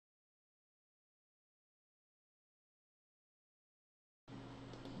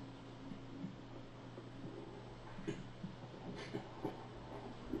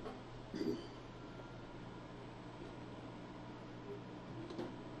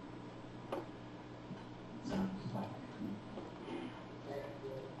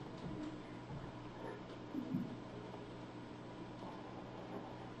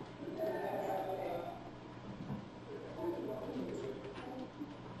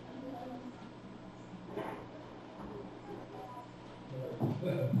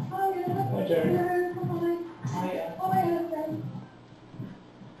Hi, Jerry. Hiya.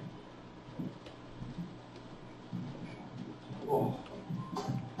 Oh,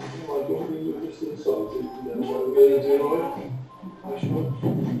 I don't think you're just insulted. What we're going to do, right? I should.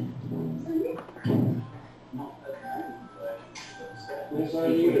 Where's our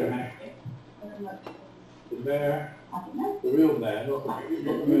leader? The mayor? The real mayor, not the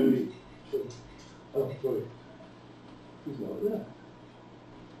mayor. Oh, sorry. He's not there.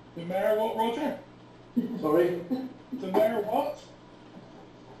 The mayor what, Roger? Sorry? The mayor what?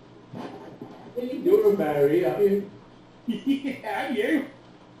 You're a Mary, are you? Yeah, you.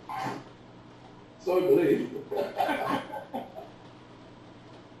 So I believe.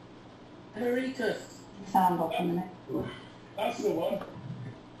 Emeritus. Sound off a minute. That's the one.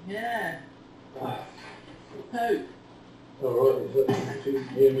 Yeah. Pope. Alright, if you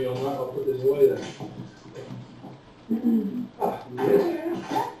hear me on that, I'll put this away then. Yes.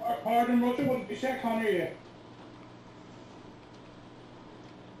 Pardon, Roger, what did you say? I can't hear you.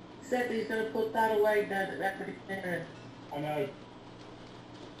 Said he's going to put that away down at Deputy Mayor. I know.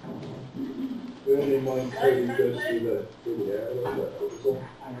 Bearing in mind Cody goes through the air, I don't know that was all.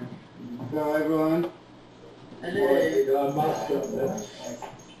 Hello everyone. Hello. Right, got a mask up there.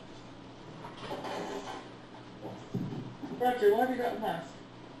 Roger, why have you got a mask?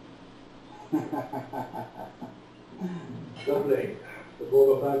 Lovely. The ball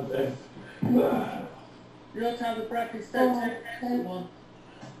of hand then. You ought to have a practice Stoke one.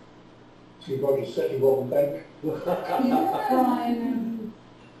 See Roger set you on the bank. Brian,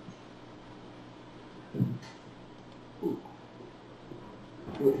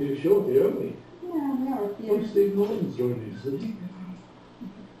 We're a few short here, aren't we? yeah, we are a Oh, few. Steve Norton's joining us, isn't he?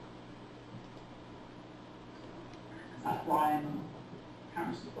 That's Brian.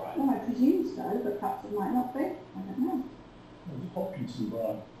 Councillor Brian. Well, I presume so, but perhaps it might not be. I don't know. Hopkinson,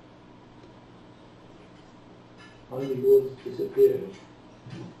 Brian. Only was disappeared.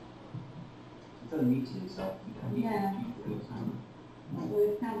 He's done a meeting himself. Yeah. Well,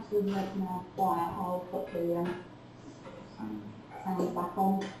 the councillor's led now quiet. I'll put the sound back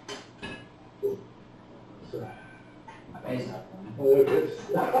on. So, I bet that one. oh, there it is.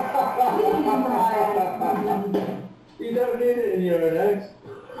 Brian. You don't need it in your own house.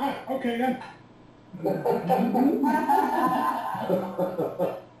 Ah, okay then.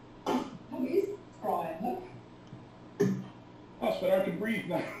 Who is Brian? That's better, I can breathe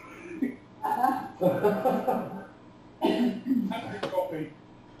now. Have a copy.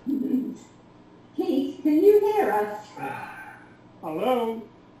 Keith, can you hear us? Hello?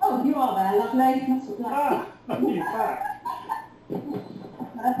 Oh, you are there, lovely. That's what Ah, you're back.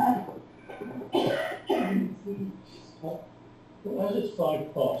 Well, as it's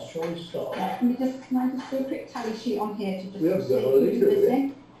 5 past, shall we start? Can I just do a quick tally sheet on here to just We haven't see got all these, who's have we?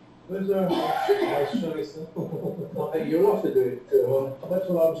 missing? Where's our vice chancellor? Hey, you'll have to do it too, that's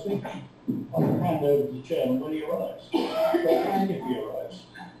what I was thinking. I'll hand over to the chairman when he arrives. If he arrives.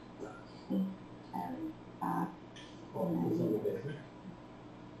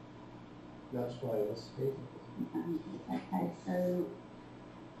 That's why I was speaking. Okay, so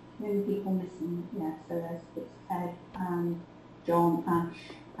many people missing. Yeah, so it's Ted and John, Ash,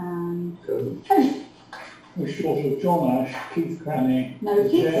 and Tony. We're short of John Ash, Keith Cranny, No, the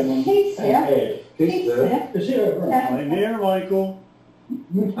Keith's chairman, here. and Ed. Keith's there. Is he over? Yeah. I'm here, Michael.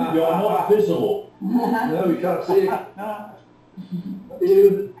 You're not visible. No, we can't see you.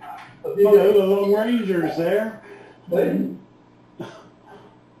 Hello, the Lone Ranger's there. Hey?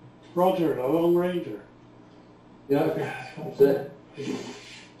 Roger, the Lone Ranger. Yeah, that's it.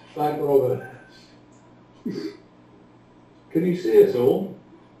 Thank Robert. Can you see us all?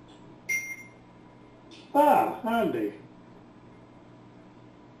 Ah, Andy.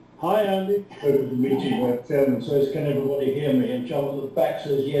 Hi, Andy. Over the meeting where the chairman says, can everybody hear me? And John at the back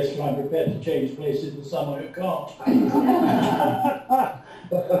says, yes, and I'm prepared to change places with someone who can't.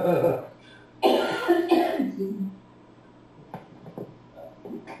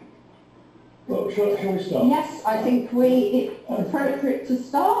 Well, shall we start? Yes, I think it's appropriate to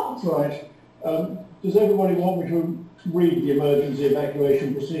start. Right. Does everybody want me to read the emergency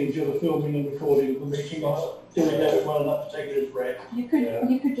evacuation procedure, the filming and recording of the meeting? Do we know it well enough to take it as read? You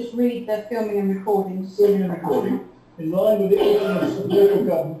could just read the filming and recording. Filming and recording. In line with the ordinance of Local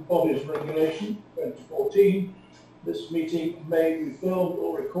Government Bodies Regulation 2014, this meeting may be filmed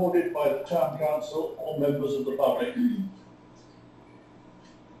or recorded by the Town Council or members of the public.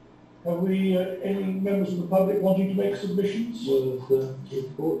 Have we any members of the public wanting to make submissions? Well,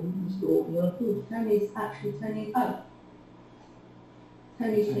 Tony's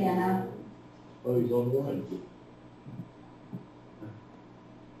Tony's here now. Oh, he's online.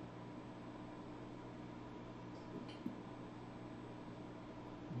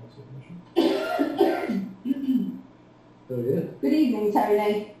 evening,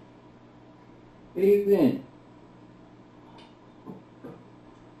 Tony. Evening.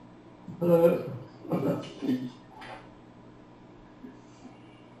 Hello.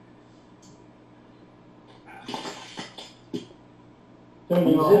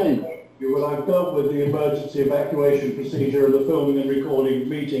 Tony, well, I've dealt with the emergency evacuation procedure and the filming and recording of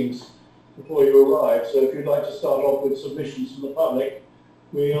meetings before you arrived, so if you'd like to start off with submissions from the public,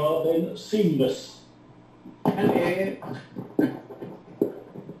 we are then seamless. Can hear you.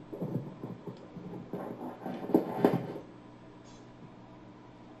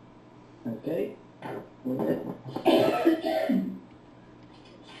 Okay.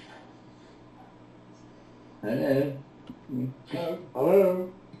 Hello.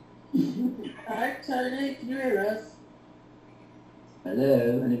 Hello? Hi, Tony, can you hear us?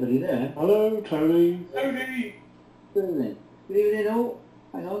 Hello. Anybody there? Hello, Tony? Tony! Good evening. Good evening all.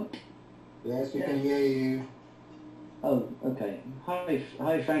 Hang on. Yes, we can hear you. Oh, okay.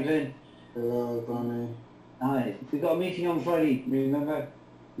 Hi Franklin. Hello, Tony. Hi. We got a meeting on Friday, remember?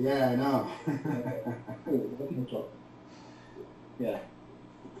 Yeah, I know. Yeah.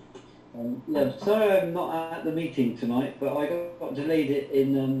 Yeah, sorry I'm not at the meeting tonight, but I got delayed it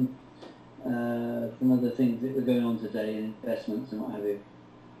in some other things that were going on today, investments and what have you.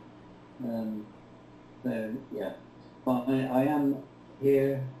 So, yeah. But I am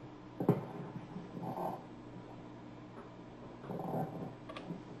here.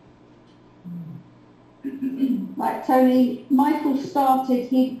 Right, Tony, Michael started,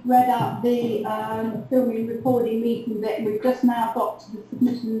 he read out the filming, recording, meeting bit, and we've just now got to the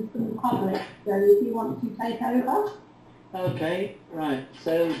submissions from the public, so if you want to take over. Okay, right.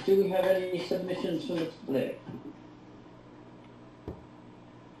 So, do we have any submissions from the public?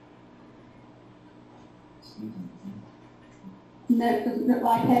 No, it doesn't look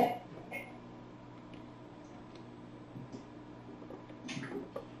like it.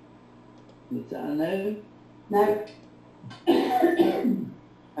 Is that a no? No.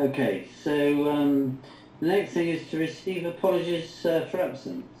 Okay, so the next thing is to receive apologies for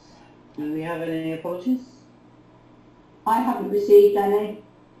absence. Do we have any apologies? I haven't received any.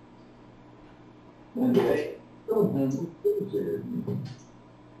 Okay.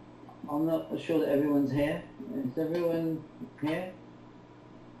 I'm not sure that everyone's here. Is everyone here?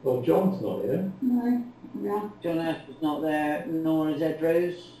 Well, John's not here. No. Yeah. John Ash is not there, nor is Ed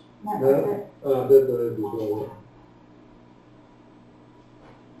Rose. No.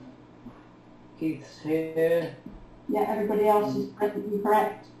 Keith's here. Yeah, everybody else is present and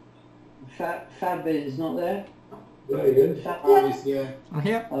correct. Fab is not there. Very good. Fab, Yes, yeah. I'm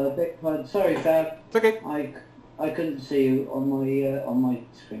here. beg pardon. Sorry, Fab. It's okay. I couldn't see you on my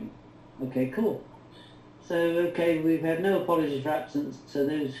screen. Okay, cool. So, okay, we've had no apologies for absence to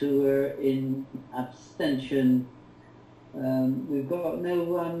those who were in abstention. We've got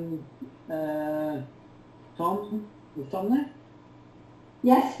no Tom. Is Tom there?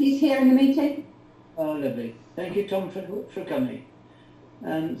 Yes, he's here in the meeting. Oh, lovely. Thank you, Tom, for coming.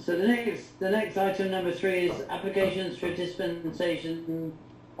 So the next item, number 3, is applications for dispensation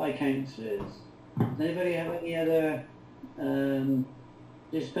by councillors. Does anybody have any other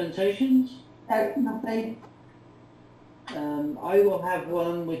dispensations? No, nothing. I will have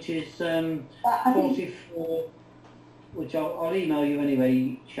one which is I think, 44, which I'll email you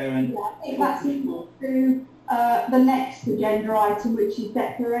anyway, Sharon. yeah, I think that's equal to the next agenda item, which is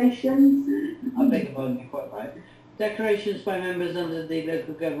declarations. I beg your pardon, you're quite right. Declarations by members under the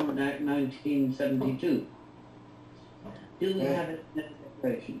Local Government Act 1972. Do we have any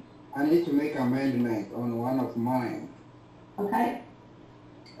declarations? I need to make amendment on one of mine. Okay.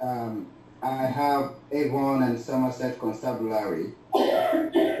 I have Avon and Somerset Constabulary.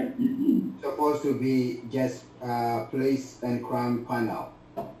 Supposed to be just police and crime panel.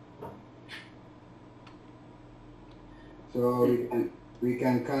 So we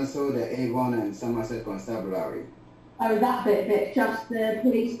can cancel the Avon and Somerset Constabulary. Oh, that bit of it, just the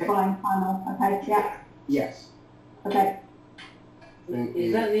police crime panel. Okay, yeah. Yes. Okay. Thank Is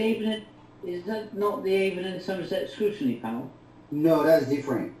you. that the Avon? Is that not the Avon and Somerset scrutiny panel? No, that's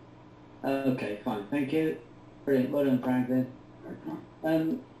different. Okay, fine. Thank you. Brilliant. Well done, Franklin.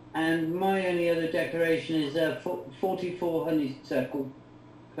 And my only other declaration is 44 Honeysuckle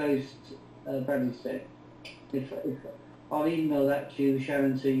Close, Bradley Stoke. If I'll email that to you,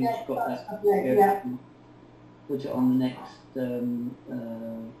 Sharon, so you've Yeah, got that's that. lovely, yeah. Put it on the next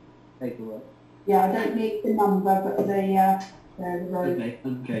paperwork. Yeah, I don't need the number, but the road.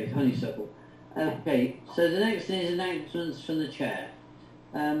 Okay, honeysuckle. Okay, so the next thing is announcements from the chair.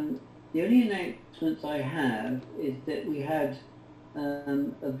 The only announcements I have is that we had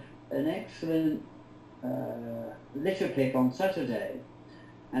an excellent litter pick on Saturday,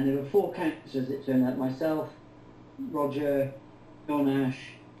 and there were 4 councillors, it turned out, myself, Roger, John Ash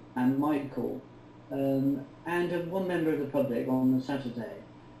and Michael, and 1 member of the public on the Saturday.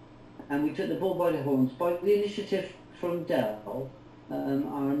 And we took the bull by the horns by the initiative from Dell,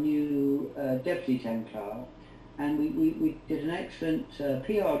 our new deputy town clerk, and we did an excellent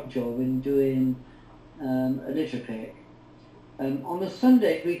PR job in doing a litter pick. On the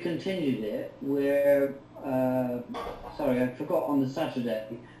Sunday we continued it where, sorry I forgot, on the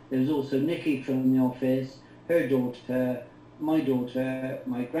Saturday there was also Nikki from the office, her daughter, my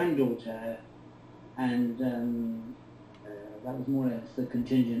granddaughter, and that was more or less the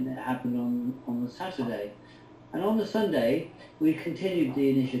contingent that happened on the Saturday. And on the Sunday we continued the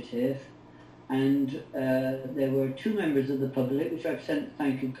initiative, and there were 2 members of the public which I've sent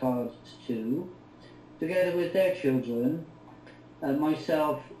thank you cards to, together with their children,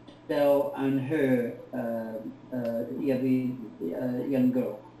 myself, Dell and her young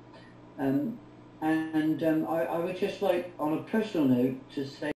girl. I would just like, on a personal note, to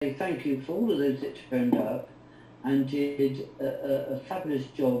say thank you for all of those that turned up and did a fabulous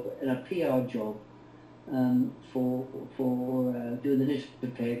job and a PR job for doing the litter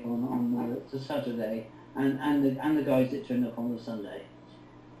pick on the Saturday, and the guys that turned up on the Sunday.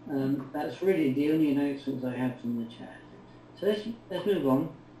 That's really the only announcements I have from the chair. So let's move on.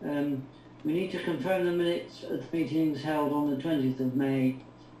 We need to confirm the minutes of the meetings held on the 20th of May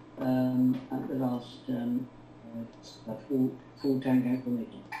at the last full town council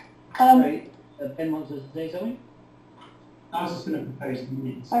meeting. Sorry, Ben wants us to say something? I was just going to propose the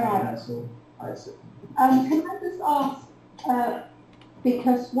minutes. All right. So can I just ask,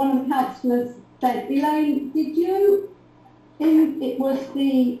 because one of the councillors said, Elaine, did you think it was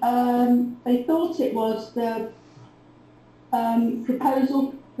the, they thought it was the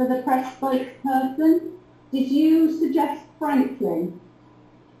proposal for the press spokesperson? Did you suggest Franklin?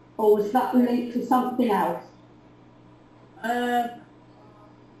 Or was that linked to something else? I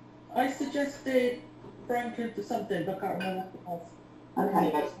suggested Franklin for something, but I can't remember what it was.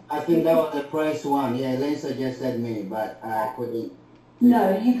 Okay. Yes, I think that was the price one. Yeah, Elaine suggested me, but I couldn't.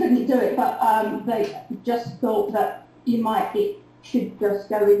 No, you couldn't do it, but they just thought that it should just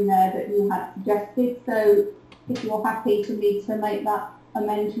go in there that you had suggested. So if you're happy for me to make that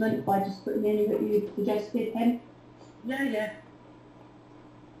amendment by just putting in that you suggested him. Yeah.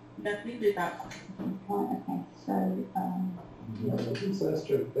 Definitely do that. Right, okay, so, that's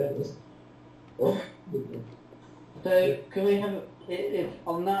true. So can we have, if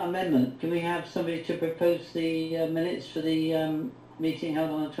on that amendment, can we have somebody to propose the minutes for the meeting held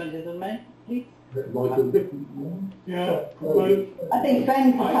on the 20th of May, please? Yeah. I think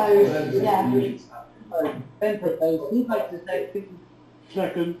Ben proposed, yeah. Ben proposed. Who'd like to say?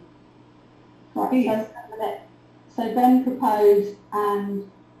 Second. Right, so Ben proposed and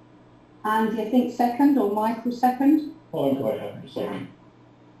Andy, I think, second, or Michael second? I'm quite happy to say.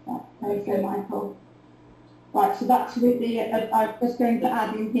 Right, there you go, Michael. Right, so that's with the, I'm just going to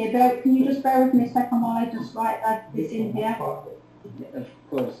add in here. Can you just bear with me a second while I just write this in here? Of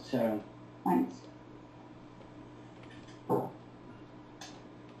course, Sarah. Thanks.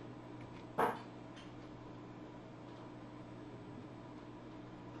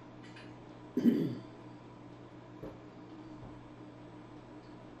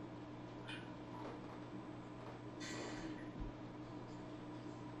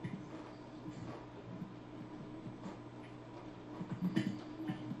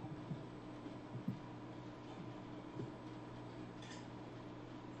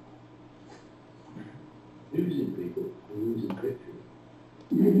 Losing people, losing pictures.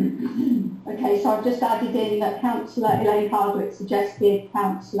 Okay, so I've just added in that Councillor Elaine Hardwick suggested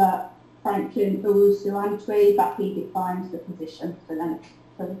Councillor Franklin Owusu-Antwi, but he declines the position. So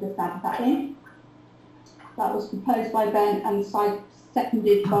we've just added that in. That was proposed by Ben and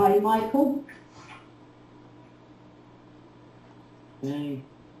seconded by Michael. Okay.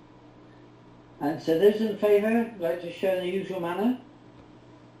 And so those in favour, like to show in the usual manner.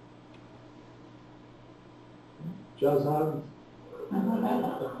 Jazz hands.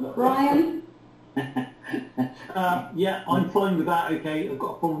 Brian? Yeah, I'm fine with that, okay. I've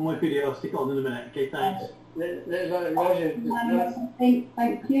got a problem with my video, I'll stick it on in a minute. Okay, thanks. Roger.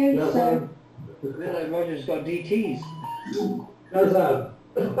 Thank you. Jazz So, hands. Like Roger's got DTs. Jazz hands.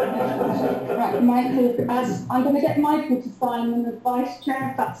 right, Michael, I'm going to get Michael to sign them as vice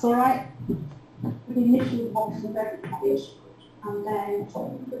chair, if that's all right. The initial box of everybody, and then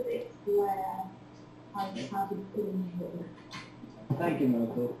put it where I have it in here. Thank you,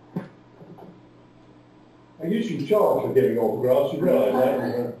 Michael. I usually charge for giving autographs, you realise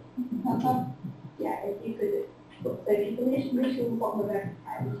that? Yeah. if you could, so if you can initial the bottom of every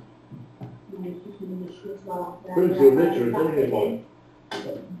page, and then you can initial as well up there. Proof you're literate, don't you,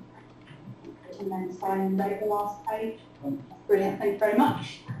 And then sign and date the last page. Brilliant, thank you very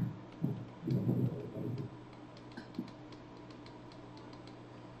much.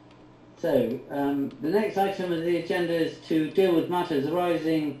 So, the next item of the agenda is to deal with matters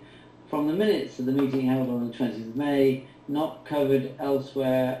arising from the minutes of the meeting held on the 20th of May, not covered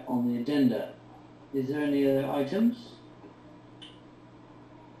elsewhere on the agenda. Is there any other items?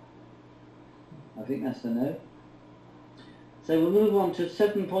 I think that's a no. So we'll move on to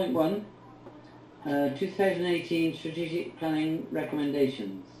 7.1, 2018 Strategic Planning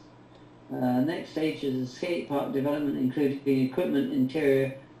Recommendations. Next stage is the skate park development, including equipment,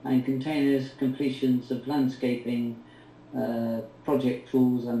 interior and containers, completions of landscaping, project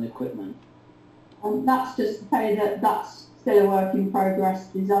tools and equipment. That's just to say that that's still a work in progress,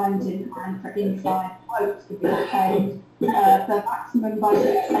 designs in hand for inside, quotes to be obtained. The maximum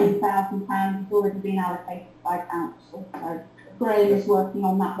budget, £10,000, has already been allocated by council, so Graham is working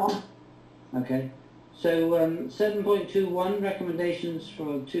on that one. Okay, so 7.21, recommendations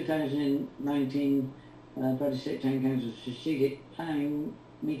for 2019 Bradley Town Council Strategic Planning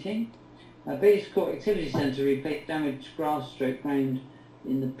Meeting. Base Court Activity Centre replaced damaged grass stroke ground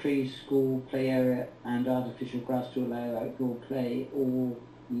in the preschool play area and artificial grass to allow outdoor play all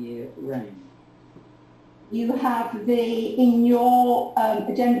year round. You have in your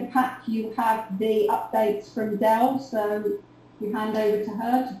agenda pack, you have the updates from Dell, so you hand over to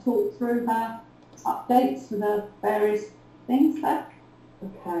her to talk through her updates for the various things there.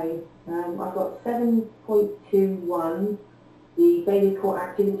 Okay, I've got 7.21. The Bailey Court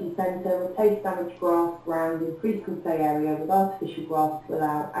Activity Centre replaced damaged grass ground in preschool play area with artificial grass to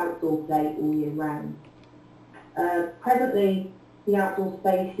allow outdoor play all year round. Presently, the outdoor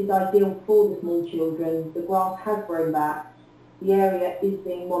space is ideal for the small children. The grass has grown back. The area is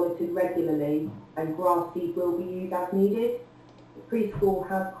being monitored regularly and grass seed will be used as needed. The preschool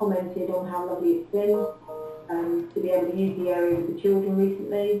has commented on how lovely it's been to be able to use the area with the children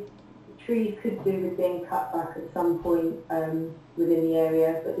recently. Trees could do with being cut back at some point within the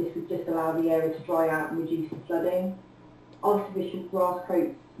area, but this would just allow the area to dry out and reduce the flooding. Artificial grass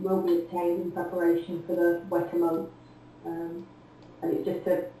coats will be obtained in preparation for the wetter months, and it's just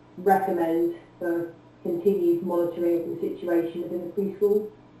to recommend for continued monitoring of the situation within the preschool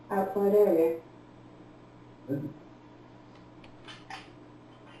outside area.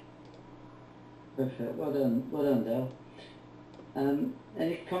 Perfect, well done Dale.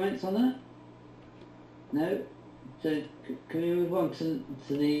 Any comments on that? No? So can we move on to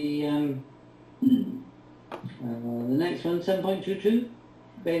the next one, 7.22?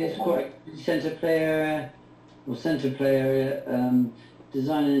 Bailey's Court Centre play area, or centre play area,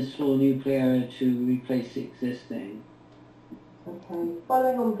 design and install new play area to replace existing. Okay,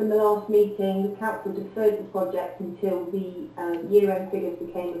 following on from the last meeting, the council deferred the project until the year-end figures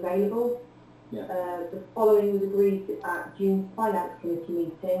became available. Yeah. The following was agreed at June's Finance Committee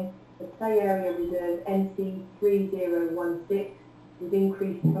meeting. The play area reserve NC 3016 was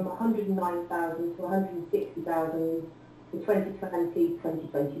increased from 109,000 to 160,000 for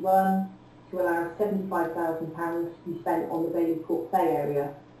 2020-2021 to allow £75,000 to be spent on the Bailey Court play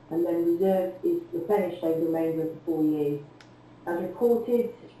area, and then reserve is replenished over the remainder of the 4 years. As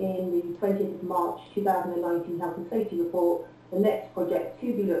reported in the 20th of March 2019 Health and Safety Report, the next project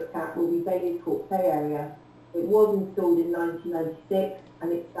to be looked at will be Bailey Court play area. It was installed in 1996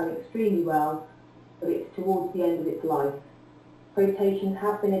 and it's done extremely well, but it's towards the end of its life. Quotations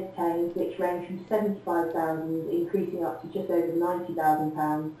have been obtained which range from £75,000 increasing up to just over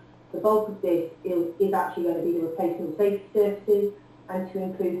 £90,000. The bulk of this is actually going to be the replacement of safety surfaces and to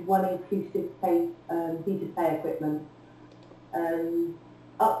include one inclusive heated play equipment.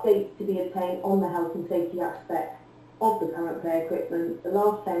 Updates to be obtained on the health and safety aspect of the current play equipment. The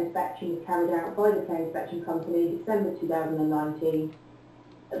last play inspection was carried out by the play inspection company December 2019.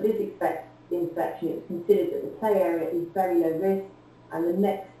 At this inspection it was considered that the play area is very low risk and the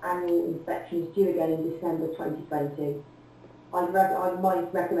next annual inspection is due again in December 2020. My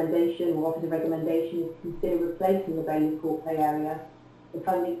recommendation, or offered a recommendation, is to consider replacing the Bailey Court play area. The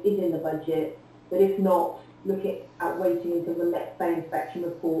funding is in the budget, but if not, look at waiting until the next play inspection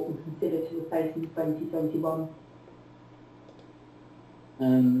report and consider to replace in 2021.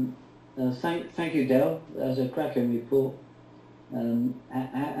 Thank you, Dale. That was a cracking report.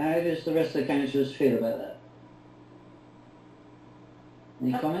 How does the rest of the councillors feel about that?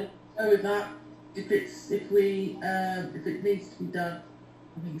 Any comment? So with that, if it needs to be done,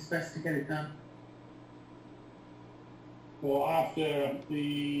 I think it's best to get it done. Or after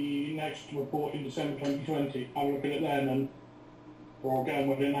the next report in December 2020, I'm looking at them and or get on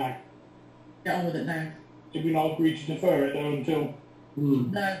with it now. Get on with it now. Did we not agree to defer it though until?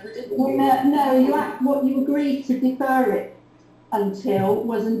 No, we didn't. No, what you agreed to defer it until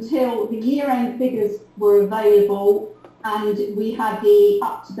the year-end figures were available and we had the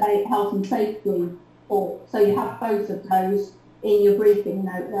up-to-date health and safety report. So you have both of those in your briefing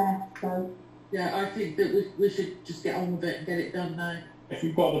note there. So. Yeah, I think that we should just get on with it and get it done now. If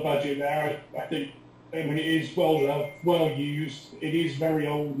we've got the budget there, I think, I mean, it is well used. It is very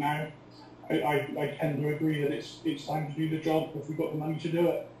old now. I tend to agree that it's time to do the job if we've got the money to do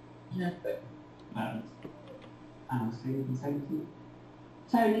it. Yeah.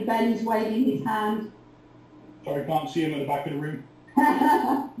 Tony Ben's waving his hand. Sorry, I can't see him at the back of the room.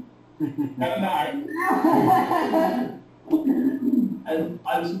 No.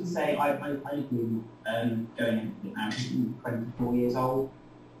 I was going to say, I agree going into it now, I'm 24 years old,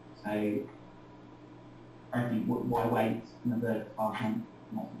 so I think why wait another 12 months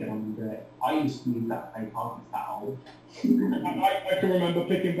not to get on and do it. I used to use that play park, it's that old. I can remember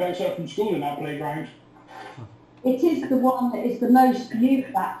picking books up from school in that playground. It is the one that is the most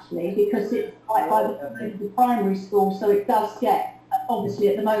used actually because it's right by the primary school, so it does get, obviously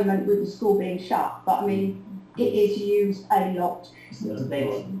at the moment with the school being shut, but I mean, it is used a lot. It's big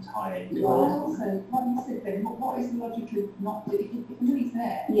and tired. Also, like you said then, what is the logic of not doing it? If money's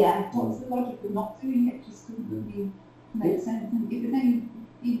there, yeah. What's the logic of not doing it? Just doesn't really make sense. And if there's any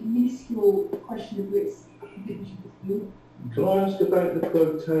minuscule question of risk, I think we should just do it. Can I ask about the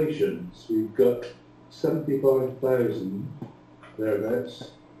quotations? We've got 75,000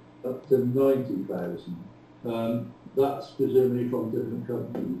 thereabouts, up to 90,000. That's presumably from different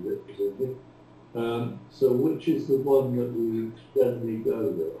companies, presumably. So which is the one that we generally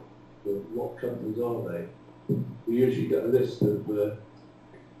go with? What companies are they? We usually get a list of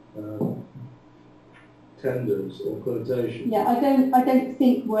tenders or quotations. Yeah, I don't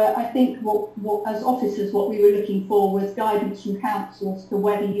think I think what as officers what we were looking for was guidance from council as to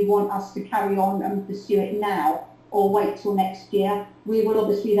whether you want us to carry on and pursue it now or wait till next year. We will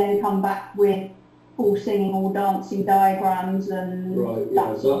obviously then come back with all singing, all dancing diagrams and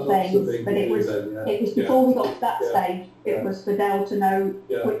that sort of things. But it was before we got to that stage. It was for Dell to know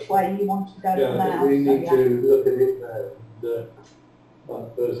which way you wanted to go now. We need to look at it now.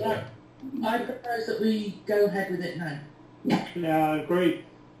 I propose that we go ahead with it now. Yeah, I agree.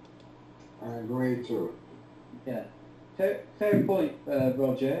 I agree too. Yeah, fair point,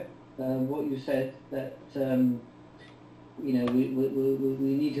 Roger. What you said that you know we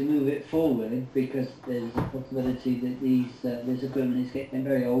need to move it forward because there's a possibility that this equipment is getting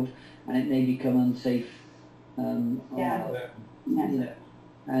very old and it may become unsafe. You know,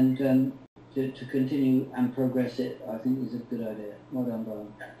 and to continue and progress it, I think is a good idea. Well done,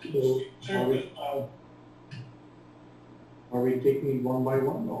 Brian. Are we taking one by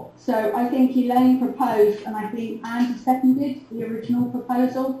one or? So I think Elaine proposed and I think Andy seconded the original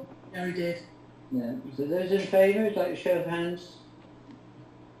proposal. Yeah, we did. Yeah. So those in favour, like a show of hands.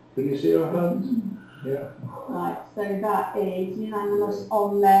 Can you see our hands? Yeah. Right, so that is unanimous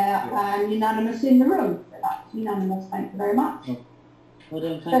on there and unanimous in the room. So that's unanimous, thank you very much. Well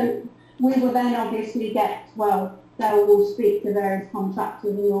done, thank you. So we will then obviously Dell will speak to various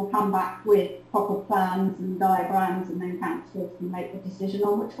contractors and we'll come back with proper plans and diagrams and then councillors can make a decision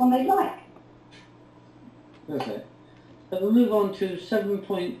on which one they'd like. Perfect. So we'll move on to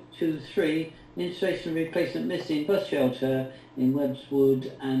 7.23, installation and replacement missing bus shelter in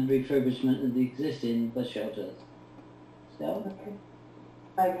Webswood and refurbishment of the existing bus shelters. Stella?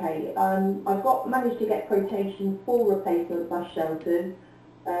 Okay, I've managed to get quotations for replacement bus shelters.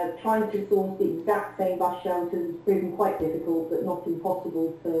 Trying to source the exact same bus shelters has proven quite difficult, but not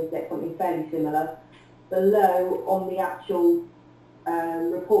impossible to get something fairly similar. Below, on the actual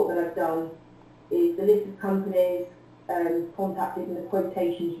report that I've done, is the list of companies contacted and the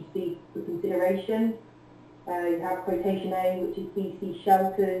quotations received for consideration. You have quotation A, which is BC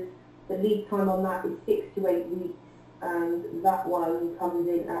Shelters. The lead time on that is 6 to 8 weeks, and that one comes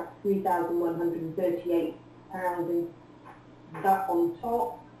in at £3,138. That on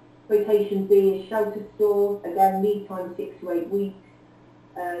top. Quotation B is Shelter Store, again lead time 6 to 8 weeks.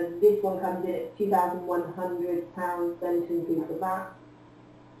 This one comes in at £2,100, then to include the VAT.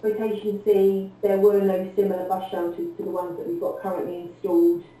 Quotation C, there were no similar bus shelters to the ones that we've got currently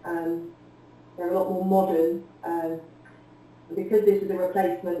installed. They're a lot more modern. Because this was a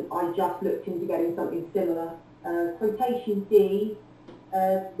replacement, I just looked into getting something similar. Quotation D,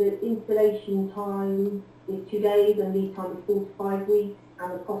 the installation time is 2 days and lead time is 4 to 5 weeks,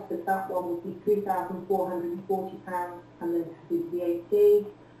 and the cost of that one would be £3,440 and then include VAT.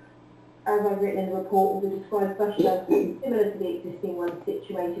 As I've written in the report, the described bus shelter is similar to the existing one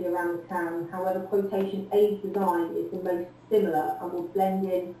situated around the town. However, quotation A's design is the most similar and will blend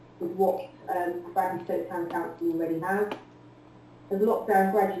in with what Bradley Stoke Town Council already has. As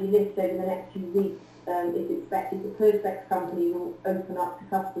lockdown gradually lifts over the next few weeks, it's expected the Perspex company will open up to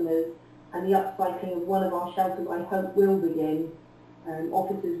customers, and the upcycling of one of our shelters, I hope, will begin.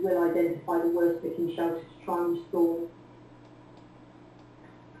 Officers will identify the worst looking shelters to try and restore.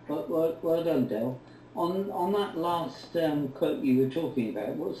 Well done, Del. On that last quote you were talking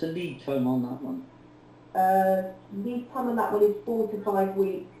about, what's the lead time on that one? Lead time on that one is 4 to 5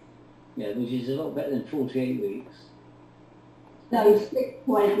 weeks. Yeah, which is a lot better than 48 weeks. No, 6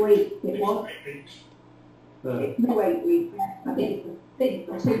 to 8 weeks it was. 6 to 8 weeks. I think it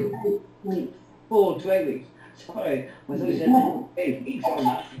was 6 to 8 weeks. 4 to 8 weeks. Sorry, I thought you said 8 weeks on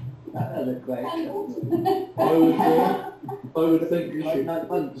that. That was great. I would think you should tell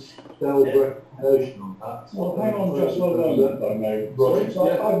recommendation on that. Well, hang on just one moment, if I may. Right. So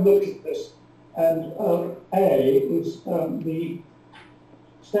I've looked at this, and A is the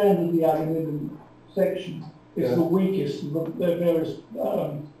standard, the aluminium section is the weakest of the various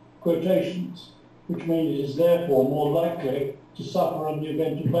quotations, which means it is therefore more likely to suffer in the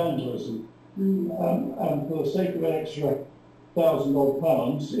event of vandalism. And for the sake of an extra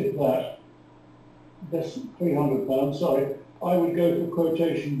 £1,000-odd, if that's £300, sorry, I would go for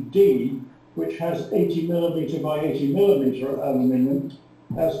quotation D, which has 80mm by 80mm aluminium,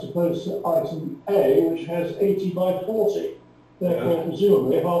 as opposed to item A, which has 80 by 40, therefore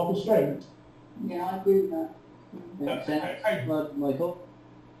presumably half the strength. Yeah, I agree with that. Makes sense. Michael?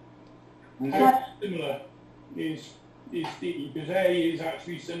 How similar is D? Because A is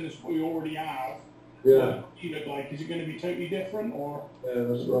actually similar to what we already have. Yeah. What do you look like? Is it going to be totally different, or? Yeah,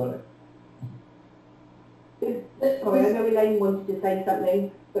 that's right. Sorry, I know Elaine wanted to say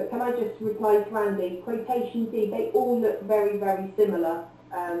something, but can I just reply to Andy? Quotation D, they all look very, very similar.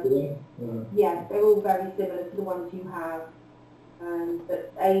 Yeah, they're all very similar to the ones you have.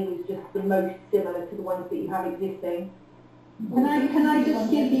 But A was just the most similar to the ones that you have existing. Can I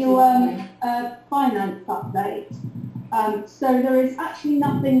just give you a finance update? So there is actually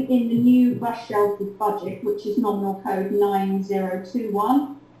nothing in the new bus shelters budget, which is nominal code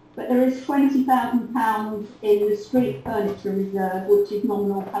 9021, but there is £20,000 in the street furniture reserve, which is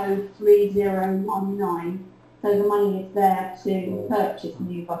nominal code 3019. So the money is there to purchase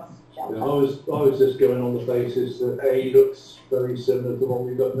new bus shelters. Yeah, I was just going on the basis that A looks very similar to what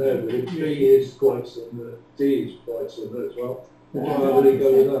we've got there, but if B is quite similar, D is quite similar as well. Why would he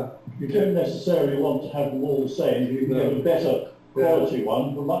go with that? You don't necessarily want to have them all the same. You can get a better quality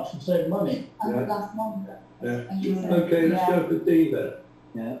one for much the same money. Okay, let's go for D then.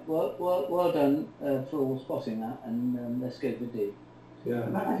 Yeah, well done for spotting that, and let's go for D. Yeah.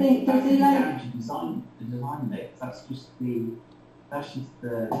 I think that's the design bit. That's just the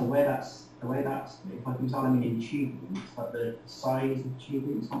way that's if I use aluminium tubing, it's like the size of the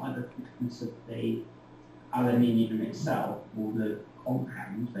tubing. It's not like the thickness of the aluminium itself or the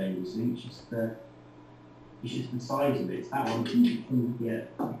compound they're using. It's just the size of it. It's that one. Yeah.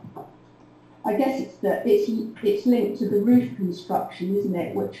 I guess it's linked to the roof construction, isn't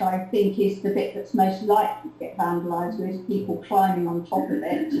it? Which I think is the bit that's most likely to get vandalised, with people climbing on top of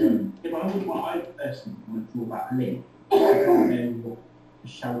it. Yeah, but I personally want to talk about a link. I don't know what the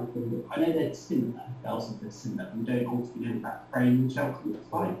shelter looks like. I know they're similar, bells are similar, but we don't ultimately know what that frame shelter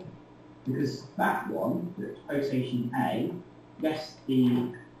looks like. Because that one, the quotation A, yes,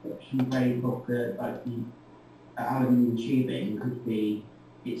 the production grade of the aluminium tubing could be,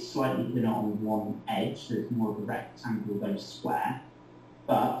 it's slightly thinner on one edge, so it's more of a rectangle than a square,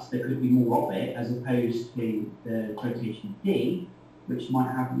 but there could be more of it as opposed to the quotation D, which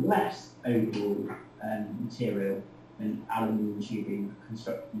might have less overall material than aluminium tubing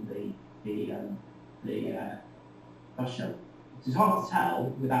constructing the bus shelter. It's hard to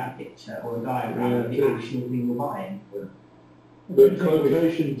tell without a picture or a diagram of the actual thing you're buying. But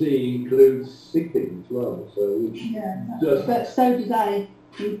quotation D includes seating as well, so which But so does A.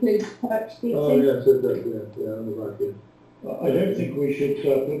 Includes perch seating. Oh yes, it does. Yeah, on the back end. I don't think we should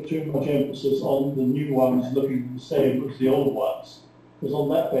put too much emphasis on the new ones looking the same as the old ones, because on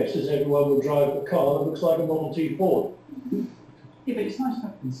that basis everyone will drive a car that looks like a Model T Ford. Yeah, but it's nice to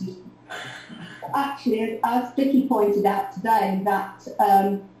have consistent. Actually, as Vicky pointed out today, that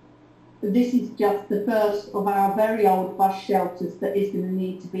this is just the first of our very old bus shelters that is going to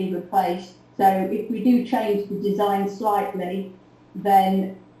need to be replaced. So if we do change the design slightly,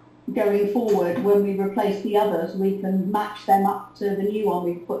 then going forward, when we replace the others, we can match them up to the new one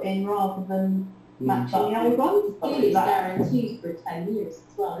we've put in rather than matching the old ones. It's guaranteed for 10 years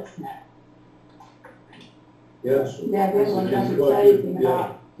as well, isn't it? Yes. Yeah, the other one doesn't say anything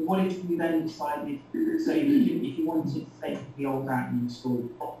about. What if you then decided, so if you wanted to take the old out and install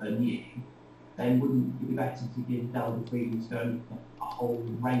proper new, then wouldn't it be better to give Dell the freedom to go and put a whole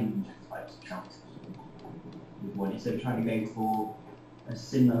range of types of shelters? Instead of trying to go for a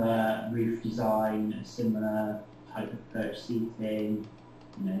similar roof design, a similar type of perch seating,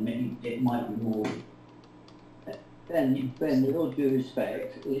 maybe it might be more. Ben, with all due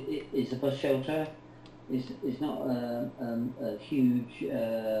respect, it's a bus shelter. It's not a huge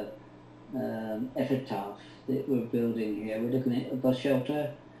effort task that we're building here. We're looking at a bus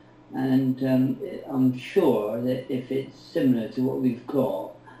shelter, and I'm sure that if it's similar to what we've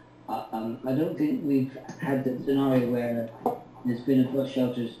got, I don't think we've had the scenario where there's been a bus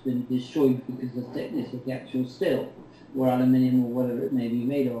shelter that's been destroyed because of the thickness of the actual steel, or aluminium, or whatever it may be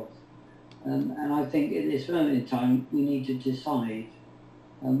made of. And I think at this moment in time, we need to decide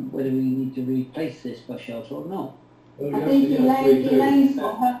whether we need to replace this bus shelter or not. I think Elaine's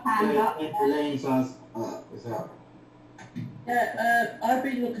got her hand up. Elaine's hands is up. Yeah, I've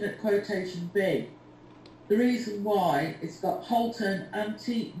been looking at quotation B. The reason why it's got Holton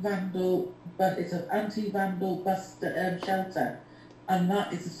anti-vandal, but it's an anti-vandal bus shelter, and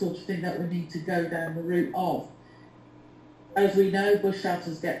that is the sort of thing that we need to go down the route of. As we know, bus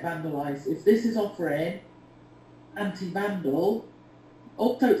shelters get vandalised. If this is offering anti-vandal,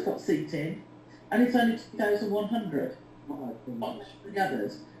 also it's got seating, and it's only 2,100. Not the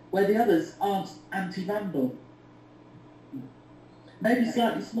others, where the others aren't anti-vandal. Maybe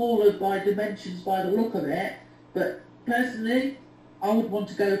slightly smaller by dimensions by the look of it, but personally, I would want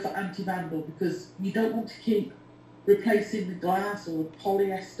to go for anti-vandal because you don't want to keep replacing the glass or the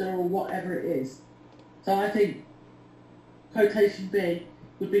polyester or whatever it is. So I think quotation B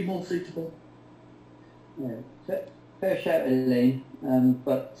would be more suitable. Yeah, fair shout, Elaine.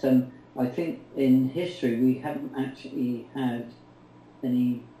 But I think in history we haven't actually had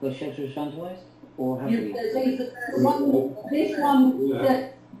any bus shelters vandalised, or have we? This one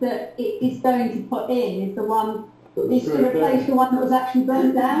that it is going to put in is the one is to replace the one that was actually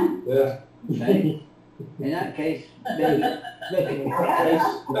burned down. Yeah. Okay. In that case, the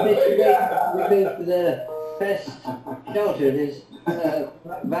best shelter is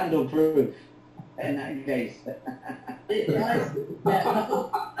vandal-proof. In that case. And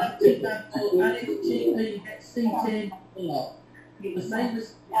it's cheaper, you get seating, a lot. The same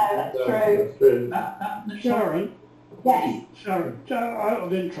as... Yeah, that's true. Sharon? Yes. Sharon, out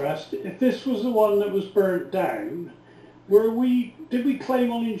of interest, if this was the one that was burnt down, did we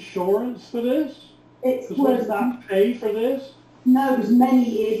claim on insurance for this? Was that pay for this? No, it was many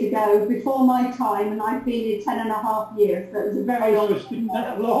years ago, before my time, and I've been here 10.5 years, so it was a very long It's been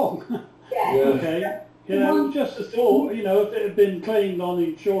that long. Yeah. Okay. Yeah, just a thought, if it had been claimed on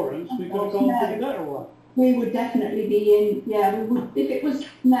insurance, we could have gone for the better one. We would definitely be in, we would, if it was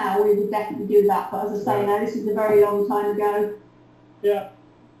now, we would definitely do that, but as I say, now this is a very long time ago. Yeah.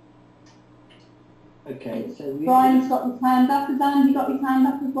 Okay, so... Brian's got his hand up, has Andy got his hand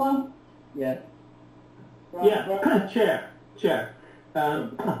up as well? Yeah. Yeah, Chair.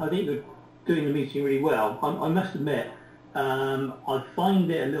 I think they're doing the meeting really well. I must admit, I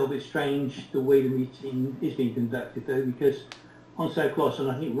find it a little bit strange the way the meeting is being conducted, though, because on South Cross, and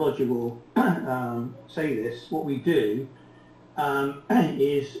I think Roger will say this, what we do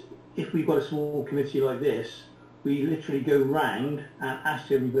is, if we've got a small committee like this, we literally go round and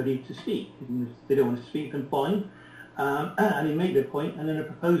ask everybody to speak. And if they don't want to speak, then fine. And they make their point, and then a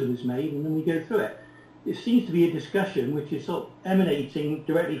proposal is made, and then we go through it. It seems to be a discussion which is sort of emanating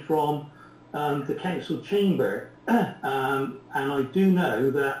directly from the council chamber. And I do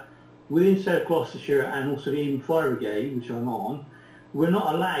know that within South Gloucestershire and also the Even Fire Brigade, which I'm on, we're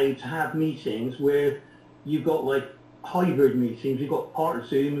not allowed to have meetings where you've got like hybrid meetings. You've got part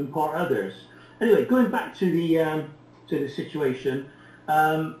Zoom and part others. Anyway, going back to the situation,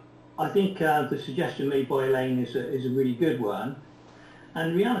 I think the suggestion made by Elaine is a really good one.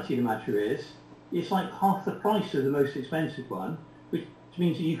 And the reality of the matter is, it's like half the price of the most expensive one, which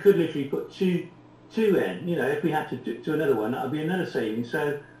means that you could literally put two in. If we had to do another one, that would be another saving.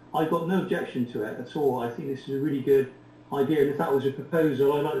 So I've got no objection to it at all. I think this is a really good idea, and if that was a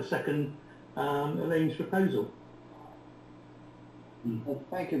proposal, I'd like to second Elaine's proposal. Well,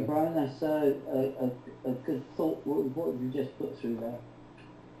 thank you, Brian. That's a good thought, what you just put through there.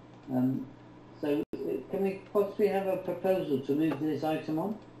 So can we possibly have a proposal to move this item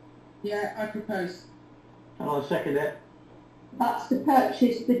on? Yeah, I propose. And I'll second it. That's to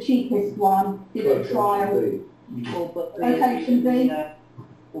purchase the cheapest one, did a trial. Quotation B.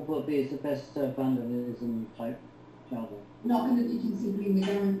 All but B is the best vandalism type charger. Not going to be considering the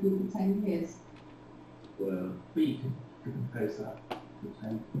guarantee for 10 years. Well, We can propose that.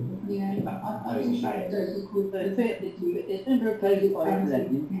 Yeah, I think It's been proposed by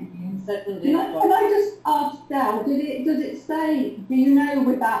Elaine. Seconded Can I just ask Del, does it say, do you know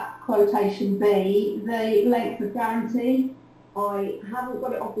with that quotation B, the length of guarantee? I haven't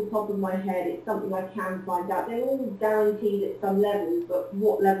got it off the top of my head. It's something I can find out. They're all guaranteed at some levels, but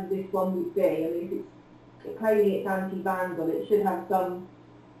what level this one would be? I mean, if it's claiming it's anti-vandal, it should have some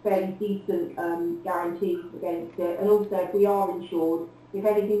fairly decent guarantees against it. And also, if we are insured, if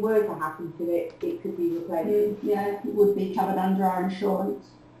anything were to happen to it, it could be replaced. Yeah, it would be covered under our insurance.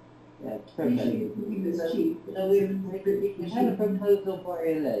 Yeah, perfect. So we had a proposal by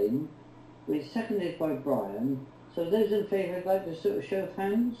Elaine, which is seconded by Brian. So those in favour, I'd like to sort of show of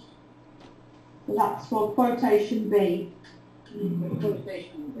hands. So that's for quotation B.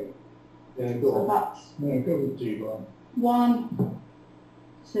 Quotation B. yeah, go So on. that's No, go with D, Brian. 1,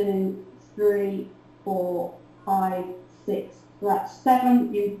 2, 3, 4, 5, 6. So that's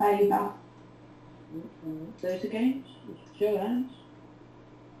 7 in favour. Those against? Show of hands.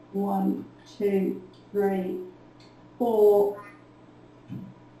 1, 2, 3, 4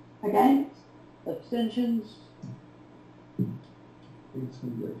 against. Abstentions?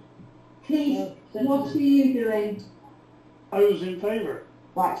 Keith, what are you doing? I was in favour.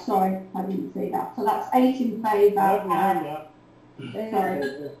 Right, sorry, I didn't see that. So that's 8 in favour I haven't heard that. sorry,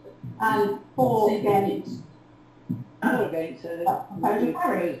 and 4 against. 4 against. Motion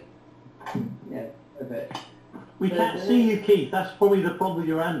carried. Yeah, perfect. We can't see you, Keith. That's probably the problem with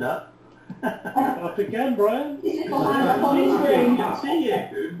your hand up. Up again, Brian. His little hand up on his screen. I can see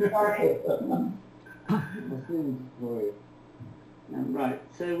you. Sorry. Right,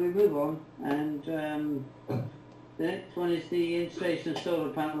 so we move on, and the next one is the installation of solar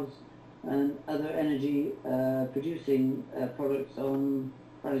panels and other energy producing products on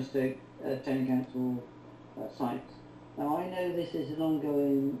Stoke Town Council sites. Now I know this is an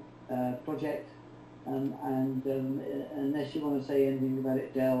ongoing project, and unless you want to say anything about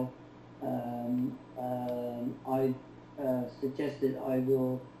it, Del, I suggested I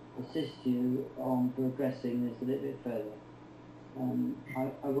will assist you on progressing this a little bit further.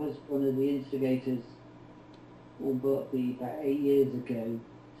 I was one of the instigators, albeit about 8 years ago,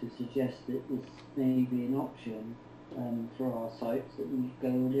 to suggest that this may be an option for our sites, that we go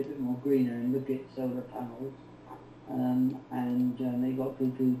a little bit more greener and look at solar panels. And they got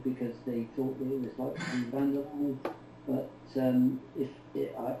poo-pooed because they thought that it was likely to be vandalised. But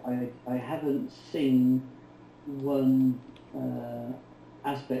I haven't seen one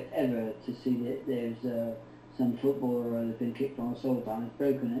aspect ever to see that there's some footballer has been kicked on a solar panel, has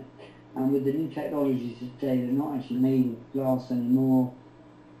broken it. And with the new technologies today, they're not actually made of glass anymore,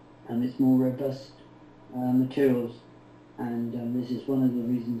 and it's more robust materials. And this is one of the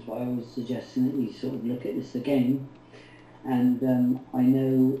reasons why I was suggesting that we sort of look at this again. And I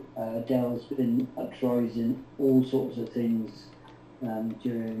know Dell's been uprising all sorts of things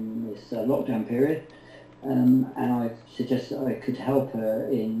during this lockdown period, and I suggested I could help her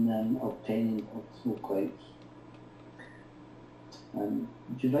in obtaining possible quotes. Would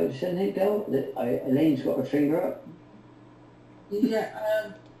you like to say anything, Del? Elaine's got her finger up.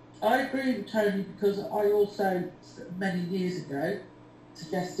 Yeah, I agree with Tony, because I also, many years ago,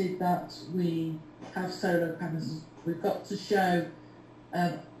 suggested that we have solar panels. We've got to show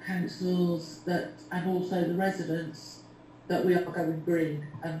councils that, and also the residents, that we are going green,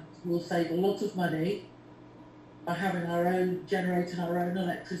 and we'll save a lot of money by having our own, generating our own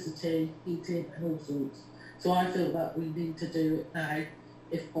electricity, heating and all sorts. So I feel that we need to do it now,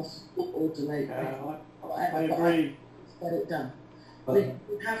 if possible, or delay it. I agree. Get it done. We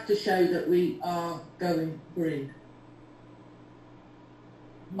have to show that we are going green.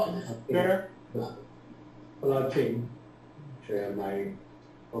 Sure. Well, I think, Chair, my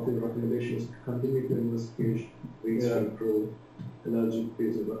public recommendation is to continue to investigate ways to improve energy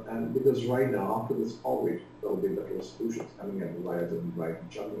feasible, and because right now, after this COVID, there will be better solutions coming up rather than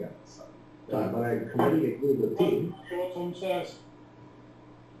jumping at the side. But I completely agree with the team. What Tom says.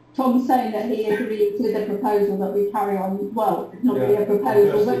 Tom's saying that he agrees with the proposal that we carry on, well, not really a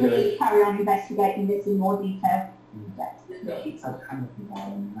proposal, but we carry on investigating this in more detail.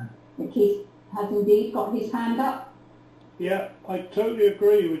 Keith has indeed got his hand up. Yeah, I totally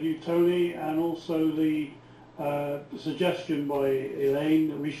agree with you, Tony, and also the suggestion by Elaine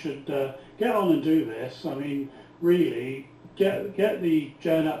that we should get on and do this. I mean, really, get the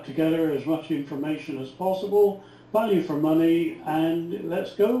gen up together as much information as possible, value for money, and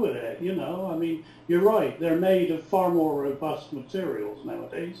let's go with it, you know. I mean, you're right, they're made of far more robust materials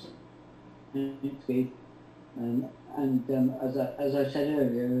nowadays. Thanks, Keith. As I said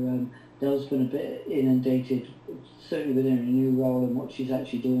earlier, Del's been a bit inundated, certainly within her new role and what she's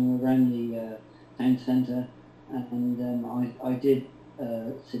actually doing around the town centre. And I did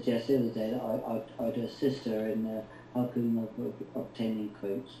suggest the other day that I'd assist her in helping with obtaining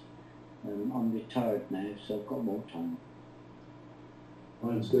quotes. I'm retired now, so I've got more time.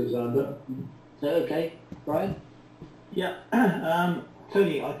 Mine's good, Xander. So, okay, Brian? Yeah,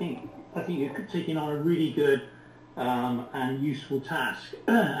 Tony, I think you're taking on a really good and useful task,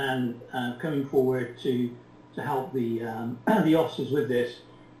 and coming forward to help the officers with this.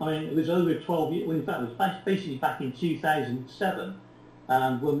 I mean, it was over 12 years. Well, in fact, it was basically back in 2007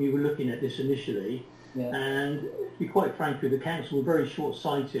 when we were looking at this initially. Yeah. And to be quite frank with the council, were very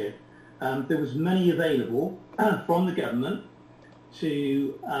short-sighted. There was money available from the government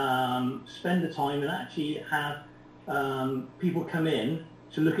to spend the time and actually have people come in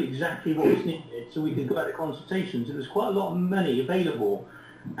to look at exactly what was needed so we could go out to consultations. There was quite a lot of money available,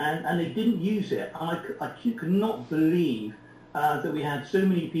 and they didn't use it. And I could not believe that we had so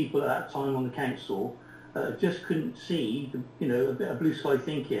many people at that time on the council just couldn't see, a bit of blue sky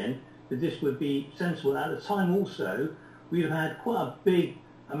thinking that this would be sensible. At the time also, we'd have had quite a big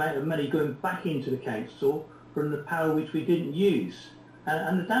amount of money going back into the council from the power which we didn't use.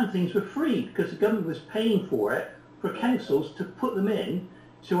 And the damn things were free because the government was paying for it, for councils to put them in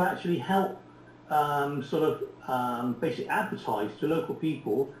to actually help basically advertise to local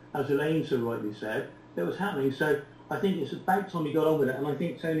people, as Elaine so rightly said, that was happening. So I think it's about time we got on with it, and I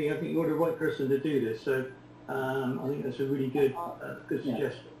think, Tony, you're the right person to do this. So I think that's a really good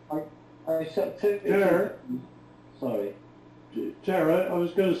suggestion. Sorry. Tara, I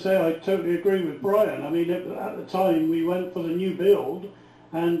was going to say I totally agree with Brian. I mean, at the time we went for the new build,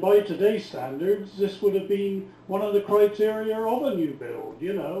 and by today's standards, this would have been one of the criteria of a new build,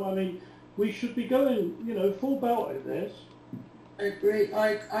 you know. I mean, we should be going, full belt at this. I agree.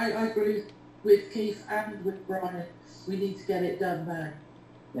 I agree with Keith and with Brian. We need to get it done now.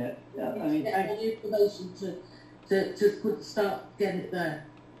 Yeah, I mean, get all the information to start getting it there.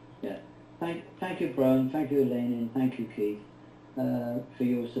 Yeah. Thank you, Brian. Thank you, Elaine, and thank you, Keith, for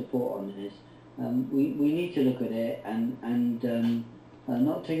your support on this. We need to look at it and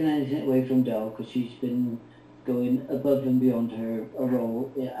not taking anything away from Del, because she's been going above and beyond her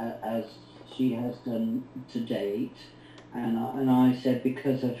role as she has done to date. And I said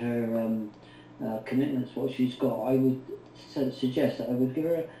because of her commitments, what she's got, I would suggest that I would give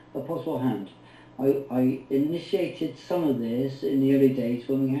her a possible hand. I initiated some of this in the early days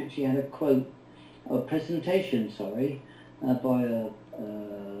when we actually had a presentation, by a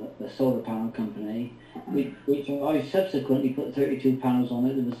solar panel company, which I subsequently put 32 panels on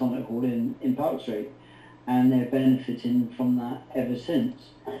it in the Summit Hall in Park Street, and they're benefiting from that ever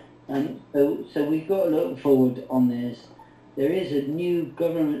since. So we've got to look forward on this. There is a new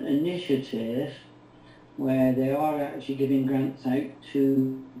government initiative where they are actually giving grants out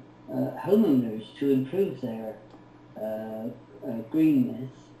to homeowners to improve their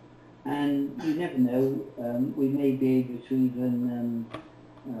greenness, and you never know, we may be able to even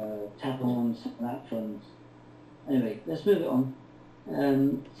tap on some of that funds. Anyway, let's move it on.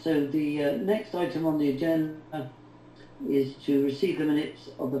 So the next item on the agenda is to receive the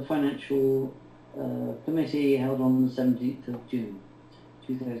minutes of the Financial Committee held on the 17th of June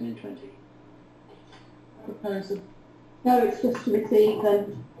 2020. Proposal. No, it's just to receive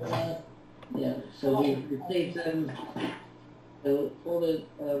them. Yeah, so we've received them. So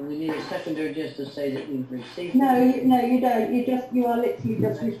we need a seconder just to say that we've received them. No, you don't. You are literally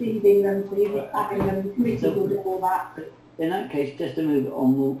just receiving them, so you're just having them. The committee will do all that. In that case, just to move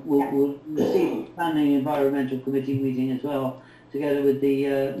on, we'll receive the Planning Environmental Committee meeting as well, together with the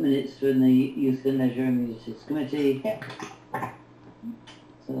minutes from the Youth and Leisure and Musicians Committee. Yep.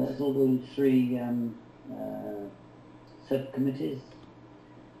 So that's all those three subcommittees.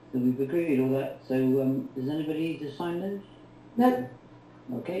 So we've agreed all that. So does anybody need to sign those? No.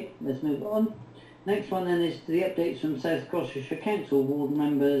 Okay, let's move on. Next one then is the updates from South Gloucestershire Council ward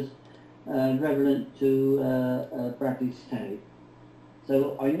members relevant to Bradley Stoke.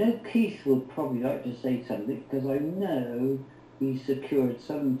 So I know Keith would probably like to say something, because I know he secured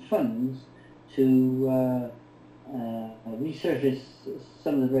some funds to resurface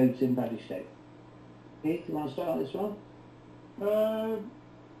some of the roads in Bradley Stoke. Keith, you want to start this one?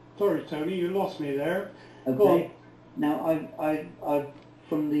 Sorry, Tony, you lost me there. Okay. Now, I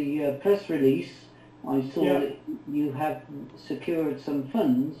from the press release, I saw that you have secured some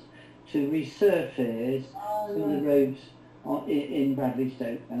funds to resurface some of the roads in Bradley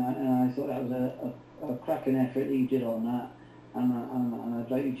Stoke, and I thought that was a cracking effort that you did on that, and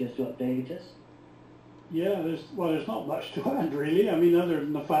I'd like you just to update us. Yeah, there's not much to add really. I mean, other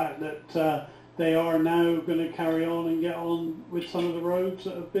than the fact that they are now going to carry on and get on with some of the roads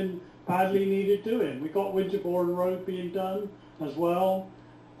that have been badly needed doing. We've got Winterbourne Road being done as well,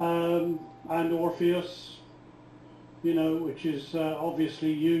 and Orpheus, you know, which is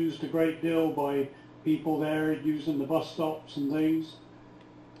obviously used a great deal by people there using the bus stops and things.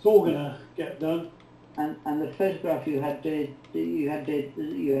 It's all going to get done. And the photograph you had done,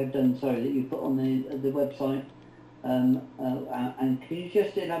 sorry, that you put on the website, and can you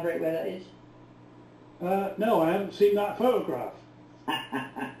just elaborate where that is? No, I haven't seen that photograph.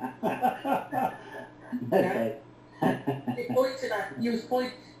 Okay. You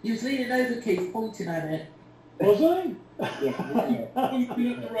was leaning over Keith, pointing at it. Was I? Yeah.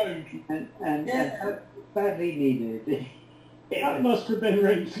 Pointing at the road. And badly needed. That must have been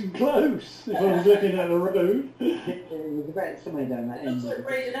Ringston Close, if I was looking at the road. It was about somewhere down that end. That's like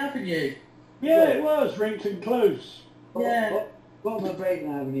Braden Avenue. Yeah, it was Ringston Close. Yeah. Bottom of Braden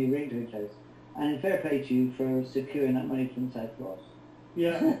Avenue, Ringston Close. And fair play to you for securing that money from South Gloss.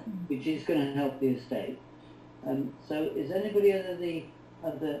 Yeah. Which is going to help the estate. So is anybody other the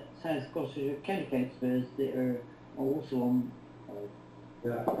South Gloucestershire County Councillors that are also on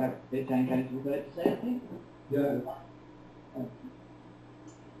the Town Council would like to say anything? Yeah.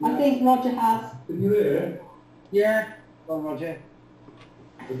 I think Roger has. Can you hear? Yeah. Go on, Roger.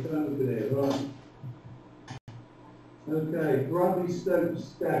 Right. Okay, Bradley Stoke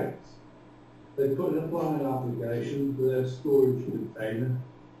Scouts. They put in a planning application for their storage container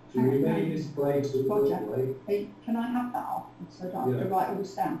to remain displaced at the Roger, hey, can I have that off so I don't have to write all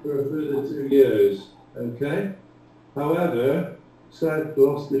this down? for a further 2 years. Okay? However, South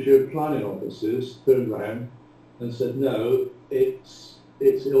Gloucestershire planning officers turned round and said no, it's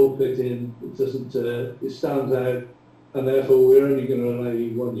ill-fitting, it doesn't, it stands out, and therefore we're only going to allow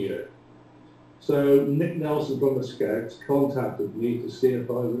you 1 year. So Nick Nelson from the Scouts contacted me to see if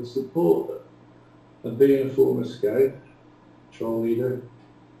I would support them. And being a former Scout, patrol leader,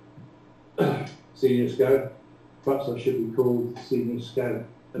 senior Scout, perhaps I should be called Senior Scout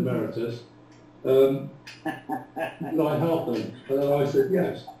Emeritus, I helped them, and I said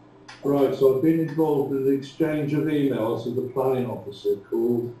yes. Right, so I've been involved in an exchange of emails with a planning officer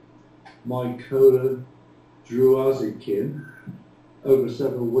called Mykola Druazikin over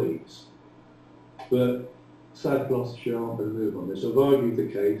several weeks. But South Gloucestershire aren't going to move on this. I've argued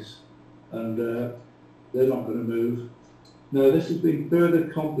the case, and they're not going to move. Now, this has been further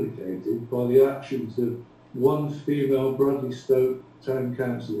complicated by the actions of one female Bradley Stoke Town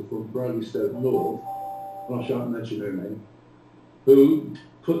Councillor from Bradley Stoke North, and I shan't mention her name, who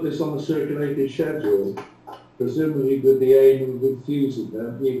put this on a circulated schedule, presumably with the aim of refusing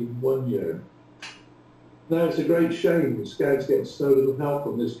them even 1 year. Now, it's a great shame the Scouts get so little help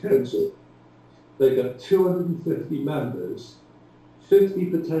from this council. They've got 250 members, 50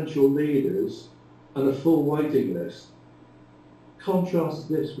 potential leaders, and a full waiting list. Contrast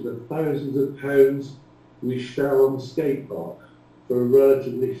this with the thousands of pounds we shell on the skate park for a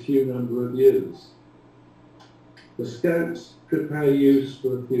relatively few number of years. The Scouts prepare youth for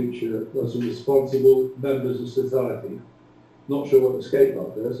the future as responsible members of society. Not sure what the skate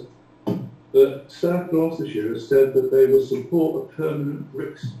park does, but South Gloucestershire has said that they will support a permanent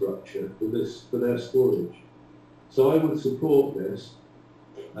brick structure for their storage. So I would support this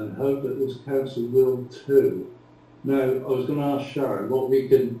and hope that this council will too. Now, I was going to ask Sharon what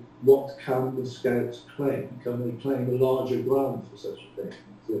can the Scouts claim? Can they claim a larger grant for such a thing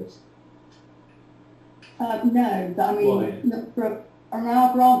as this? No, but I mean, look, for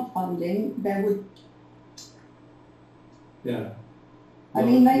our grant funding, there would. Yeah. I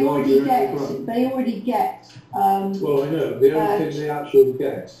mean, they already get. Well, I know. The only thing they actually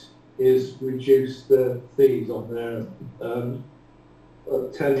get is reduce the fees on their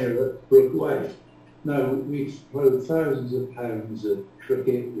tenure at Brook Way. No, we've thrown thousands of pounds at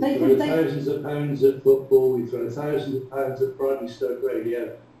cricket, we've thrown thousands of pounds at football, we've thrown thousands of pounds at Bradley Stoke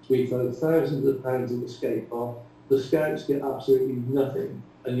Radio, we've thrown thousands of pounds at the skate park. The Scouts get absolutely nothing,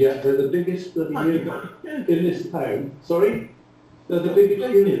 and yet they're the biggest bloody unit in this town. Sorry? They're the biggest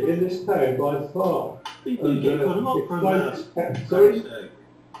unit in this town by far. Sorry?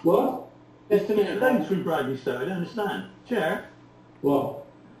 What? Just a minute, loans from Bradley Stoke, I don't understand. Chair? What?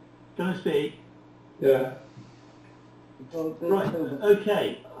 Can I speak? Yeah. Right,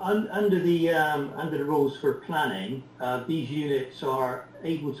 okay. Under the rules for planning, these units are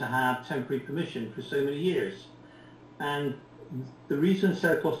able to have temporary permission for so many years. And the reason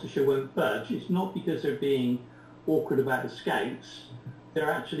South Gloucestershire won't budge is not because they're being awkward about the scouts.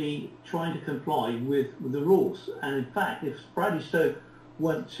 They're actually trying to comply with the rules. And in fact, if Bradley Stoke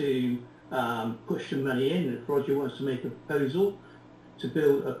want to push some money in, if Roger wants to make a proposal to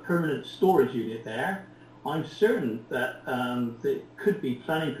build a permanent storage unit there, I'm certain that there could be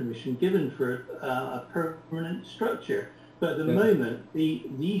planning permission given for a permanent structure. But at the moment,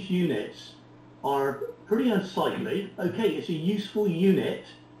 these units are pretty unsightly. Okay, it's a useful unit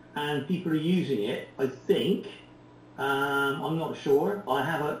and people are using it, I think. I'm not sure. I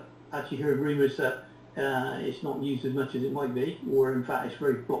haven't actually heard rumours that it's not used as much as it might be, or in fact it's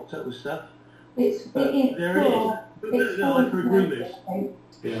very blocked up with stuff. There it is. No, I've heard rumours.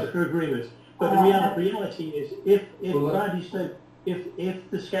 I've heard rumours. But the reality is, if Bradley Stoke,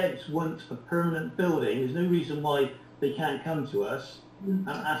 if the Scouts want a permanent building, there's no reason why they can't come to us and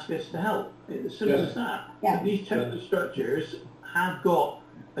ask us to help. It's as simple as that. Yeah. These temporary structures have got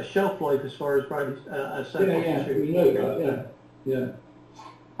a shelf life as far as Bradley Stoke. We know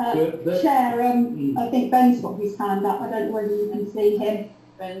that. Chair, I think Ben's got his hand up. I don't know whether you can see him.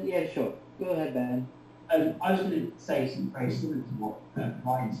 Ben, yeah, sure. Go ahead, Ben. I was going to say something very similar to what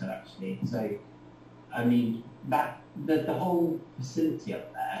Ryan said, actually. So, I mean, that the whole facility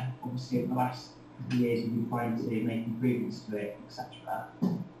up there, obviously, in the last couple of years, we've been trying to make improvements to it, etc.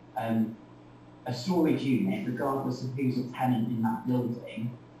 A storage unit, regardless of who's a tenant in that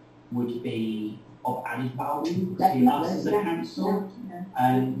building, would be of added value to us as a council.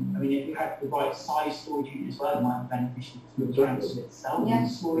 I mean, if you had the right size storage unit as well, it might be beneficial to the council itself in the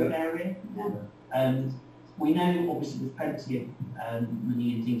storage area. We know, obviously, there's plenty of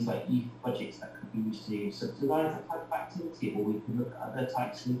money in things like youth budgets that could be used to subsidise that type of activity, or we could look at other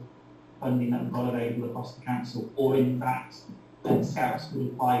types of funding that we've got available across the council, or in fact, Scouts could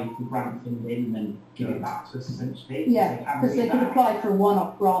apply for grant funding and then give it back to us essentially. Yeah, because they could apply for a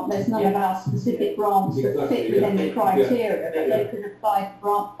one-off grant. There's none of our specific grants that fit within the criteria, but they could apply for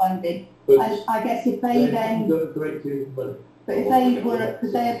grant funding. And I guess if they then, but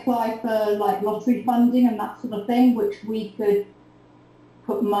if they apply for like lottery funding and that sort of thing, which we could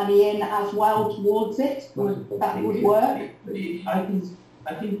put money in as well towards it, that would work.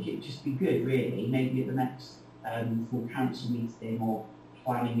 I think it'd just be good, really, maybe at the next full council meeting or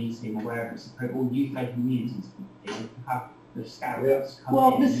planning meeting or wherever it's appropriate, or youth-led communities, to have the Scouts come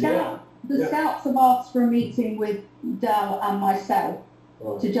in. The Scouts have asked for a meeting with Dell and myself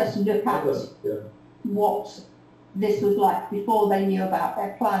to just look at what this was like before they knew about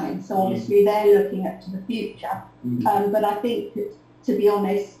their planning. So obviously they're looking at to the future. But I think that, to be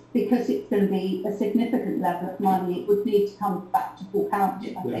honest, because it's going to be a significant level of money, it would need to come back to full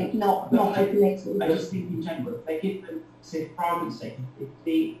council, I think, not a committee. I just think in general, if they give them, say, for argument's sake, if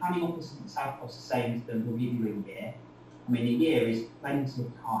the planning officer at South Coast is saying to them, we'll give you a year, I mean, a year is plenty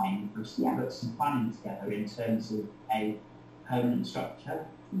of time for us to put some planning together in terms of a permanent structure.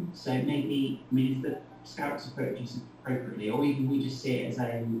 So maybe, I mean, if the Scouts approach this appropriately, or even we just see it as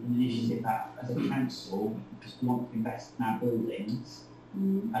an initiative that, as a council, because we want to invest in our buildings,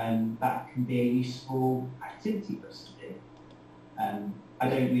 that can be a useful activity for us to do. I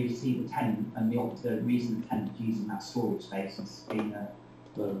don't really see the tenant and the reason the tenant using that storage space as being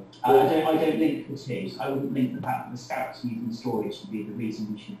I don't link the two. I wouldn't link the fact that the Scouts using storage to be the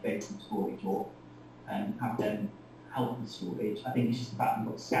reason we should go from storage or have them help with storage. I think it's just the fact that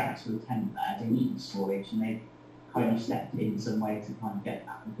we've got Scouts who are tenant there, they need the storage, and they've kind of stepped in some way to kind of get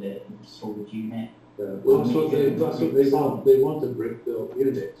that with the storage unit. Well, that's what they want. They want a brick-built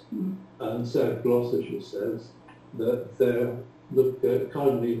unit, and South Gloucestershire says that they're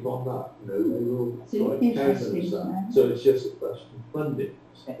kindly upon that. You know, they will try to countenance that. So it's just a question of funding.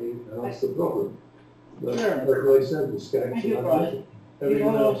 That's the problem. But as I said, the Scouts are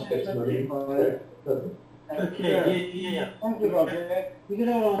everyone else gets money. Okay, yeah. Thank you, Roger. We can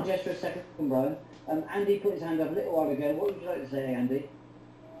hold on just for a second, Brian. Andy put his hand up a little while ago. What would you like to say, Andy?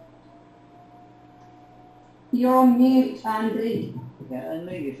 You're on mute, Andy. Yeah,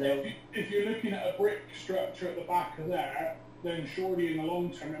 unmute yourself. If you're looking at a brick structure at the back of there, then surely in the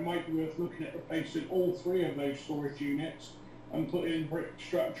long term it might be worth looking at replacing all three of those storage units and putting brick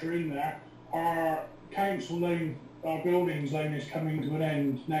structure in there. Our council loan, our buildings loan is coming to an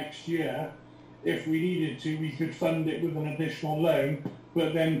end next year. If we needed to, we could fund it with an additional loan,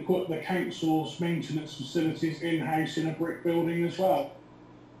 but then put the council's maintenance facilities in-house in a brick building as well.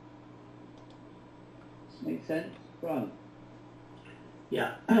 Makes sense. Brian?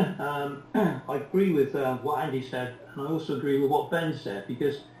 Yeah, I agree with what Andy said, and I also agree with what Ben said,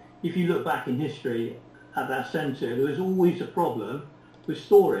 because if you look back in history at that centre, there was always a problem with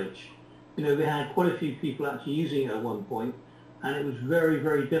storage. You know, we had quite a few people actually using it at one point, and it was very,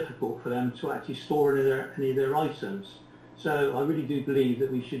 very difficult for them to actually store any of their items. So I really do believe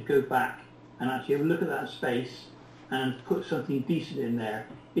that we should go back and actually have a look at that space and put something decent in there.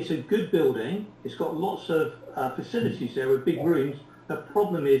 It's a good building, it's got lots of facilities there with big rooms. The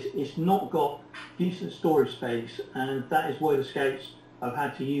problem is it's not got decent storage space, and that is why the Scouts have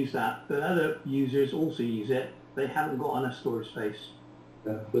had to use that. But other users also use it, they haven't got enough storage space.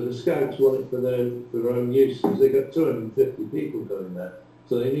 Yeah, but the Scouts want it for their own use, because they've got 250 people going there,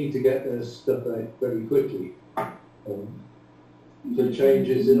 so they need to get their stuff out very quickly. The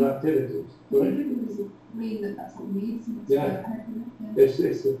changes in activities. Mean that that's what we need. Yeah, it's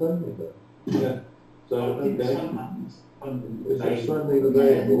the funding though. Yeah, so okay. If there's funding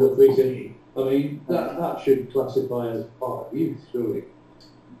available, if we can, I mean, that should classify as part of youth, surely.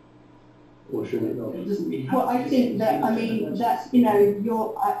 Or should it not? Well, I think that, I mean, that's, you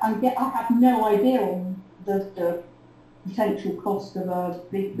know, I have no idea on the potential cost of a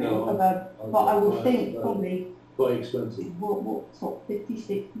big, but I would think probably quite expensive. What sort of 50,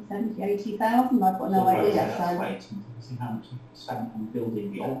 60, 70, 80,000? I've got no idea. So see how much you spent on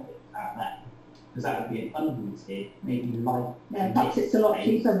building the office out there. Because that would be unlimited, maybe like... Yeah, perhaps it's a lot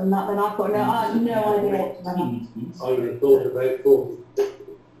cheaper than that, then I've got I have no idea what to do. I would have thought about 40.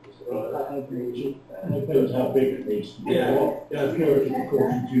 Depends how big it needs to be. Yeah, security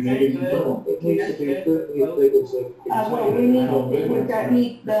precautions you need. It needs to be 30 big, so... Well, we don't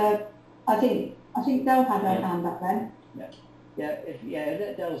need the... I think they'll have their hand up then.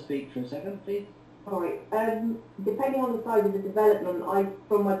 Let Del speak for a second, please. All right. Depending on the size of the development,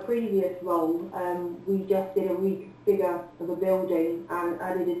 from my previous role, we just did a reconfigure of a building and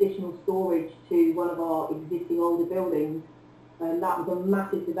added additional storage to one of our existing older buildings. And that was a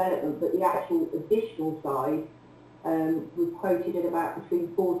massive development, but the actual additional size was quoted at about between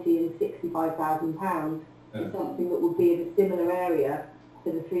 £40,000 and £65,000 for something that would be in a similar area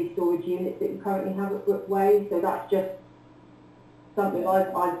to the 3 storage units that we currently have at Brookway. So that's just something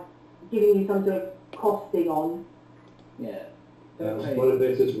I've given you some sort of costing on. Yeah. It's quite a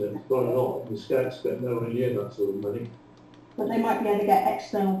bit, isn't it? It's quite a lot. The Scouts spend nowhere near that sort of money. But they might be able to get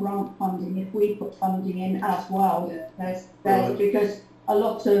external grant funding if we put funding in as well. There's because I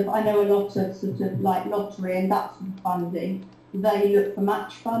know a lot of sort of like lottery and that sort of funding, they look for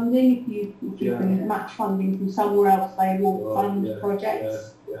match funding. If you can match funding from somewhere else, they will fund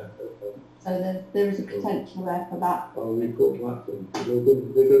projects. So there is a potential there for that. Oh, we put that in.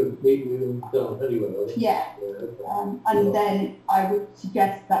 They're going to meet you down anyway, are they? Yeah. And then I would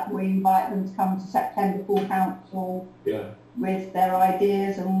suggest that we invite them to come to September full council with their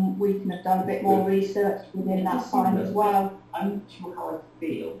ideas, and we can have done a bit more research within that time as well. I'm not sure how I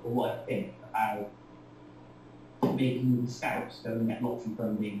feel or what I think about making the Scouts go and get lottery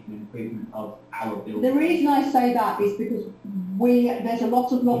funding for improvement of our building. The reason I say that is because there's a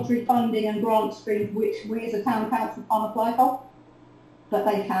lot of lottery funding and grant streams which we as a town council can't apply for, but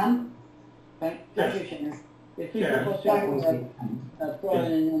they can. Thank you, Shannon. If we could possibly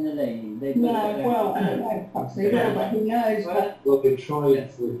Brian and Elaine, they've got I don't know, perhaps they will, but who knows. Well, they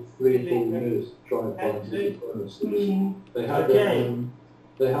tried for 3 or 4 years to try and find it. They had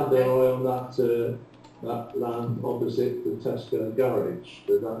their eye on that land opposite the Tesco garage,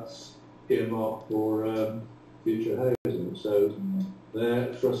 but that's earmarked for future housing. So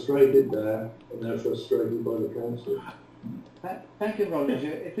they're frustrated there, and they're frustrated by the council. Thank you, Roger.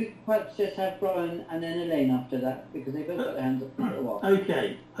 If we could perhaps just have Brian and then Elaine after that, because they've both got their hands up for a while.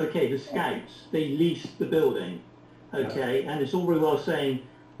 Okay, the Scouts, they lease the building, and it's all very well saying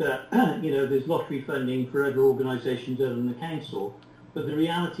that, there's lottery funding for other organisations other than the council, but the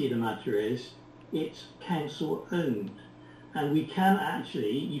reality of the matter is, it's council owned, and you can't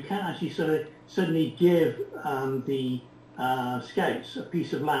actually sort of suddenly give the Scouts a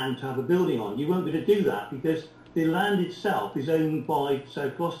piece of land to have a building on. You won't be able to do that because the land itself is owned by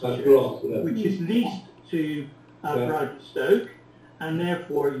South Gloucestershire, which is leased to Bradley Stoke, and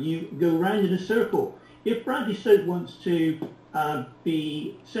therefore you go round in a circle. If Bradley Stoke wants to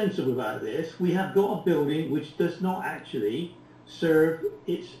be sensible about this, we have got a building which does not actually serve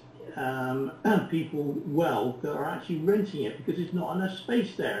its people well that are actually renting it because there's not enough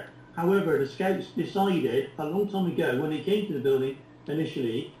space there. However, the Scouts decided a long time ago when they came to the building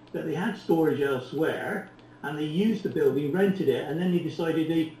initially that they had storage elsewhere, and they used the building, rented it, and then they decided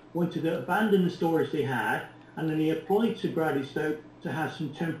they wanted to abandon the storage they had, and then they applied to Bradley Stoke to have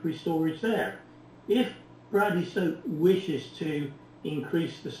some temporary storage there. If Bradley Stoke wishes to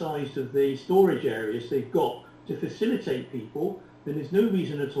increase the size of the storage areas they've got to facilitate people, then there's no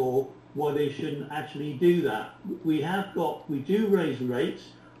reason at all why they shouldn't actually do that. We do raise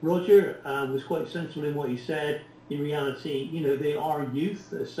rates. Roger was quite sensible in what he said. in reality, you know, they are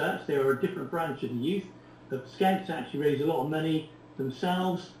youth as such. They are a different branch of the youth. The Scouts actually raise a lot of money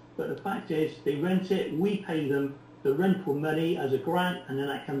themselves, but the fact is they rent it, we pay them the rental money as a grant, and then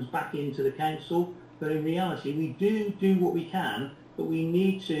that comes back into the council. But in reality, we do what we can, but we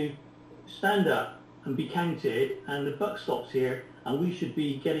need to stand up and be counted, and the buck stops here, and we should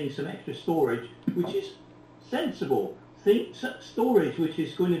be getting some extra storage, which is sensible. Storage which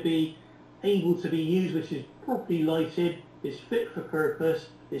is going to be able to be used, which is properly lighted, is fit for purpose,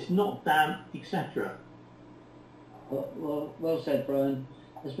 it's not damp, etc. Well said, Brian.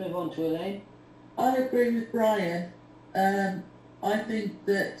 Let's move on to Elaine. I agree with Brian. I think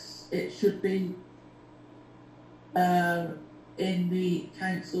that it should be in the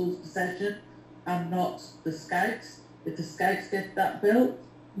council's possession and not the Scouts. If the Scouts get that built,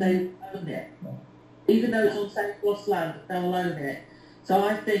 they own it. Even though it's on St. Cross land, they'll own it. So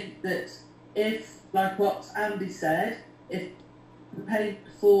I think that if, like what Andy said, if the payment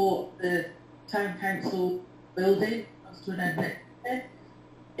for the town council building comes to an end next year,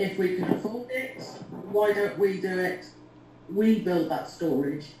 if we can afford it, why don't we do it? We build that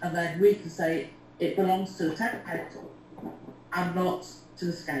storage, and then we can say it belongs to the town council and not to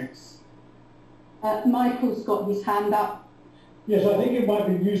the Scouts. Michael's got his hand up. Yes, I think it might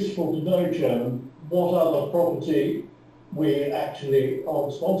be useful to know, Chairman, what other property we actually are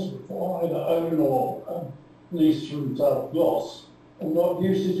responsible for, either own or lease from South Gloss, and what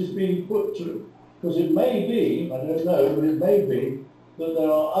usage is being put to. Because it may be, I don't know, but it may be that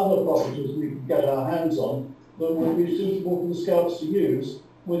there are other properties we can get our hands on that would be suitable for the Scouts to use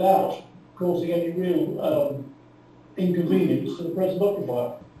without causing any real inconvenience to the present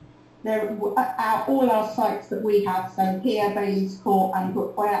occupier. They're all our sites that we have, so here, Bailey's Court and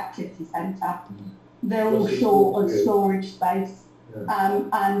Brookway Activity Centre, they're all short of storage space,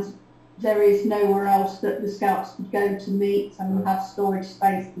 and there is nowhere else that the Scouts could go to meet and have storage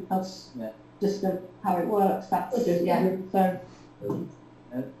space because just of how it works. That's so.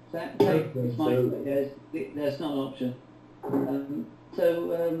 That's not an option.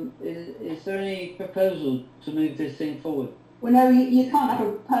 Is there any proposal to move this thing forward? Well, no, you can't have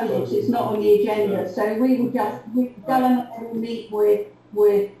a proposal because it's not on the agenda. So we will go and meet with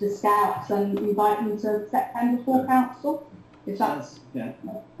the Scouts and invite them to September full council. If that's good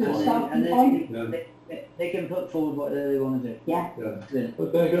starting point. They can put forward what they want to do. Yeah.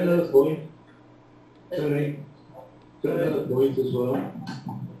 Okay, got another point. Tony, got another point as well.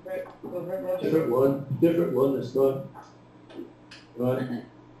 Different one this time. Right. Can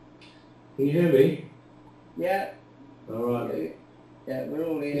you hear me? Yeah. All right. Yeah, we're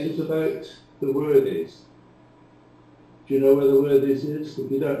all here. This is about the Worthies. Do you know where the Worthies is?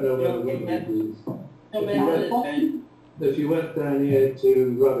 If you don't know where the Worthies is, if you went down here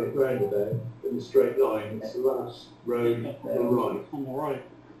to Rabbit Roundabout in a straight line, it's the last road on the right. On the right.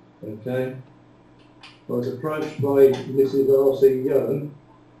 Okay. I was approached by Mrs. R.C. Young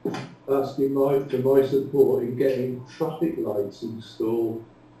asking for my support in getting traffic lights installed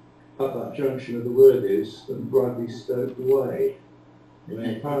at that junction of the Worthies and Bradley Stoke Way. I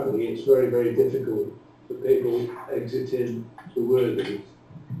mean, apparently it's very, very difficult for people exiting the Worthies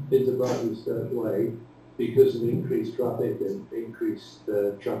into Bradley Stoke Way because of increased traffic and increased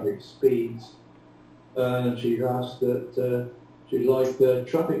traffic speeds. And she'd asked that she'd like the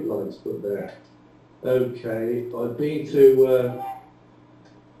traffic lights put there. Okay, I've been to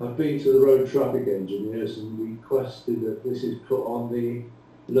the road traffic engineers and requested that this is put on the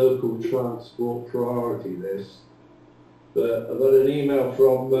local transport priority list. But I've had an email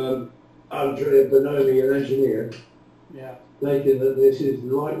from Andrea Bonomi, an engineer, stating that this is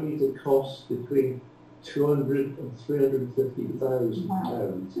likely to cost between 200 and 350,000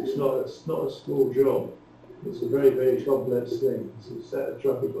 pounds. It's not a small job. It's a very, very complex thing. It's a set of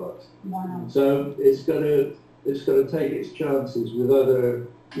traffic lights. Wow. So it's going to take its chances with other,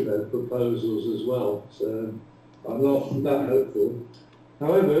 proposals as well. So I'm not that hopeful.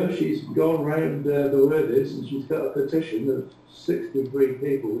 However, she's gone round the Worthies and she's got a petition of 63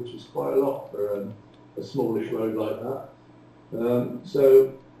 people, which is quite a lot for a smallish road like that.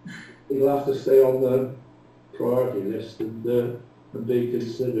 So it'll have to stay on the priority list and be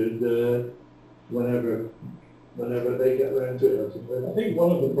considered whenever they get around to it, I suppose. I think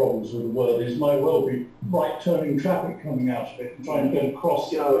one of the problems with the Worthies might well be right-turning traffic coming out of it and trying to get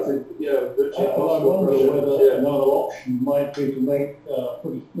across. Yeah, I think, I wonder whether another option might be to make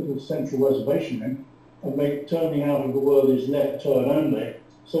put a little central reservation in and make turning out of the Worthies left turn only,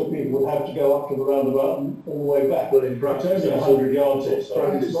 so people would have to go up to the roundabout and all the way back. Well, in practice, it's only 100 yards or so.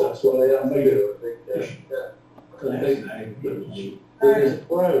 Practice, that's what they have to do, I think.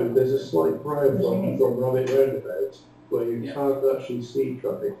 There's a slight brow from Rabbit Roundabout where you can't actually see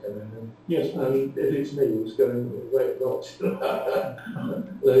traffic coming in. Yes. And if it's me who's going, wait, not. They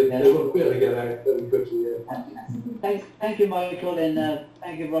won't be able to get out very quickly. Thank you, Michael, and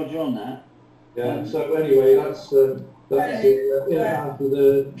thank you, Roger, on that. Yeah, so anyway, that's in hand with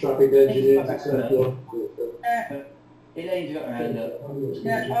the traffic engineers, etc. Elaine's got her hand up.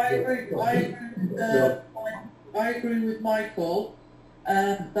 Yeah, I agree with Michael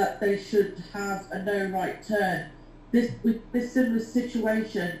that they should have a no right turn. With this similar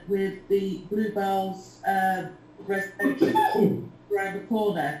situation with the Bluebells residential around the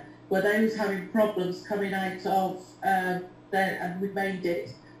corner, where they was having problems coming out of there, and we made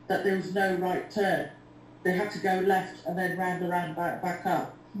it that there was no right turn. They had to go left and then round the roundabout back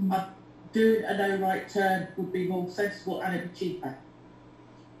up. Doing a no right turn would be more sensible and it'd be cheaper.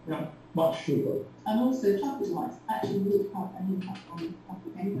 Yeah, much cheaper. And also traffic lights actually would have an impact on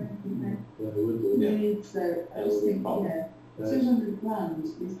traffic anyway, wouldn't they? Yeah, they would do. Yeah. So I just think, yeah, 200 grand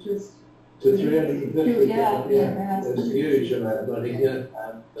is just... To 350 yeah, it's a huge amount of money, yeah.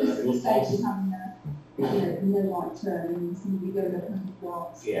 Just for the sake of having a no right turn and somebody going 100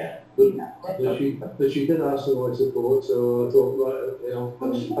 yards. Yeah. But she did ask for my support, so I thought, right, I'll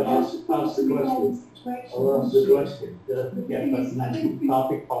ask the question. I'll ask the question, yeah. Yeah, but the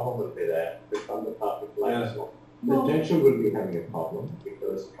traffic problem would be there, because the traffic lights. The intention would be having a problem,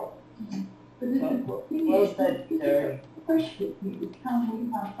 because But the thing is, the question is, can we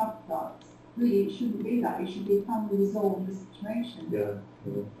have traffic lights? Really, it shouldn't be that. It should be, can we resolve the situation? Yeah.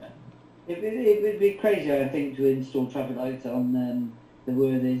 It would be crazy, I think, to install traffic lights on the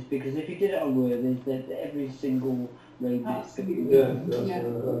Worthies, because if you did it on Worthies, then every single road is going to be...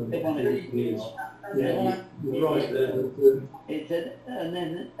 They want it. Yeah, you're right there. It's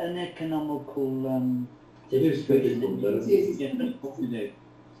an economical it is difficult, though. It's difficult to do.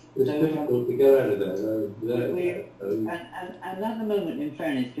 It's difficult to get out of there. And at the moment, in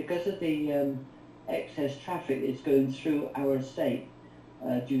fairness, because of the excess traffic that's going through our estate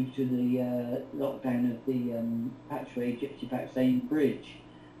due to the lockdown of the Patchway Gypsy Patch Lane Bridge,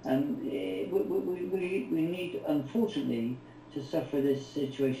 we need, unfortunately, to suffer this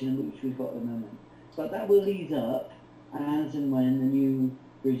situation in which we've got at the moment. But that will ease up as and when the new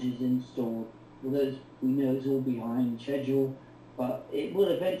bridge is installed. Although we know it's all behind schedule, but it will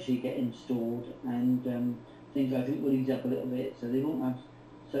eventually get installed, and things I think will ease up a little bit, so they won't have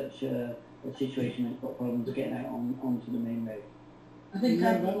such a situation that's got problems getting out onto the main road. I think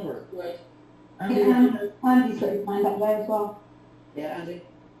Andy's got his mind up there as well. Yeah, Andy?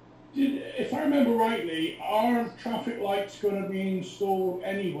 If I remember rightly, are traffic lights going to be installed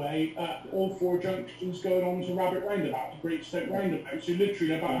anyway at all four junctions going on to Rabbit Roundabout, the Great Stoke Roundabout? So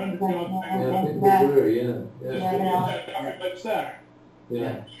literally about 100 yards traffic lights there.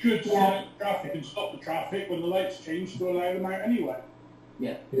 Yeah. Should stop the traffic and stop the traffic when the lights change to allow them out anyway.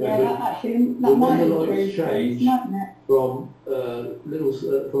 Yeah. Actually, that might the lights change from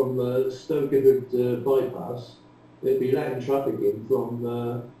Stoke bypass, it'd be letting traffic in from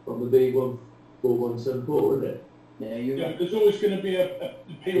the B14174, wouldn't it? Yeah, there's always going to be a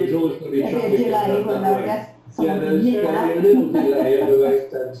period. There's always going to be traffic in that way. Yeah, there's going to be a little delay of about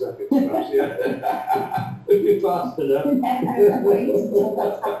 10 seconds, perhaps, yeah. If you're fast enough.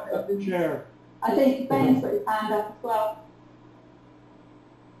 Chair. I think Ben's got his hand up as well.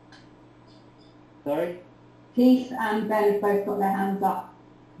 Sorry? Keith and Ben have both got their hands up.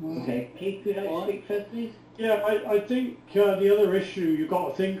 Okay, Keith, could I speak first, please? Yeah, I think the other issue you've got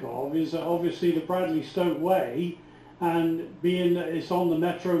to think of is that obviously the Bradley Stoke Way, and being that it's on the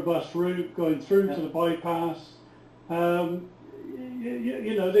Metro bus route going through to the bypass,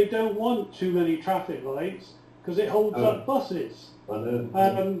 you know, they don't want too many traffic lights because it holds up buses. I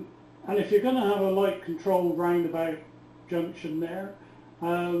know. And if you're going to have a light controlled roundabout junction there,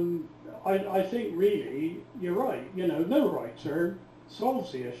 I think really you're right. You know, no right turn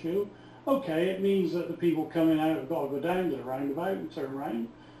solves the issue. Okay, it means that the people coming out have got to go down to the roundabout and turn around.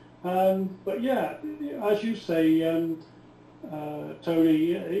 But yeah, as you say, Tony,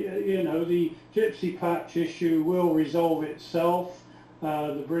 you know, the Gypsy Patch issue will resolve itself.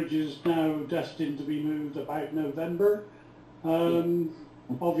 The bridge is now destined to be moved about November.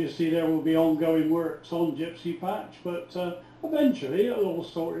 Obviously there will be ongoing works on Gypsy Patch, but eventually it'll all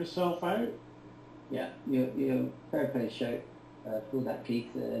sort itself out. Yeah, you're fair play shout for that, Keith.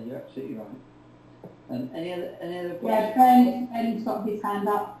 You're absolutely right. Any other Yeah, Ben's got his hand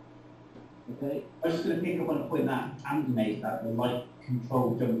up. Okay. I was just going to pick up on a point that Andy made about the light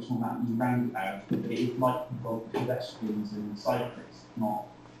control junction on that new roundabout. It is light control for pedestrians and cyclists.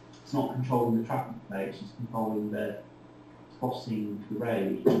 It's not controlling the traffic flow. It's just controlling the crossing the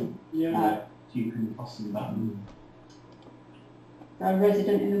road. Yeah. So you can cross the button. So a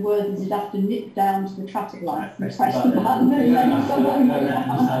resident in the words would have to nip down to the traffic lights and Press press the the button and let someone Don't let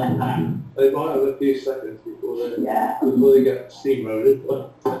them sell that. They might have a few seconds before they get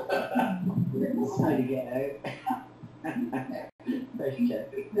steamrolled. How to get out. Fresh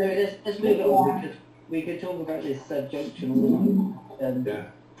check. No, let's move it on because we could talk about this junction all night.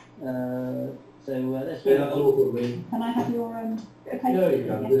 So let's move That's on. all for me. Can I have your okay? Yeah, you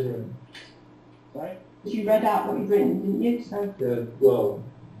can, yeah. Sorry? You read out what you've written, didn't you? So Yeah, well,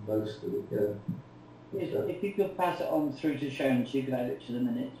 most of it, yeah. If you could pass it on through to Sharon, she could add it to the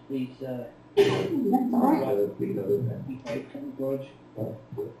minutes, please. that's all right. Thank you, George.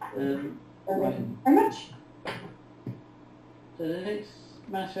 Right. Very much. So the next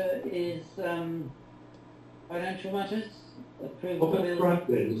matter is financial matters. Approval What about bill.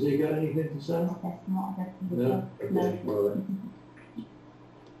 Franklin? Has he got anything to say? That's not a No? Okay, well then.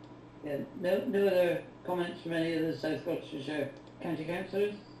 Yeah, no other comments from any of the South Gloucestershire County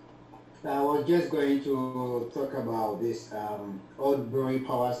Councillors? I was just going to talk about this Oldbury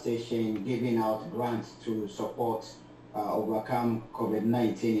Power Station giving out grants to support overcome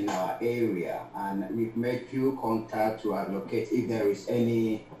COVID-19 in our area, and we've made few contacts to allocate if there is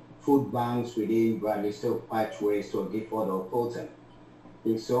any food banks within Bradley Stoke Pathways to Gifford or Fulton.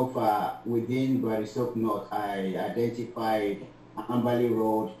 So far within Bradley Stoke North, I identified Amberley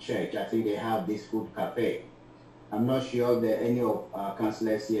Road Church. I think they have this food cafe. I'm not sure that any of our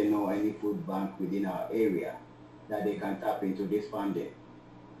councillors here know any food bank within our area that they can tap into this funding.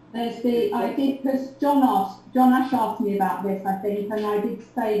 There's I think, because John Ash asked me about this, I think, and I did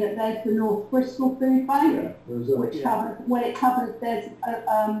say that there's the North Bristol Food Bank, which covers, there's,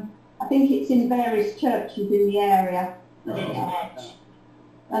 I think it's in various churches in the area.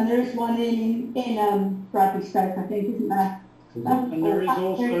 And there is one in Bradley Stoke, I think, isn't there? And there is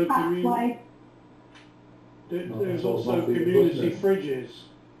also there's also community fridges.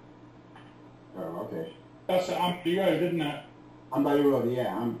 Oh, okay. That's at Amberley Road, isn't it? Amberley Road,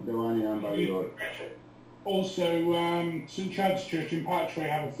 yeah, I'm the one in Amberley Road. Also, St Chad's Church in Patchway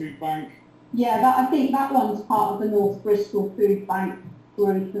have a food bank. Yeah, I think that one's part of the North Bristol Food Bank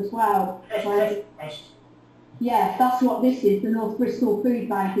group as well. Yeah, that's what this is. The North Bristol Food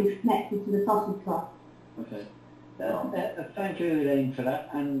Bank is connected to the Sausage Trust. Okay. Thank you, Elaine, for that.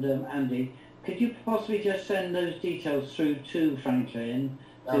 And Andy, could you possibly just send those details through to Franklin?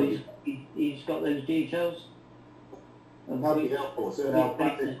 So he's got those details? That would be helpful, so I'll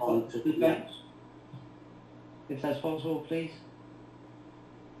pass it on to them. If that's possible, please.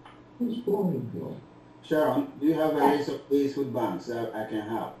 Sharon, do you have a list of these food banks that I can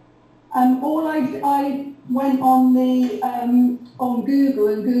help? All I went on the on Google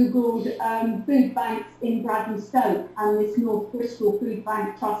and googled food banks in Bradley Stoke, and this North Bristol Food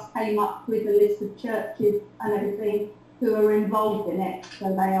Bank Trust came up with a list of churches and everything who are involved in it.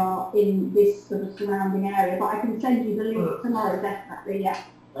 So they are in this sort of surrounding area. But I can send you the link tomorrow, definitely. Yeah.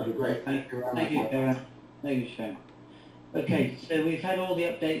 That'd be great. Thank you very much. Thank you, Sharon. Thank you, Sharon. Okay, so we've had all the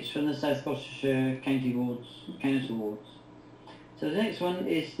updates from the South Gloucestershire Council wards. So the next one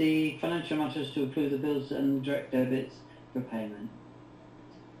is the financial matters to approve the bills and direct debits for payment.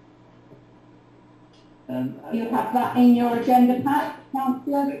 You have that in your agenda pack,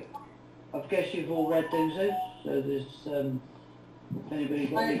 Councillor? I guess you've all read those out, so there's, if anybody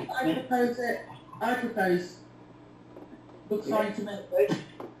got any I propose it. I propose. Looks fine to me.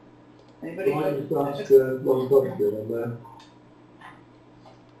 Anybody got Mine is that one document on there.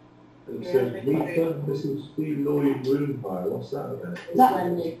 It says, Mrs. B. Lloyd room hire. What's that about? That's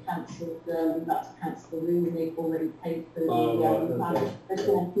when they've cancelled, that's cancelled the room, they've already paid for the, there's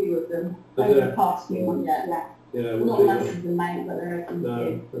been a few of them over the past few months, yeah. Yeah, Not massive amount, but there are some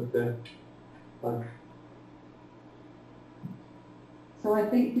few. Okay. Fine. So I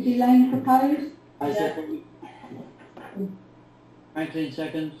think, did Elaine propose? I second. Franklin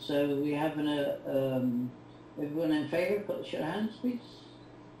second, so we have everyone in favour, put your hands please.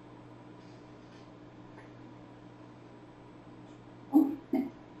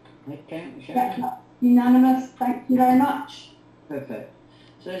 Okay, Unanimous, thank you very much. Perfect.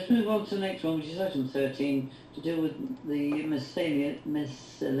 So let's move on to the next one, which is item 13, to deal with the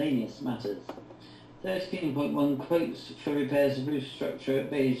miscellaneous matters. 13.1, quotes for repairs of roof structure at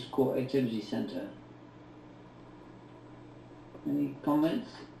Bays Court Activity Centre. Any comments?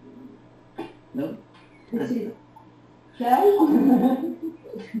 No? This is Joe?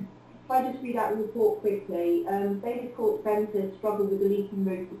 If I just read out the report quickly, Bailey Court Centre struggled with a leaking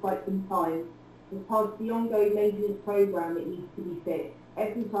roof for quite some time. As part of the ongoing maintenance programme, it needs to be fixed.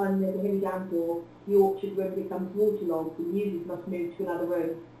 Every time there's a heavy downpour, the orchard room becomes waterlogged and users must move to another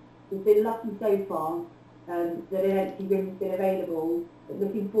room. We've been lucky so far that an empty room's been available, but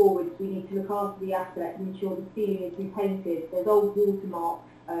looking forward we need to look after the asset and ensure the ceiling is repainted. There's old watermarks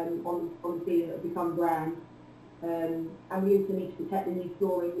on the ceiling that have become brown. And we also need to protect the new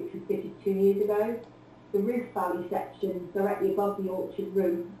flooring which was fitted 2 years ago. The roof valley section directly above the orchard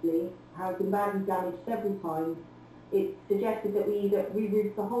room has been badly damaged several times. It's suggested that we either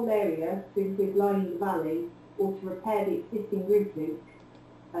re-roof the whole area to improve lining the valley or to repair the existing roof leak.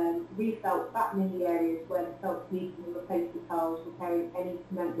 Refelt batten in the areas where the felt's leaking and replace the tiles, repairing any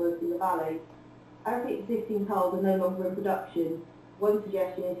cement work in the valley. As the existing tiles are no longer in production, one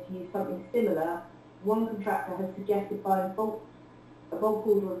suggestion is to use something similar. One contractor has suggested buying a bulk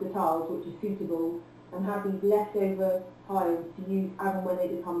order of the tiles which is suitable and have these leftover tiles to use as and when they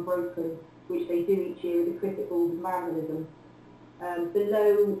become broken, which they do each year with the cricket balls and vandalism.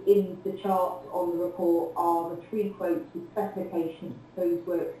 Below in the chart on the report are the 3 quotes with specifications of those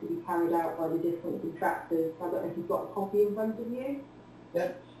works to be carried out by the different contractors. I don't know if you've got a copy in front of you.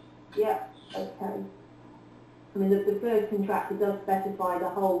 Yep. Yeah, okay. I mean, the first contractor does specify the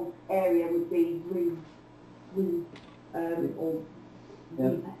whole area would be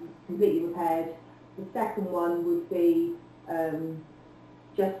completely repaired. The second one would be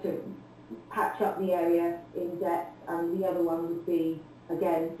just to patch up the area in depth, and the other one would be,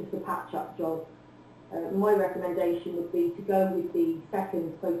 again, just a patch-up job. My recommendation would be to go with the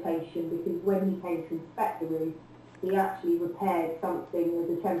second quotation, because when he came to inspect the roof, he actually repaired something as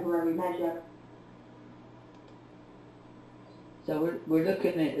a temporary measure. So we're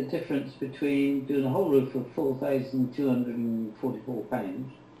looking at a difference between doing a whole roof for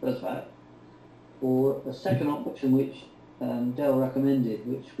 £4,244 plus that, or a second option which Dell recommended,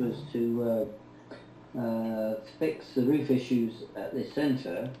 which was to fix the roof issues at this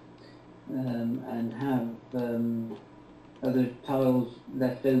centre and have other tiles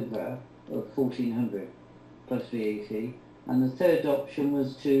left over of £1,400 plus VAT. And the third option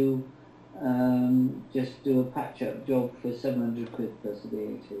was to just do a patch-up job for £700 plus the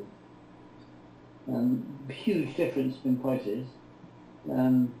VAT. Huge difference in prices.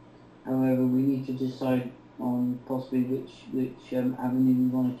 However, we need to decide on possibly which avenue we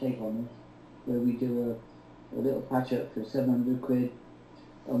want to take on this, where we do a little patch-up for £700,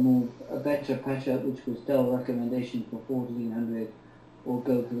 a better patch-up which was Dell recommendation for £1,400, or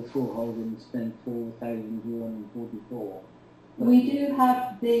go for the full hold and spend £4,244. We do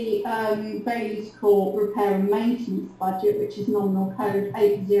have the Bailey's Court repair and maintenance budget, which is nominal code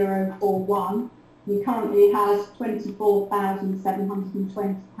 8041. He currently has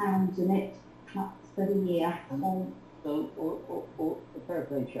 £24,720 in it. That's for the year. So, fair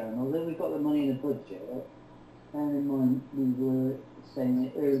play, Sharon. Although we've got the money in the budget, bear in mind we were saying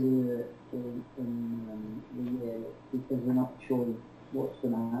it earlier in the year, because we're not sure what's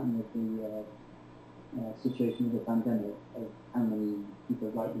going to happen with the situation with the pandemic, of how many people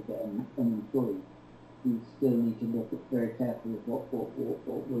are likely to get unemployed. We still need to look at very carefully at what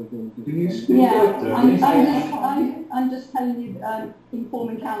we're going to do. Can you speak up there? I'm just telling you,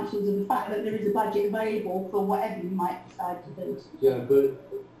 informing councils of the fact that there is a budget available for whatever you might decide to do. Yeah, but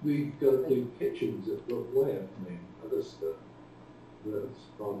we've got to do kitchens at Brookway, I mean, other stuff. That's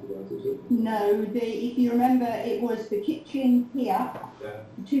part of that, is it? No, if you remember, it was the kitchen here, the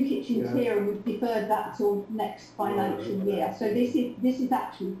 2 kitchens here, and we've deferred that till next financial year. So this is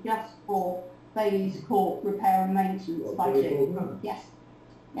actually just for Bailey's Court repair and maintenance budget. Yes.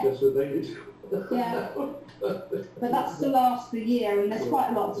 Just for Bailey's Court. Yeah. But that's to last the year, and there's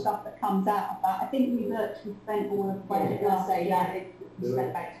quite a lot of stuff that comes out of that. I think we virtually spent all of the budget last year. We spent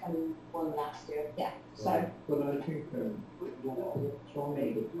about 21 last year. Yeah. So. But I think I put them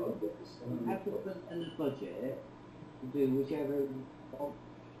in the budget to do whichever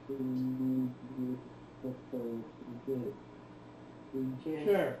option you prefer to do. We just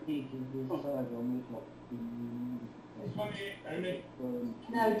need to decide on which option.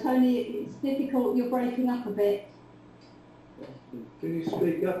 No, Tony, it's difficult. You're breaking up a bit. can you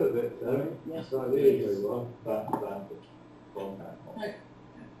speak up a bit, Tony? Yes. Not really very well.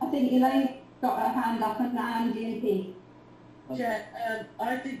 I think Elaine got her hand up, and Andy and Pete. Chair,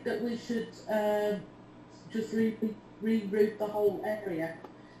 I think that we should just re-roof the whole area.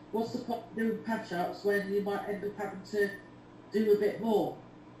 What's the point of doing patch-ups when you might end up having to do a bit more?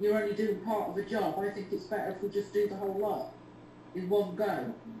 You're only doing part of a job. I think it's better if we just do the whole lot in one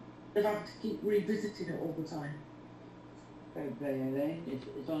go, than having to keep revisiting it all the time. Fair play, Elaine.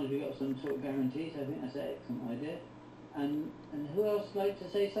 As long as we've got some sort of guarantees, I think that's an excellent idea. And who else would like to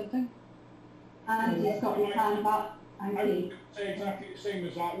say something? Andy's got his hand up. Thank I you. would say exactly the same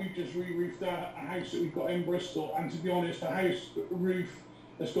as that. We've just re-roofed a house that we've got in Bristol, and to be honest, a house roof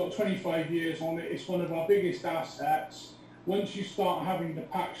that's got 25 years on it, it's one of our biggest assets. Once you start having to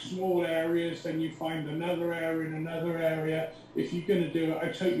patch small areas, then you find another area and another area. If you're going to do it, I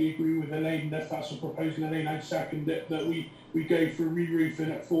totally agree with Elaine, and if that's a proposal, Elaine, I'd second it, that we go for re-roofing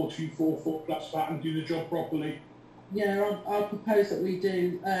at 4244 plus that and do the job properly. Yeah, I'll propose that we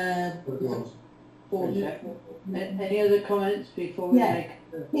do. Any other comments before we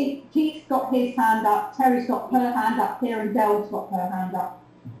make? Keith's got his hand up, Terry's got her hand up here, and Dell's got her hand up.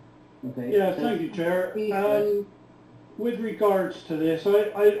 Okay. Yeah, thank you, Chair. With regards to this,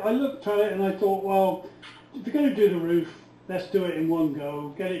 I looked at it and I thought, well, if you're going to do the roof, let's do it in one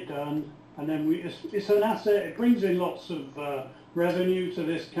go, get it done, and then it's an asset, it brings in lots of revenue to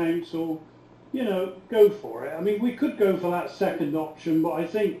this council, you know, go for it. I mean, we could go for that second option, but I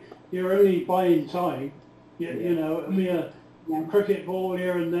think you're only buying time. You know, it'll be a cricket ball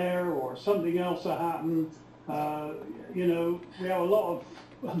here and there, or something else will happen. You know, we have a lot of,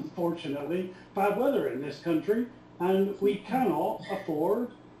 unfortunately, bad weather in this country, and we cannot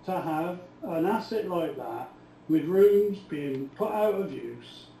afford to have an asset like that with rooms being put out of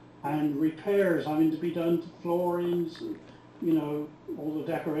use and repairs having to be done to floorings and, you know, all the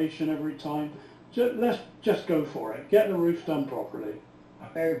decoration every time. Let's just go for it. Get the roof done properly.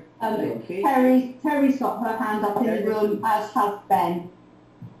 Terry's got her hand up in the room, as has Ben.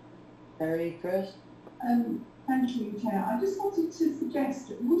 Terry first. Thank you, Chair. I just wanted to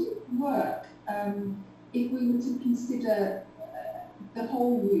suggest, would it work if we were to consider the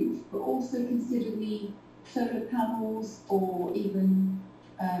whole roof, but also consider the solar panels or even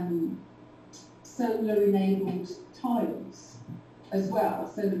solar-enabled tiles as well,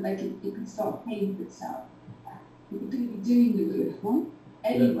 so that it could start paying for itself? We're going to be doing the roof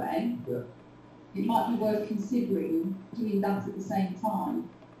anyway. Yeah. It might be worth considering doing that at the same time.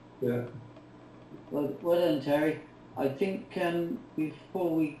 Yeah. Well done, Terry. I think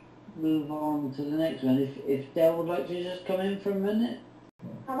before we move on to the next one, if Dell would like to just come in for a minute.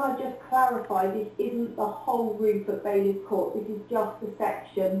 Can I just clarify, this isn't the whole roof at Bailey's Court, this is just a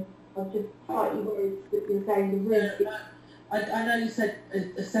section. I'm just slightly worried that you're saying the roof. I know you said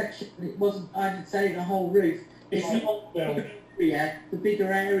a section, it wasn't, I didn't say the whole roof. It's the whole area, the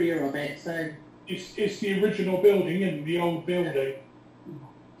bigger area of it, so... It's the original building, isn't it? The old building.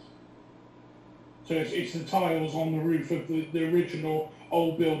 So it's the tiles on the roof of the original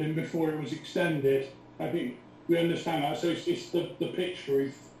old building before it was extended. I think we understand that. So it's the pitched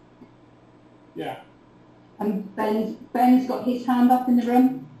roof. Yeah. And Ben's got his hand up in the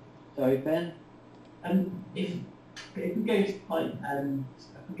room. Sorry, Ben. If we go to if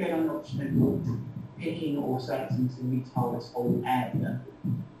we go down the option of picking or selecting to retile this whole area,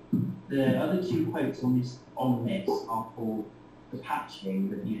 the other two quotes on this are for the patching,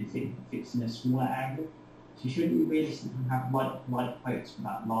 that fixing a smaller area. So shouldn't we realistically have like quotes for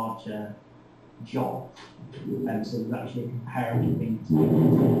that larger job? So there's actually a comparable thing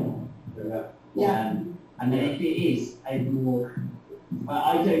to and then if it is a more,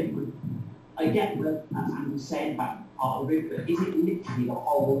 I get what Andrew's saying about part of the roof, but is it literally the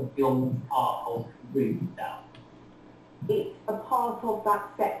whole of the old part of the roof down? It's a part of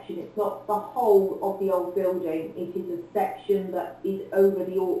that section, it's not the whole of the old building, it is a section that is over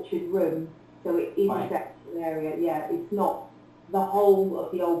the orchard room, so it is a section area, yeah, it's not the whole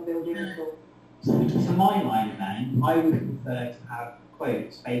of the old building at all. So to my mind then, I would prefer to have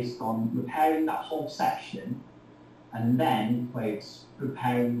quotes based on repairing that whole section, and then quotes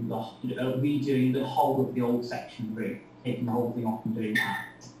repairing redoing the whole of the old section roof, taking the whole thing off and doing that.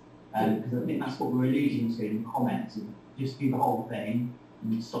 Because I think that's what we're alluding to in the comments, just do the whole thing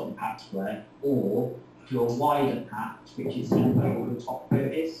and stop the patchwork, or do a wider patch, which is where all the top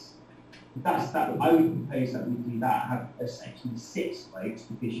coat is. If that's that, I would propose that we do that, have a section 6 quotes,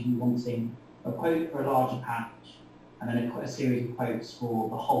 because you'd be wanting a quote for a larger patch, and then a series of quotes for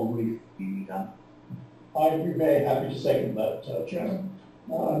the whole roof to be redone. I'd be very happy to second that, Chairman.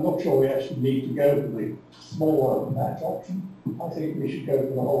 I'm not sure we actually need to go for the smaller patch option. I think we should go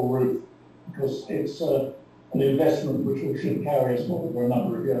for the whole roof, because it's an investment which should carry us forward for a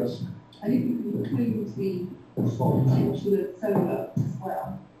number of years. And if you could include the potential of solar as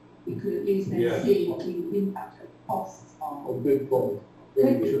well, we could at least then see what the impact of costs are. A good point.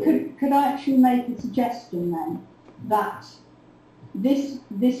 Could I actually make a suggestion then, that this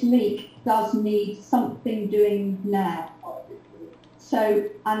leak does need something doing now? So,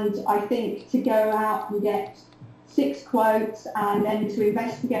 and I think to go out and get 6 quotes and then to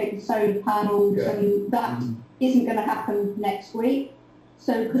investigate the solar panels, and that isn't going to happen next week.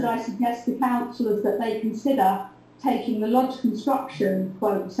 So could I suggest to councillors that they consider taking the lodge construction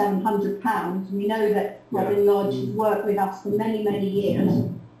quote £700. We know that Robin Lodge has worked with us for many, many years,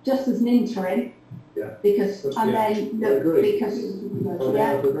 just as an interim. Yeah. Because, That's, and yeah. then, look, because, yeah.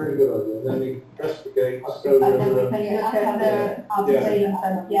 That's a very good idea. Then we press the gates. And then we can look at the other things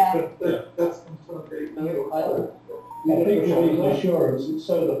and, yeah. That's I think you need assurance that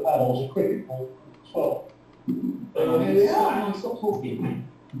solar panels are critical as well. Stop talking.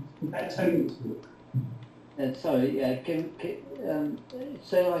 Let Tony talk. Sorry, yeah.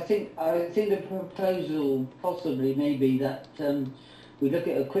 So I think the proposal possibly may be that we look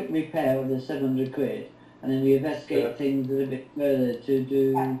at a quick repair of the £700, and then we investigate things a little bit further to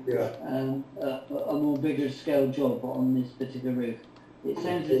do a more bigger scale job on this particular roof. It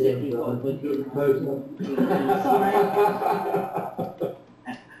sounds as if we've got a budget.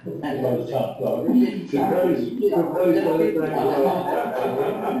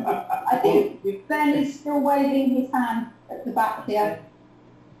 I think Ben is still waving his hand at the back here.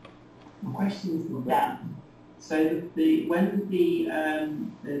 My question is that. So when the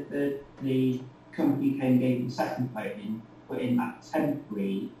company came and gave the second quote in, put in that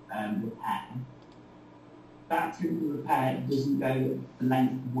temporary repair. That temporary repair doesn't go the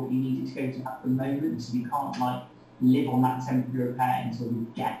length of what you need it to go to at the moment, so we can't like live on that temporary repair until we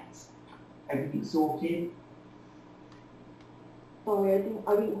get everything sorted. Sorry,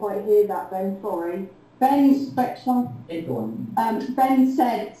 I didn't quite hear that, Ben. Sorry. Ben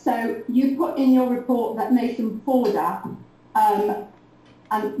said, so you put in your report that Nathan Forder and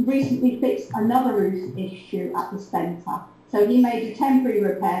recently fixed another roof issue at the centre. So he made a temporary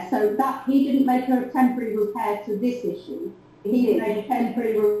repair. So that he didn't make a temporary repair to this issue. He made a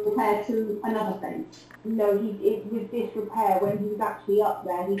temporary repair to another thing. No, with this repair, when he was actually up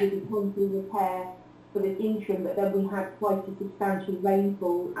there, he did a temporary repair for this interim, but then we had quite a substantial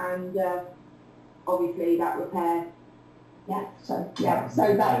rainfall, and obviously that repair. Yeah. So that no.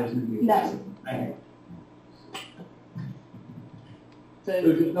 So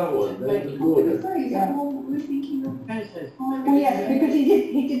that one. We're thinking of. Well, yes, because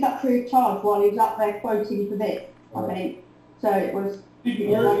he did that free of charge while he was up there quoting for this, I think. So it was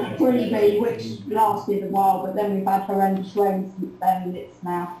freebie, which lasted a while, but then we've had horrendous rain since then, and it's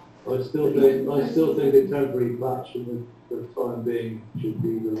now. I still think a temporary patch for the time being should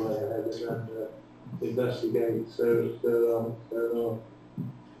be the way ahead, and investigate. So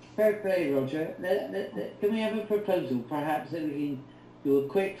fair play, Roger. Can we have a proposal, perhaps, that we can do a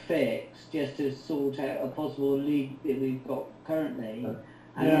quick fix just to sort out a possible leak that we've got currently,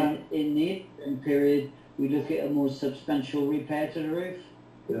 and then in the interim period we look at a more substantial repair to the roof?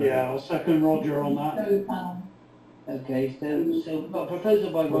 Yeah, I'll second Roger on that. Okay, so we've got a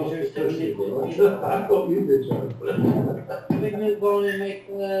proposal by Roger. I thought you did, John. Can we move on and make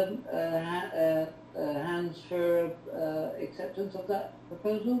hands for acceptance of that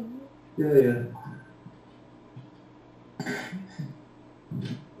proposal? Yeah.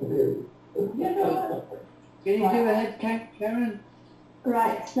 Can you go ahead, Karen?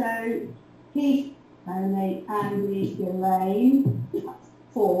 Right, so Keith, Tony, Andy, Elaine, that's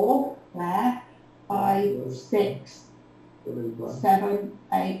 4 there, 5, 6, 7,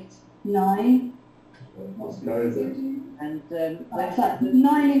 8, 9. And that's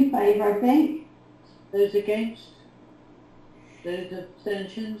 9 in favour, I think. Those against? Those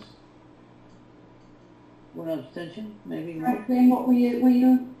abstentions? 1 abstention, maybe. Franklin, what were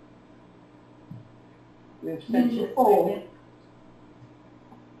you? The abstention. 4.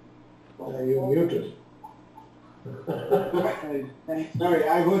 You're muted. Sorry,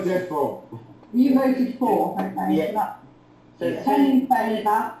 I voted for. You voted 4, okay. Yeah. So 10 in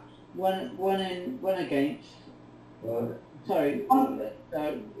favour. One against. Sorry, Oh.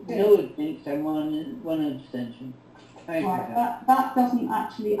 no against and one abstention. Thank Right, you. that doesn't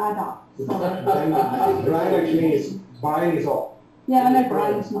actually add up. Sorry. Brian actually is, Brian is off. Yeah, I know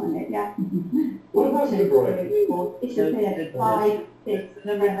Brian's not in it, yeah. What happened to Brian? It's appeared. 5, 6,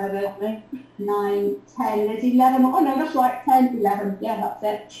 Number had that name? 9, 10, there's 11. Oh no, that's right, 10, 11. Yeah, that's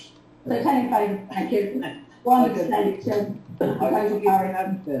it. So 10 in favour, thank you. 1 abstention. Proposal carried.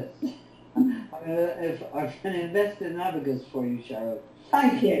 I've been invested in Abacus for you, Sharon.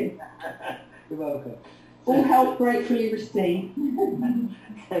 Thank you. You're welcome. All help gratefully received.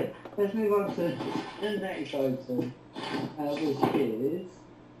 Okay, let's move on to the next item, which is,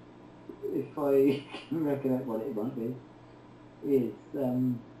 if I can recollect what it might be, is, where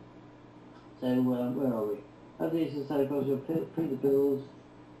are we? These are so pay the bills,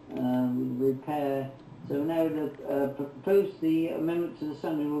 repair. So now the propose the amendment to the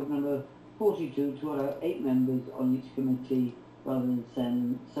standing rule number 42 to allow 8 members on each committee rather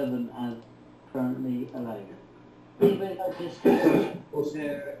than 7 as currently allowed. Anybody like to discuss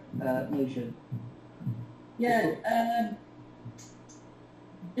their motion? Yeah,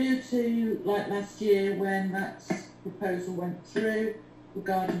 due to, like last year when that proposal went through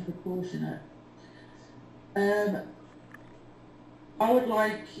regarding proportionate, I would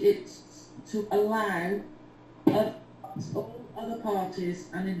like it to allow all other parties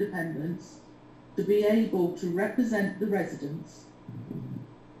and independents to be able to represent the residents.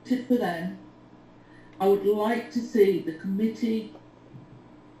 For them, I would like to see the committee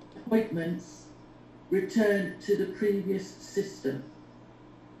appointments return to the previous system,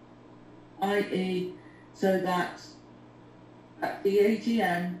 i.e. so that at the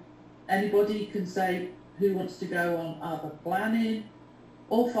AGM anybody can say who wants to go on either planning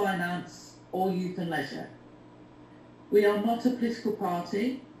or finance or youth and leisure. We are not a political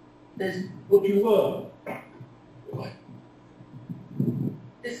party. But you were.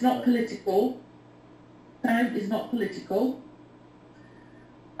 It's not political. Town is not political.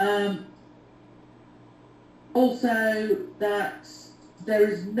 Also, that there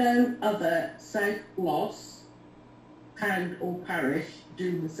is no other South Gloss town or parish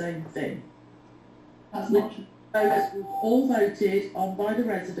doing the same thing. That's not true. Votes were all voted on by the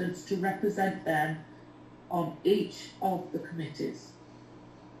residents to represent them on each of the committees.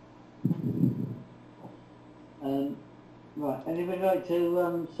 Right, anybody like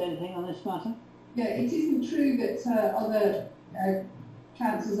to say anything on this matter? Yeah, it isn't true that other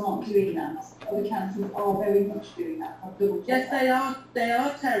councils aren't doing that. Other councils are very much doing that. I've double-checked. Yes, they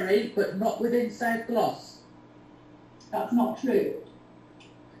are, Terry, but not within South Gloss. That's not true.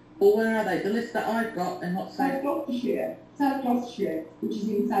 Well, where are they? The list that I've got and not South Gloucestershire, which is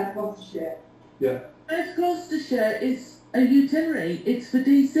in South Gloucestershire. Yeah. South Gloucestershire is a utility. It's for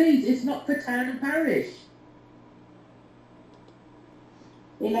DCs. It's not for town and parish.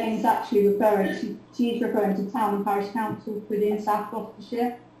 Elaine's actually she's referring to town and parish councils within South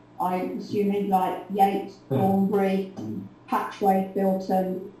Gloucestershire. I'm assuming like Yates, Thornbury, Patchway,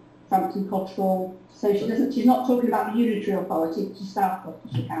 Filton, Frampton Cotterell. So she's not talking about the unitary authority, which is South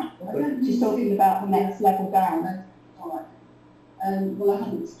Gloucestershire Council. She's talking about the next level down. All right. Well, I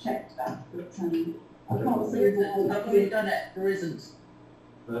haven't checked that, but I can't see I've already done it. There isn't.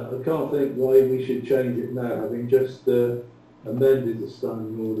 I can't think why we should change it now, having just amended the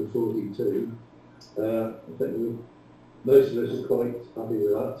Standing Order 42. I think most of us are quite happy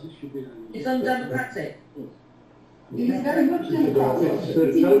with that. It's undemocratic. It's very much democratic.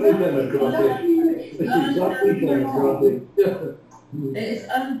 It's totally democratic. It's exactly democratic. It is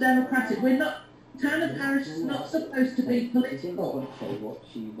undemocratic. We're not. Town and parish is not supposed to be political. I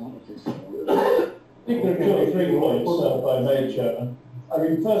think there are 2 or 3 points if I made, Chairman. I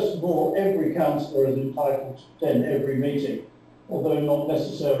mean, first of all, every councillor is entitled to attend every meeting, although not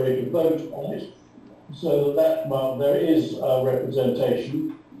necessarily to vote on it, so that there is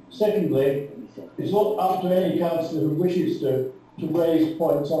representation. Secondly, it's not up to any councillor who wishes to raise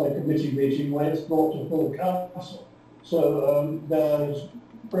points on a committee meeting when it's brought to full council. So there's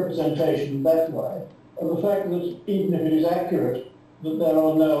representation that way. And the fact that even if it is accurate that there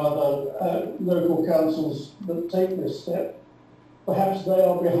are no other local councils that take this step, perhaps they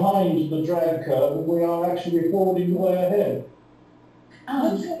are behind the drag curve and we are actually falling way ahead.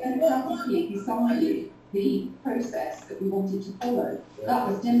 And democratically decided the process that we wanted to follow. That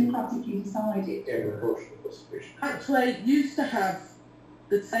was democratically decided. Actually, used to have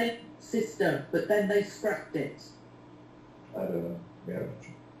the same system, but then they scrapped it. I don't know. Yeah.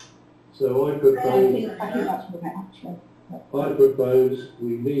 So I propose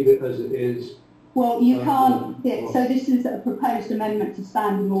we leave it as it is. Well, you can't. So this is a proposed amendment to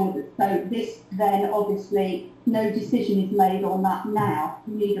standing orders. So this then obviously no decision is made on that now.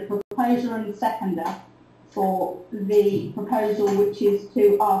 You need a proposer and a seconder for the proposal, which is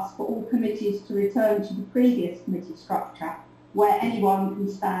to ask for all committees to return to the previous committee structure, where anyone can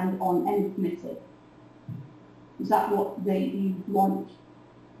stand on any committee. Is that what you want?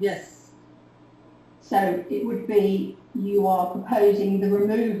 Yes. So it would be you are proposing the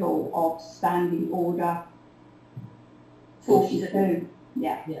removal of standing order 42.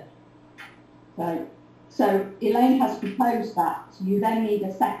 Yeah. So Elaine has proposed that. You then need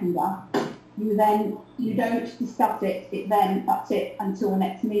a seconder. You don't discuss it. That's it until the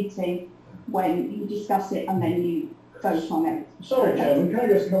next meeting when you discuss it and then you vote on it. Sorry, Chairman, can I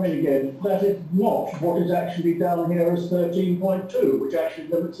just come in again? That is not what is actually down here as 13.2, which actually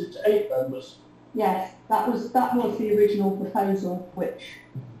limits it to 8 members. Yes, that was the original proposal, which.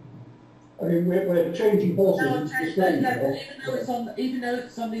 I mean, we're changing horses. Even though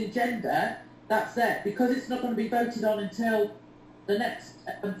it's on the agenda, that's it, because it's not going to be voted on until the next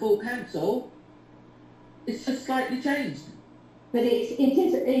full council. It's just slightly changed. But it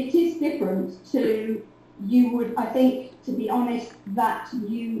is different to, you would, I think, to be honest, that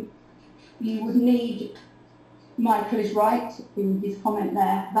you would need, Michael is right in his comment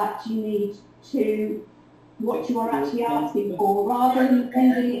there, that you need to, what you are actually asking for, rather than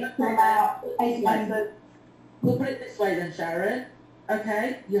ending it to allow 8 members. We'll put it this way then, Sharon.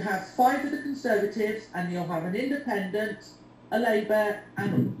 Okay, you have 5 of the Conservatives, and you'll have an Independent, a Labour,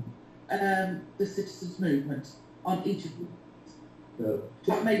 and the Citizens Movement on each of them. No.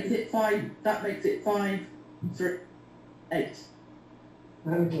 That makes it 5. That makes it 5 through 8.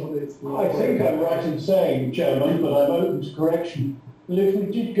 I think I'm right in saying, Chairman, but I'm open to correction, that if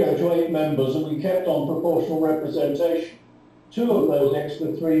we did go to 8 members and we kept on proportional representation, 2 of those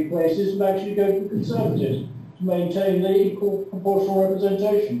extra 3 places would actually go to the Conservatives to maintain the equal proportional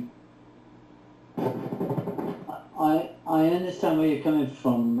representation. I understand where you're coming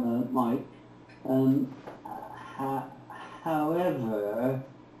from, Mike. However,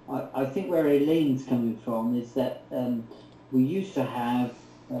 I think where Elaine's coming from is that we used to have,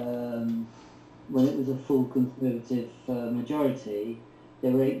 when it was a full Conservative majority,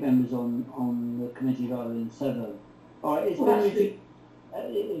 there were 8 members on the committee rather than 7. All right, it's been reduced.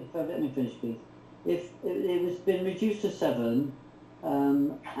 Let me finish, please. If it was been reduced to 7,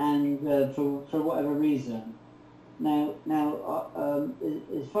 and for whatever reason, now,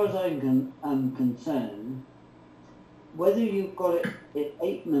 as far as I'm concerned, whether you've got it at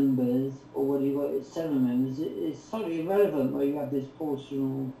 8 members or whether you've got it at 7 members, it's slightly irrelevant where you have this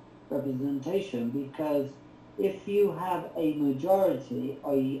proportional representation, because if you have a majority,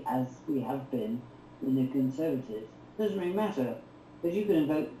 i.e. as we have been in the Conservatives, it doesn't really matter, because you can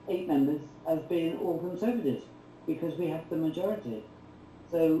vote 8 members as being all Conservatives, because we have the majority.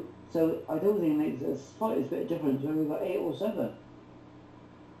 So I don't think it makes a slightest bit of difference whether we've got 8 or 7.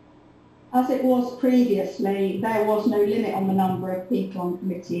 As it was previously, there was no limit on the number of people on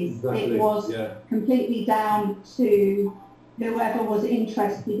committees. Exactly, it was completely down to whoever was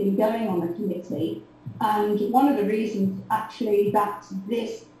interested in going on a committee. And one of the reasons actually that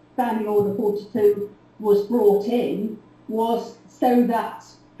this Standing Order 42 was brought in was so that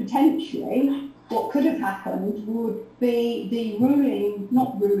potentially what could have happened would be the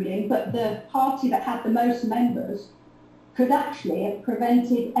but the party that had the most members could actually have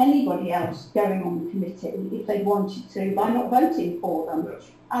prevented anybody else going on the committee if they wanted to by not voting for them.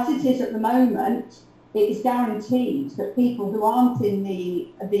 As it is at the moment, it is guaranteed that people who aren't in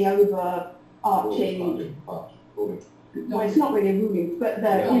the overarching, well, it's not really a ruling, but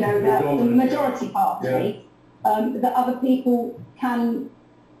the majority party, that other people can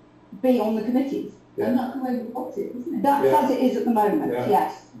be on the committees. Yeah. And that's the way we've got it, isn't it? That's as it is at the moment,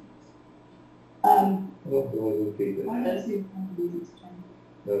 yes. Not the way we'll keep it. I don't see the reason to change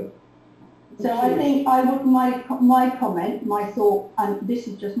No. So I think my comment, my thought, and this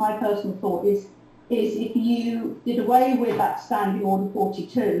is just my personal thought, is if you did away with that Standing Order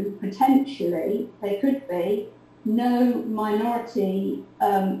 42, potentially there could be no minority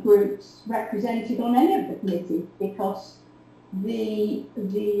groups represented on any of the committees, because the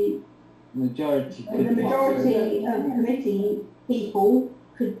majority of committee people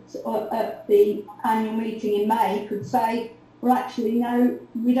could, at the annual meeting in May, could say, well, actually, no,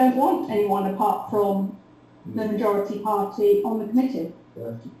 we don't want anyone apart from the majority party on the committee.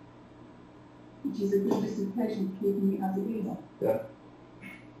 Yeah. Which is a good justification for keeping it as it is. Yeah.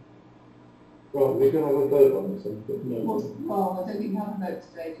 Right, we're going to have a vote on this, haven't we? Well, I don't think we have a vote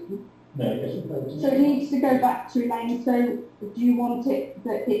today, do we? No, yes. So it needs to go back to Elaine. So do you want it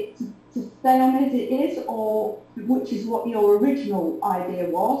to stay on as it is, or which is what your original idea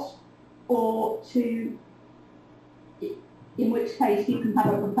was, or to, in which case you can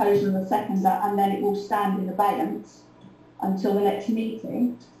have a proposal and a seconder, and then it will stand in abeyance until the next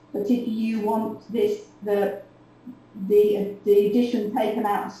meeting. But if you want this, the addition taken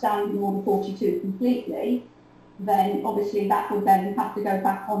out of Standing Order 42 completely, then obviously that would then have to go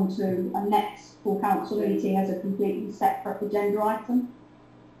back onto a next full council meeting as a completely separate agenda item.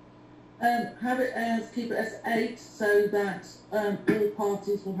 Have it as, keep it as 8, so that all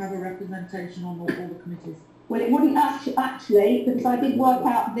parties will have a representation on all the committees. Well, it wouldn't actually, because I did work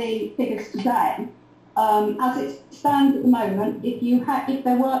out the figures today. As it stands at the moment, if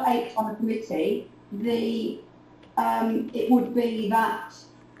there were 8 on a committee, it would be that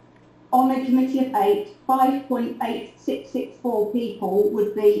on a committee of 8, 5.8664 people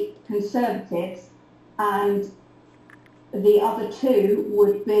would be Conservatives, and the other 2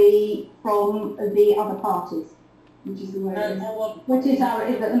 would be from the other parties, which is the way it is. Which is how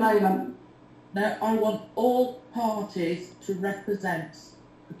it is at the moment. No, I want all parties to represent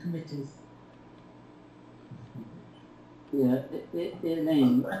the committees. Yeah,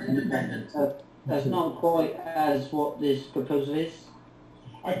 Elaine, that's not quite as what this proposal is.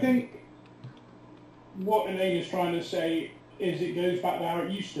 I think what Elaine is trying to say is it goes back to how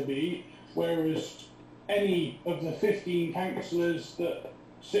it used to be, whereas any of the 15 councillors that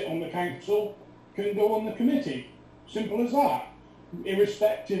sit on the council can go on the committee. Simple as that.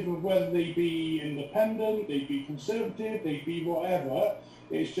 Irrespective of whether they be independent, they be conservative, they be whatever.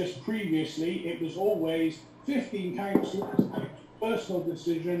 It's just previously it was always 15 councillors and personal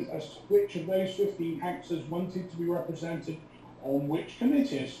decision as to which of those 15 councillors wanted to be represented on which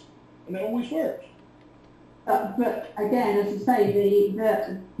committees. And it always worked. But again, as I say,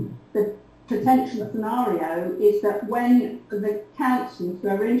 the potential scenario is that when the councillors who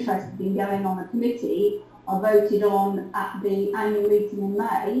are interested in going on a committee are voted on at the annual meeting in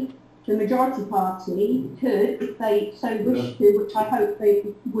May, the majority party could, if they so wish to, which I hope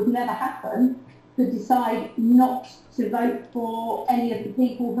they would never happen, could decide not to vote for any of the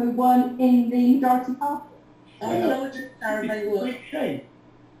people who weren't in the majority party.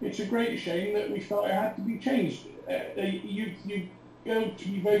 It's a great shame that we thought it had to be changed. You go to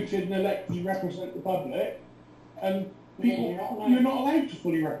be voted and elected to represent the public, and people, you're not allowed to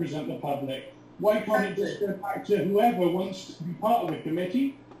fully represent the public. Why can't it just go back to whoever wants to be part of the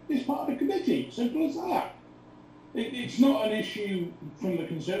committee is part of the committee? Simple as that. It's not an issue from the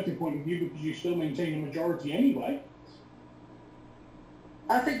Conservative point of view because you still maintain a majority anyway.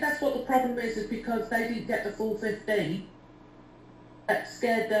 I think that's what the problem is because they didn't get the full 15. That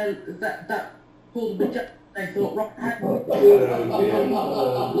scared them, that pulled the majority. They thought, right, hang on.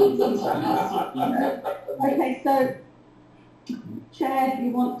 Okay, so, Chair, do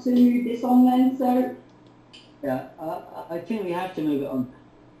you want to move this on then, so? Yeah, I think we have to move it on.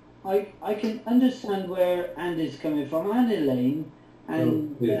 I can understand where Andy's coming from, and Elaine,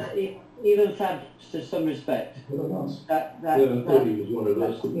 and even Fab to some respect. He was one of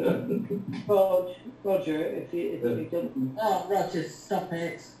us. Roger, if you don't... Oh, Roger, stop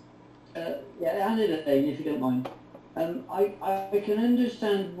it. Yeah, and Elaine, if you don't mind. I can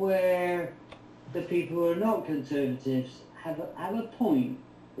understand where the people who are not Conservatives have a point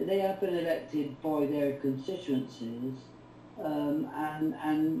that they have been elected by their constituencies,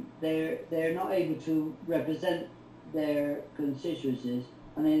 and they're not able to represent their constituencies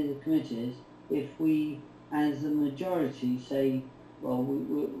on any of the committees if we, as a majority, say, well,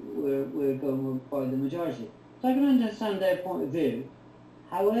 we're going by the majority. So I can understand their point of view.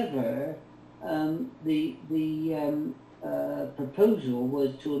 However, the proposal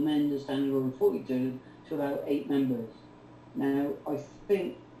was to amend the Standing Order 42 to allow 8 members. Now, I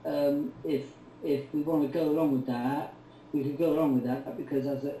think if we want to go along with that, we could go along with that because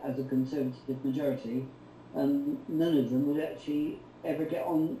as a Conservative majority, none of them would actually ever get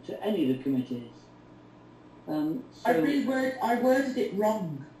on to any of the committees. So I worded it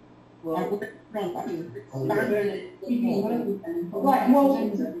wrong. Well, I worded it wrong. I expanded it. Right, well,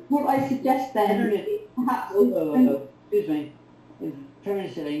 what I suggest then, perhaps... excuse me. In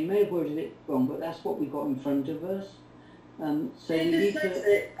fairness, you may have worded it wrong, but that's what we got in front of us. So you need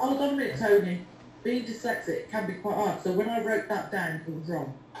to... Hold on a minute, Tony. Being dyslexic can be quite hard, so when I wrote that down, it was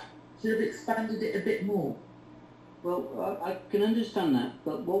wrong. Should have expanded it a bit more. Well, I can understand that,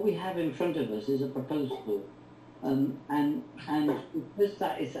 but what we have in front of us is a proposal, and because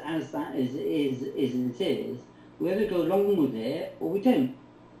that is as that is, we either go along with it or we don't,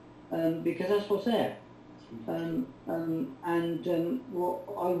 because that's what's there. What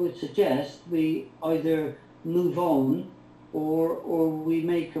I would suggest we either move on or we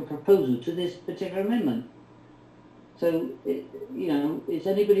make a proposal to this particular amendment. So, is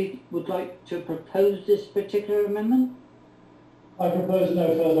anybody would like to propose this particular amendment? I propose no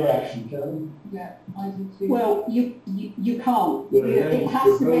further action, Chairman. Yeah, I do too. Well, you can't. It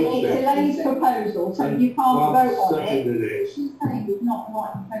has to be, it's Elaine's proposal, so you can't vote on it. She's saying it's not the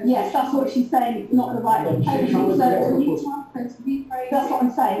right proposal. Yes, that's what she's saying, it's not the right proposal. That's what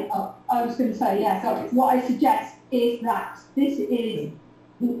I'm saying. I was going to say, yes. What I suggest is that this is,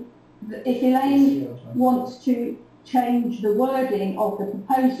 if Elaine wants to change the wording of the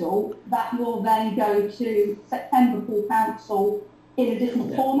proposal, that will then go to September full council in a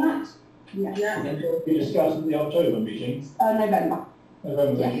different format. Yes. Yeah. And it will be discussed at the October meeting. November.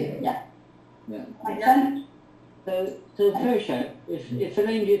 Yeah. Makes sense? So fair shout. If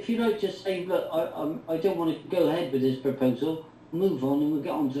Elaine, if you like to say, look, I don't want to go ahead with this proposal, move on and we'll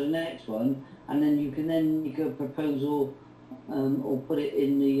get on to the next one, and then you can then make a proposal or put it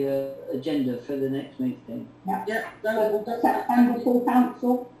in the agenda for the next meeting. Yeah. September full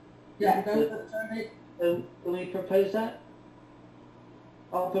council. Yeah. So can we propose that?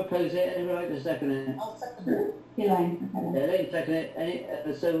 I'll propose it. Anyone like to second it? I'll second it. Elaine, okay. Elaine second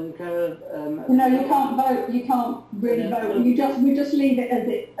it. So we kind of. No, you can't vote. You can't really vote. We just leave it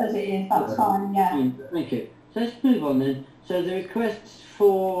as it is. That's fine. Yeah. Thank you. So let's move on then. So the request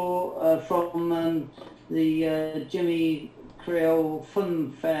for from the Jimmy Creole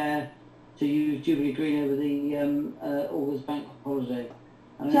Fun Fair to use Jubilee Green over the August bank holiday.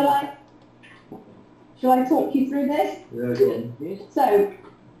 Shall I talk you through this? Yeah, go on. Yes. So,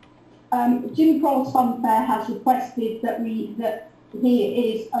 Jimmy Creole's Fun Fair has requested that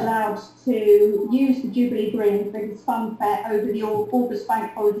he is allowed to use the Jubilee Green for his fun fair over the August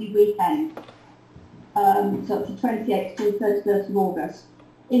bank holiday weekend. So it's the 28th to the 31st of August.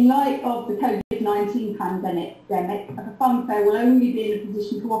 In light of the COVID-19 pandemic, the fun fair will only be in a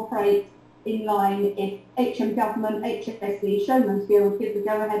position to operate in line if HM Government, HSE, Showman's Guild give the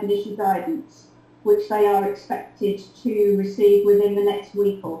go-ahead and issue guidance, which they are expected to receive within the next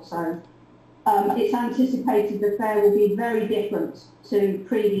week or so. It's anticipated the fair will be very different to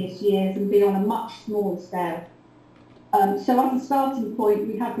previous years and be on a much smaller scale. So as a starting point,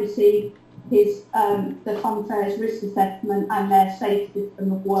 we have received the Fun Fair's risk assessment and their safe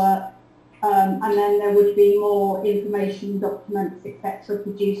system of work, and then there would be more information, documents, etc.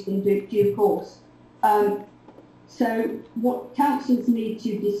 produced in due course. So what councillors need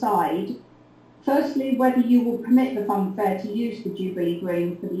to decide, firstly, whether you will permit the Fun Fair to use the Jubilee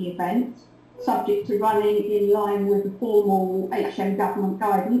Green for the event, subject to running in line with the formal HM Government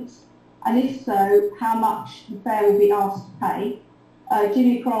guidance, and if so, how much the fair will be asked to pay.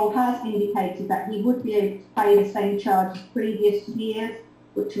 Jimmy Crowell has indicated that he would be able to pay the same charge as previous years,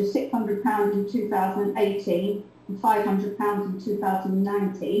 which was £600 in 2018 and £500 in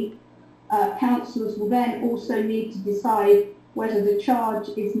 2019. Councillors will then also need to decide whether the charge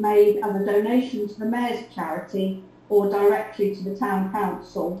is made as a donation to the Mayor's charity or directly to the Town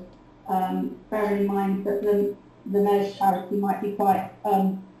Council, bearing in mind that the Mayor's charity might be quite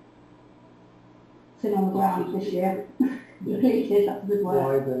thin on the ground this year. Depleted, that's a good word.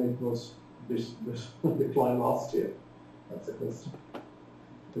 Why then it was this decline last year? That's a question.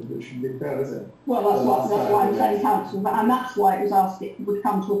 It should be fair, isn't it? Well, that's why I'm saying council, and that's why it was asked it would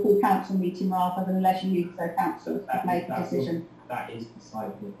come to a full council meeting rather than leisure use, so council have made the decision. That is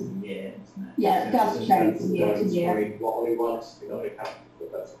decided in a year, isn't it? Yeah, it does change from year to year. Only once, only council,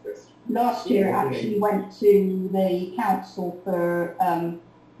 but that's a question. Last year it actually went to the council for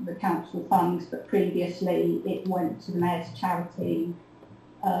the council funds, but previously it went to the Mayor's charity,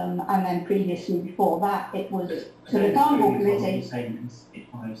 and then previously before that it was to the Carnival Committee. It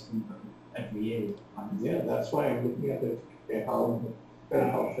follows them every year. Yeah, that's why I'm looking at it, how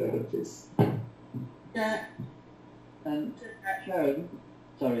fair it is. Yeah. Sharon,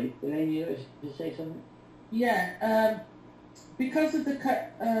 sorry, Elaine, you to say something? Yeah, because of the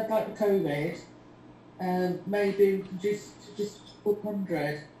COVID, maybe we can just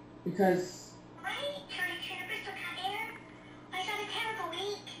 400 because. Right, trying to turn a crystal cat in. I had a terrible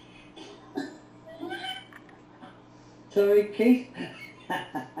week. Sorry, Keith.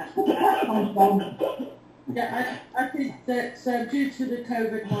 Yeah, I think that due to the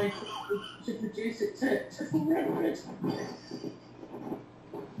COVID-19, we should reduce it to 400.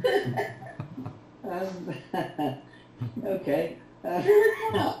 Okay.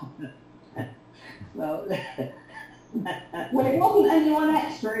 Well, well, it wasn't anyone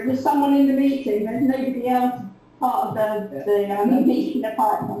extra, it was someone in the meeting, there's nobody else part of the meeting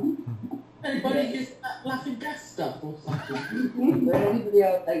department. Anybody use that laughing gas stuff or something? For anybody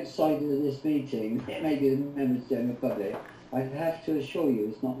else outside of this meeting, it may be the members of the general public, I have to assure you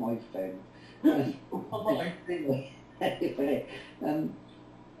it's not my phone. Anyway,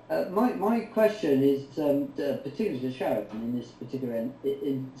 my question is, particularly to Sharon in this particular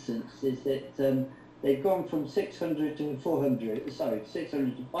instance, is that they've gone from 600 to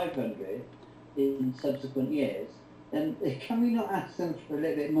 600 to 500 in subsequent years. And can we not ask them for a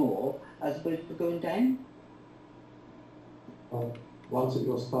little bit more as opposed to going down? Once it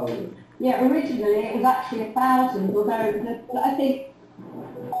was 1,000. Yeah, originally it was actually 1,000, although I think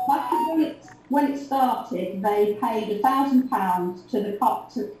back when it started, they paid £1,000 to the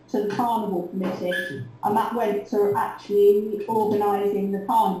Carnival Committee, and that went to actually organising the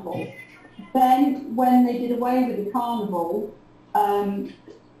carnival. Then, when they did away with the carnival,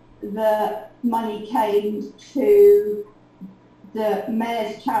 the money came to the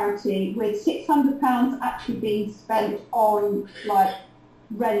Mayor's charity, with £600 actually being spent on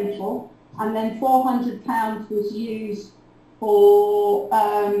rental, and then £400 was used for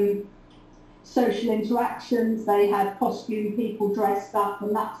social interactions. They had costume people dressed up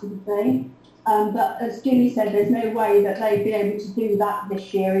and that sort of thing. But as Jimmy said, there's no way that they'd be able to do that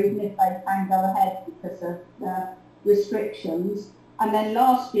this year, even if they can go ahead because of restrictions. And then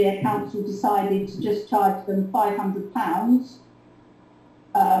last year, council decided to just charge them £500,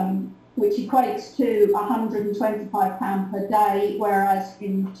 which equates to £125 per day, whereas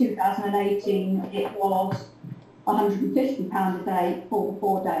in 2018 it was £150 a day for the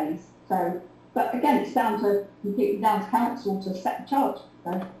 4 days. So, but again, it's completely down to council to set the charge.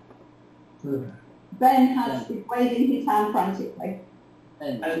 So. Ben has been waving his hand frantically.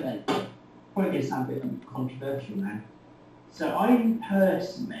 Probably going to sound a bit controversial now. So I'm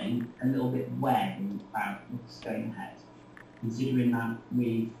personally a little bit wary about what's going ahead, considering that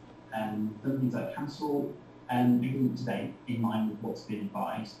we've done things like cancel everything today in line with what's been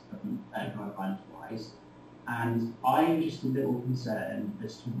advised, guidelines-wise, and I'm just a little concerned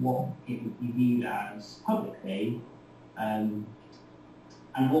as to what it would be viewed as publicly, and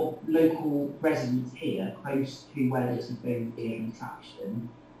what local residents here, close to where this is going to be an attraction,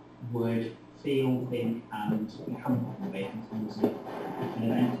 would feel, think, and be comfortable with in terms of an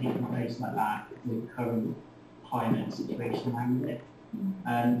event taking place like that with the current climate situation around it.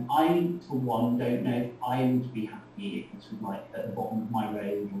 I, for one, don't know if I would be happy if this was like at the bottom of my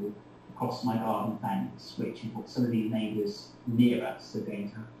road or across my garden fence, which is what some of these neighbours near us are going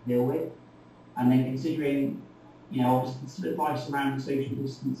to have to deal with. And then considering, you know, obviously some advice around social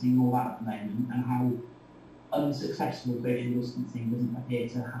distancing and all that at the moment, and how unsuccessful social distancing doesn't appear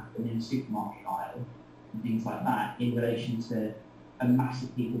to happen in a supermarket aisle and things like that in relation to a mass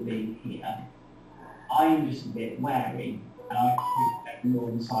of people being here, I'm just a bit wary, and I think more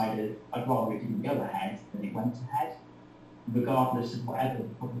on the side of I'd rather it didn't go ahead than it went ahead, regardless of whatever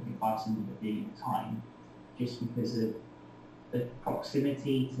the public advice ended up being at the time, just because of the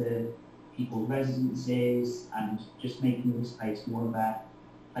proximity to people's residences and just making this place more of a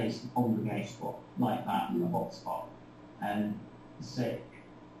place to congregate spot like that, a hotspot. So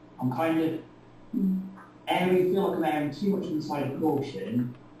I'm kind of feel like I'm erring too much on the side of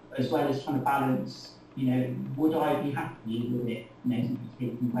caution, as well as trying to balance, you know, would I be happy with it, you know,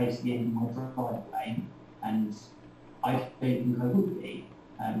 taking place at the end of my driveway? And I don't think I would be.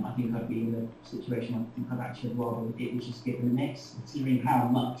 I think I'd be in a situation I think I'd actually rather it was just given a miss, considering how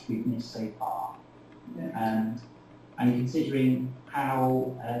much we've missed so far. Yeah. And considering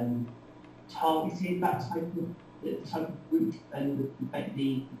how targeted that type of route and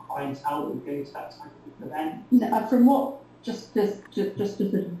the clientele that would go to that type of event. No, from what, just to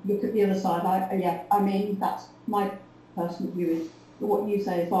look at the other side, I mean, that's my personal view is what you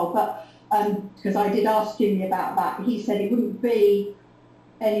say as well, but because I did ask Jimmy about that, he said it wouldn't be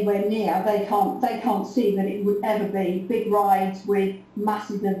anywhere near, they can't see that it would ever be big rides with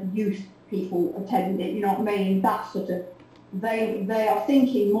masses of youth people attending, you know what I mean? That sort of, they are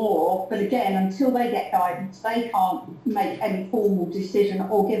thinking more, but again, until they get guidance, they can't make any formal decision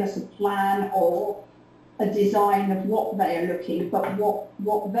or give us a plan or a design of what they are looking, but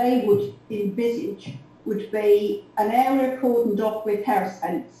what they would envisage would be an area cordoned off with terrace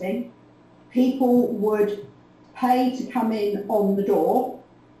fencing. People would pay to come in on the door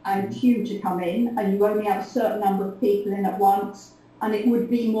and queue to come in, and you only have a certain number of people in at once, and it would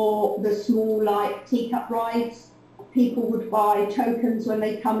be more the small, like, teacup rides. People would buy tokens when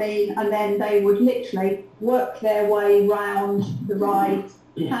they come in, and then they would literally work their way round the ride,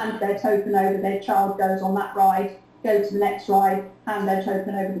 hand their token over, their child goes on that ride, go to the next ride, hand their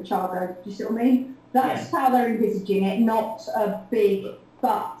token over, the child goes. Do you see what I mean? That's how they're envisaging it, not a big,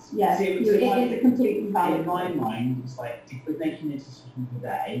 but yeah, it is a completely valid. In my mind, it's like, if we're making this decision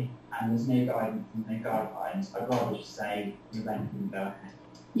today and there's no guidance and no guidelines, I'd rather just say the event can go ahead.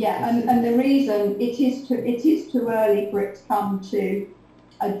 Yeah, and the reason it is too early for it to come to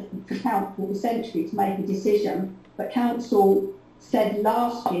council essentially to make a decision. But council said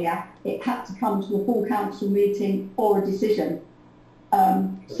last year it had to come to a full council meeting for a decision.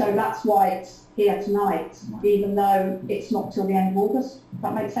 So that's why it's here tonight, even though it's not till the end of August. Does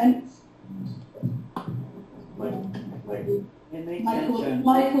that make sense? Michael's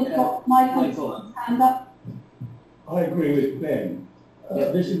got his hand up. I agree with Ben.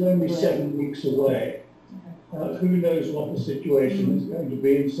 This is only 7 weeks away. Who knows what the situation is going to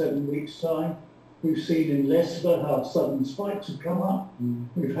be in 7 weeks' time? We've seen in Leicester how sudden spikes have come up.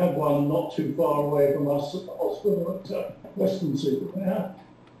 We've had one not too far away from us at the hospital at Western-super-Mare.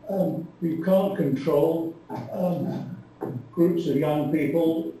 You can't control groups of young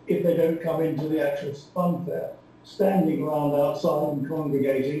people if they don't come into the actual fun fair. Standing around outside and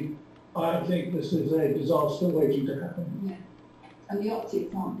congregating, I think this is a disaster waiting to happen. Yeah. And the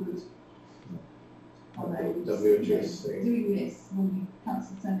optics aren't good. Are they? WHS doing this when you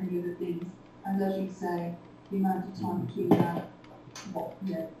cancel so many other things. and as you say, the amount of time between now, what,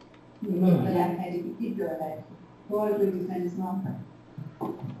 you know, you would go ahead if you did go ahead. So I agree with Ben as well.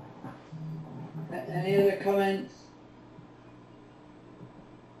 Any other comments?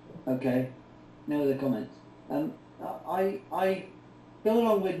 Okay, no other comments. I go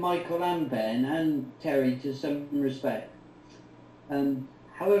along with Michael and Ben and Terry to some respect.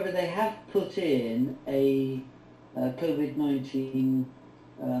 However, they have put in a COVID-19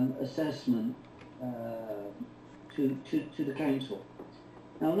 assessment to the council.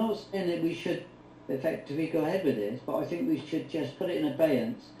 Now, I'm not saying that we should effectively go ahead with this, but I think we should just put it in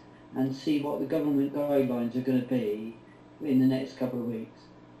abeyance and see what the government guidelines are going to be in the next couple of weeks.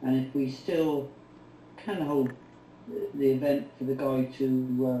 And if we still can hold the event for the guy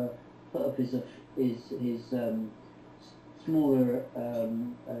to put up his smaller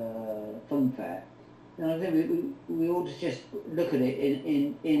fun fair, then I think we ought to just look at it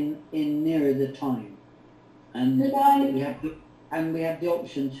in nearer the time, and we have the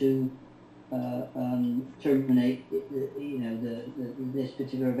option to terminate, this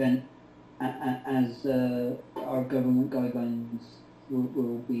particular event as our government guidelines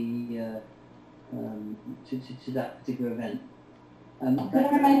will be to that particular event. Can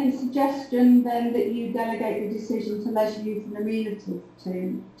I make a suggestion then that you delegate the decision to Leisure, Youth and Amenities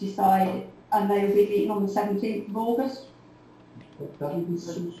to decide, and they will be meeting on the 17th of August?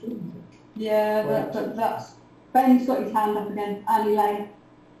 Yeah, but that's... Ben's got his hand up again. Annie Lane.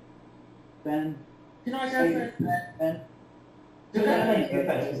 Ben? Can I go first, Ben? The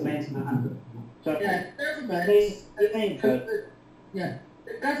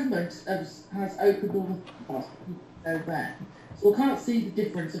government has opened all the parts over there. So I can't see the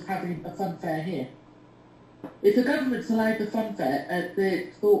difference of having a fun fair here. If the government's allowed the fun fair at the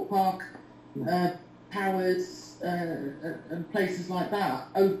Thorpe Park, Powers, and places like that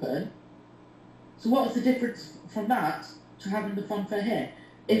open, so what's the difference from that to having the fun fair here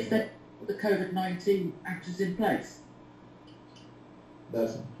if the COVID-19 Act is in place?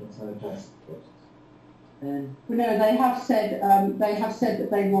 That's sanitized. No, they have said that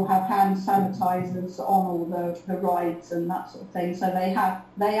they will have hand sanitisers on all the rides and that sort of thing. So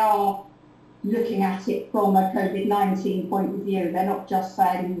they are looking at it from a COVID-19 point of view. They're not just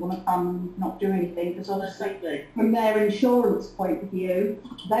saying we want to come and not do anything, because obviously from their insurance point of view,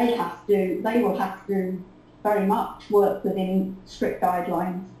 they will have to very much work within strict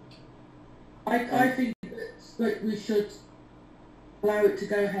guidelines. I think that we should allow it to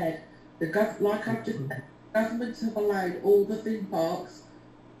go ahead. Like I've just said, governments have allowed all the theme parks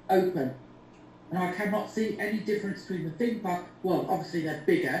open, and I cannot see any difference between the theme park. Well, obviously they're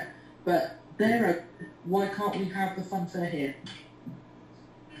bigger, but they're open. Why can't we have the fun fair here?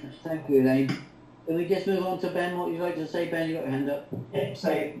 Thank you, Elaine. Can we just move on to Ben? What would you like to say, Ben? You got your hand up. Yeah,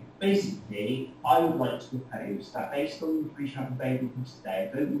 so basically, I would like to propose that based on the information I've available today,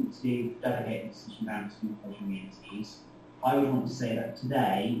 I don't want to delegate the decision down to the communities. I would want to say that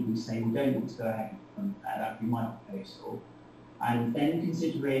today we say we don't want to go ahead with that. That would be my proposal. And then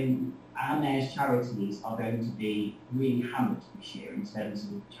considering our mayor's charities are going to be really hammered this year in terms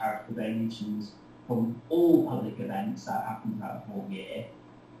of charitable donations from all public events that happen throughout the whole year.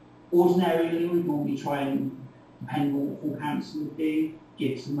 Ordinarily, we'd normally try and, depending on what full council would do,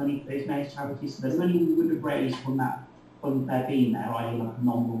 give some money for those mayor's charities. So the money we would have raised from that fund fair being there, i.e. like a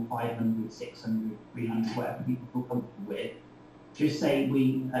nominal 500, 600, 300, whatever people feel comfortable with, just say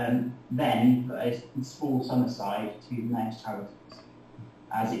we then put a small sum aside to the mayor's charities.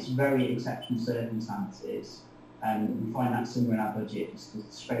 As it's very exceptional circumstances, we find that somewhere in our budget just to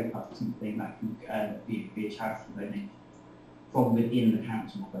scrape up something that can be a charitable donation from within the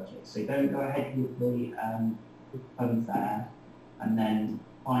council budget. So don't go ahead with the fund fair and then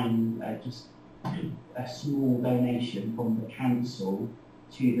find just a small donation from the council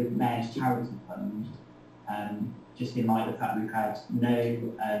to the mayor's charity fund, just in light of the fact we've had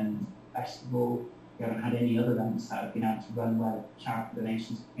no festival, we haven't had any other events that have been able to run where charitable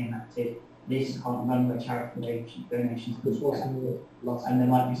donations have been active. This can't run where charitable donations have been active. And there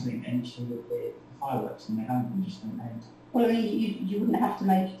might be something interesting with the fireworks and they haven't, just don't know. Well, I mean, you wouldn't have to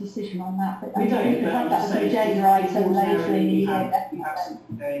make a decision on that, but we don't. You could have that as an agenda item later in the year. We have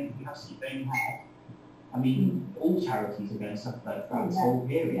something going ahead. I mean, all charities are going to suffer throughout this whole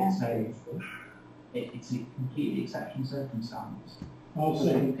period, so it's a completely exceptional circumstance. I'll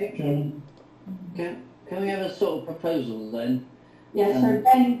say, Chairman. Can we have a sort of proposal then? Yeah, so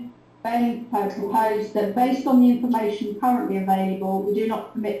Ben proposed that based on the information currently available, we do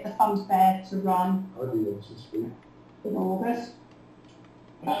not permit the fun fair to run in August.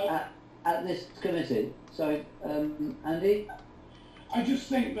 At this committee. So, Andy? I just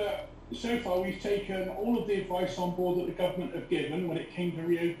think that so far we've taken all of the advice on board that the government have given. When it came to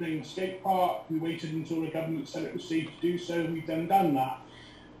reopening the skate park, we waited until the government said it was safe to do so, we've then done that.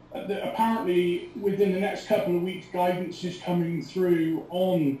 Apparently, within the next couple of weeks, guidance is coming through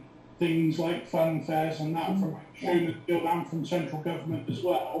on things like fun fairs and that from Shown Guild and from central government as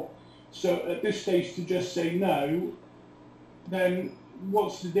well. So at this stage, to just say no, then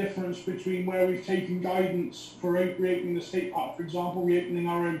what's the difference between where we've taken guidance for reopening the skate park, for example, reopening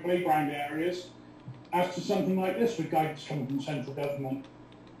our own playground areas, as to something like this with guidance coming from central government?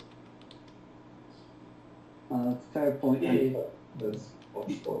 Fair point. Yeah.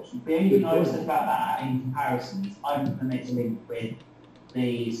 The only thing I would say about that in comparisons, I'm going to make a link with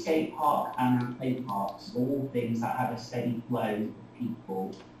the skate park and our play parks, all things that have a steady flow of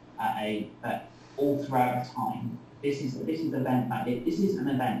people all throughout the time. This is an event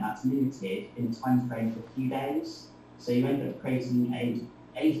that's limited in a time frame for a few days. So you end up creating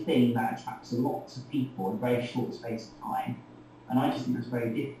a thing that attracts lots of people in a very short space of time. And I just think that's very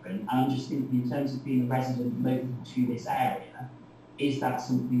different. And I'm just thinking in terms of being a resident local to this area, is that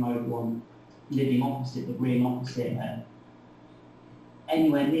something I would want living opposite the green opposite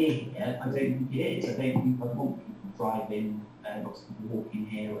anywhere near here? I don't think it is. I don't think I want people driving, lots of people walking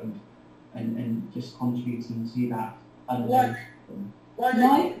here and just contributing to that. Why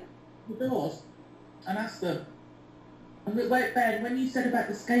don't you the doors and ask them? And wait, Ben, when you said about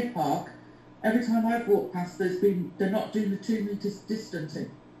the skate park, every time I've walked past, they're not doing the 2 metres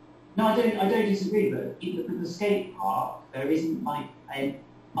distancing. No, I don't disagree, but with the skate park, there isn't like an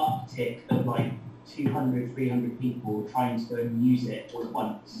uptick of like 200, 300 people trying to go and use it all at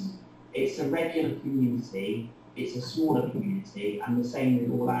once. It's a regular community, it's a smaller community, and the same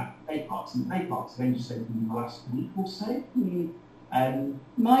with all our play parks. And play parks have only just opened in the last week or so.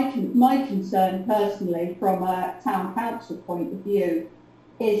 My concern personally, from a town council point of view,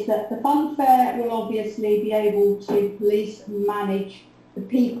 is that the fun fair will obviously be able to police and manage the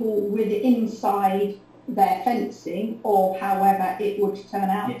people inside their fencing, or however it would turn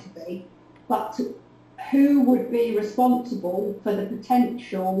out to be. But who would be responsible for the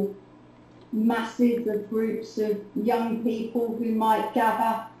potential masses of groups of young people who might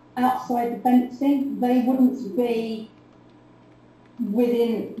gather outside the fencing? They wouldn't be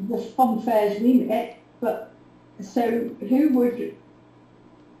within the fun fair's remit, but so who would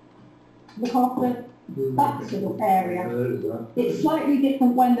look after that sort of area? It's slightly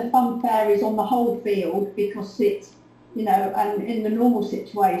different when the fun fair is on the whole field, because it's, and in the normal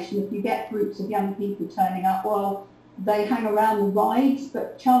situation, if you get groups of young people turning up, well, they hang around the rides,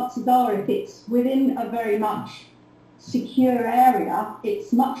 but chances are if it's within a very much secure area,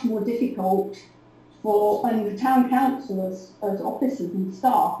 it's much more difficult and the town council as officers and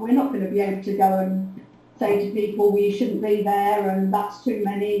staff, we're not going to be able to go and say to people, well, you shouldn't be there, and that's too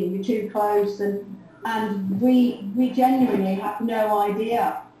many, and you're too close, and we genuinely have no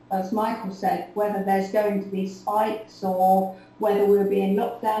idea, as Michael said, whether there's going to be spikes or whether we'll be in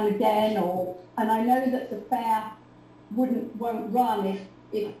lockdown again, and I know that the fair won't run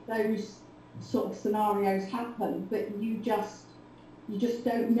if those sort of scenarios happen, but you just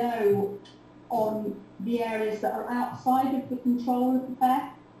don't know on the areas that are outside of the control of the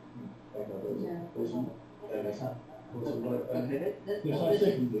fair.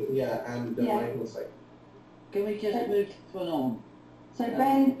 Michael said. Can we just move one on? So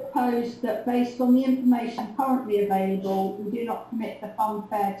Ben proposed that based on the information currently available, we do not permit the fun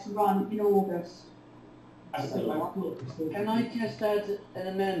fair to run in August. Can I just add an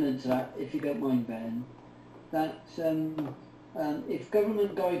amendment to that, if you don't mind, Ben? That if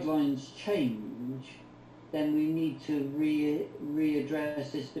government guidelines change, then we need to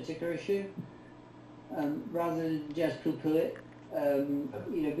readdress this particular issue, rather than just poo-poo it.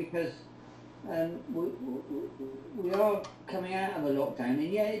 Because we are coming out of a lockdown,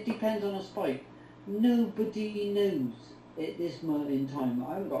 and yeah, it depends on a spike. Nobody knows at this moment in time.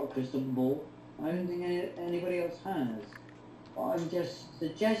 I haven't got a crystal ball. I don't think anybody else has. But I'm just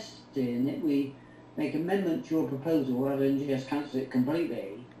suggesting that we make amendment to your proposal rather than just cancel it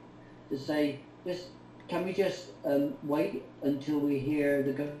completely, to say, can we just wait until we hear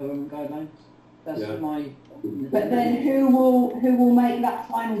the government guidelines? That's my... But then who will make that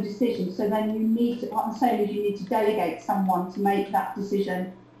final decision? So then you need to, what I'm saying is you need to delegate someone to make that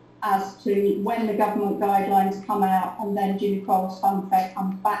decision as to when the government guidelines come out, and then Jimmy Crowell's Fun Fair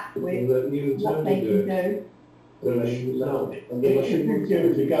comes back with what they can do. If you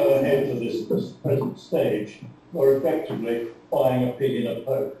refuse to go ahead to this present stage, we're effectively buying a pig in a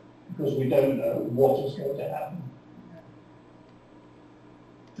poke, because we don't know what is going to happen.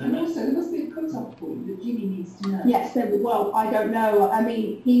 And also, there must be a cut-off point that Jimmy needs to know. Yes, well, I don't know. I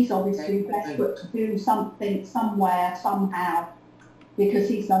mean, he's obviously desperate to do something somewhere, somehow, because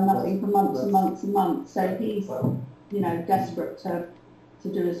he's done nothing for months and months and months. So he's, you know, desperate to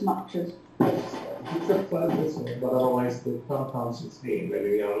do as much as. But otherwise, the town council's name, whether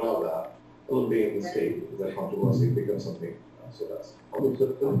we allow that, will be in the state because that controversy becomes something. So that's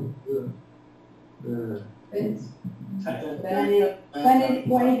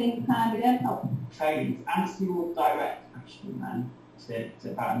Waiting time again. Oh. Tony, to answer your direct question then, to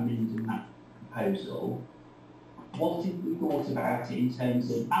about amending that proposal, what have we thought about it in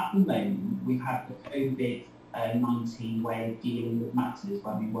terms of, at the moment, we've had the COVID-19 way of dealing with matters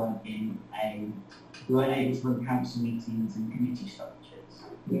when we weren't able to run council meetings and committee structures.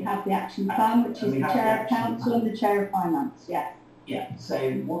 We have the action plan, which is the chair of council and the chair of finance, yeah. Yeah, so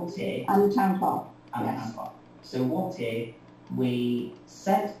what if... And the town clerk, yes. So what if we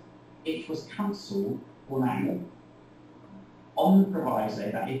said it was cancelled for now, on the proviso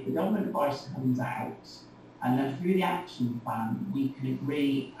that if the government advice comes out, and then through the action plan, we can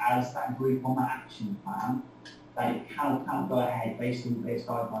agree as that group on that action plan that it can't go ahead based on what those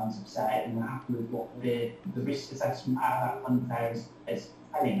guidelines have said, and we're happy with what the risk assessment out of that fund fair is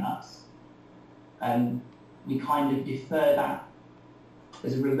telling us. We kind of defer that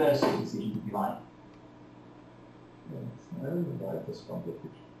as a reversal decision, if you like. Yes, I don't like this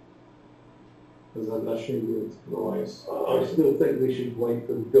complication. Because unless you otherwise, I still think we should wait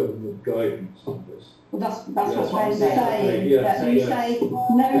for the government guidance on this. Well, that's what I'm saying. That you say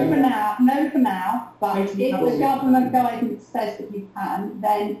no for now, but if the government guidance says that you can,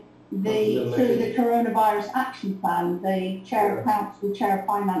 then through the coronavirus action plan, the chair of council, chair of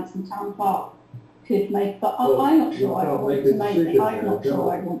finance, and town clerk could make. But I'm not sure I want to make. I'm not sure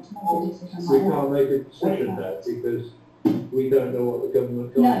I want to make a decision. We can't make a decision now because we don't know what the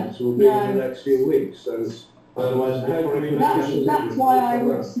government guidance will be in the next few weeks. So otherwise, that's why I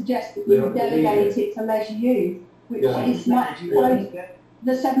would suggest that you delegate it to leisure youth, which is much closer,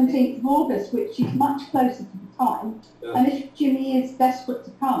 the 17th of August, which is much closer to the time. And if Jimmy is desperate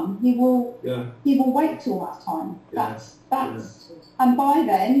to come, he will wait till that time. That's and by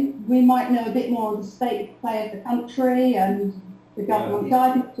then we might know a bit more of the state of play of the country, and the government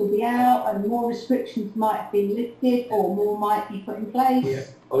guidance will be out, and more restrictions might have been lifted, or more might be put in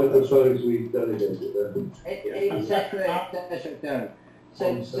place. I suppose we delegate it then. Exactly. So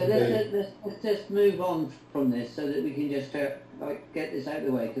let's just move on from this so that we can just get this out of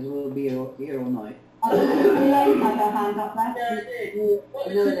the way, because we'll be here all night. Elaine had her hand up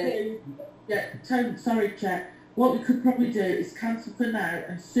there. Sorry, Chair. What we could probably do is cancel for now,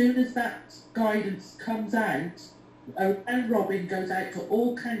 and as soon as that guidance comes out, and Robin goes out to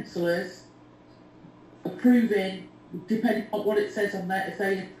all councillors approving, depending on what it says on there, if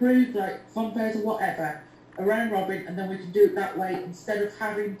they approve like fund fairs or whatever, around Robin, and then we can do it that way instead of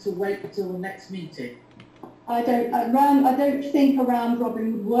having to wait until the next meeting. I don't think around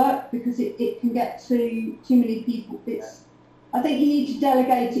Robin would work because it can get too many people. I think you need to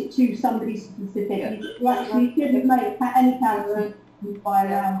delegate it to somebody specific. You actually shouldn't make any council by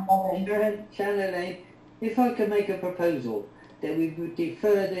around Robin. Shannon, if I could make a proposal that we would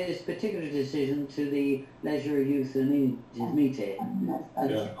defer this particular decision to the Leisure, Youth and Images meeting.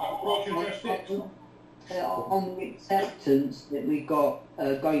 On the acceptance that we got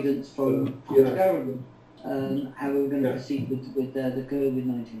guidance from the government, how we're going to proceed with the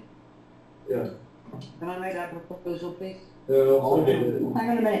COVID-19. Yeah. Can I make that proposal, please? Hang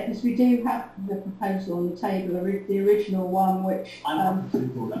on a minute, because we do have the proposal on the table, the original one, which...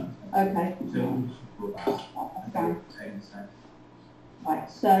 okay. Right,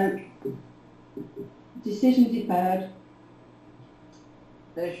 so decision deferred.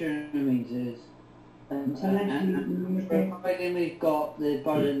 Leisure means providing we've got the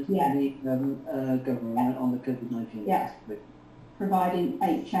guidance from the government on the COVID-19. Yes. Providing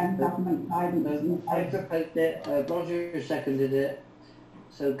HM government guidance. I proposed it. Roger seconded it.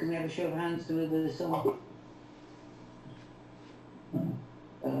 So can we have a show of hands to move this on?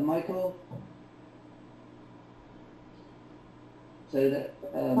 Michael. So that.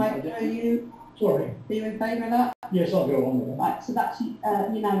 Michael, are you? Sorry. Are you in favour of that? Yes, I'll go on with that. Right, so that's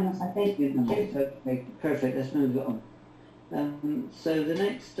unanimous, I think. Okay, perfect. Let's move it on. So the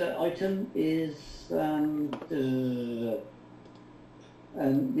next item is the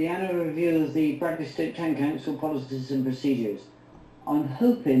annual review of the Bradley Stoke Town Council policies and procedures. I'm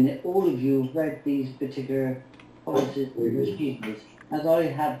hoping that all of you have read these particular policies and procedures, as I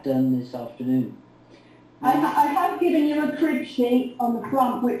have done this afternoon. I have given you a crib sheet on the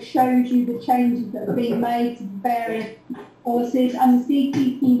front which shows you the changes that have been made to the various policies, and the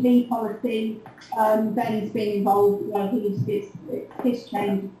CCTV policy, Ben's been involved, well, his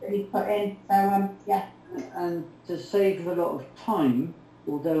change that he put in, so, yeah. And to save a lot of time,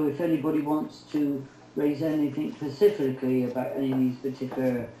 although if anybody wants to raise anything specifically about any of these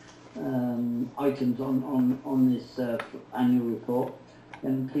particular items on this annual report,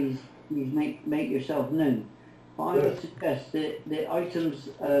 then please make yourself known. But I would suggest that the items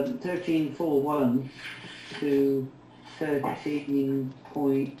 13.4.1 to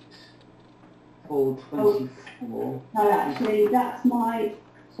 13.424. No, actually, that's my,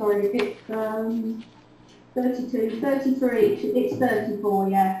 sorry, it's 32, 33, it's 34,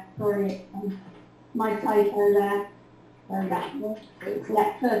 yeah, sorry, my typo there. Yeah,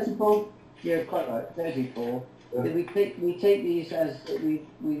 34. Yeah, quite right, 34. Yeah. We take these as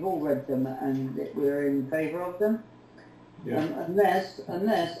we've all read them and we're in favour of them. Yeah. Unless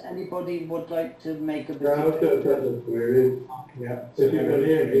anybody would like to make a particular... I've got a couple of queries. Yeah. If you can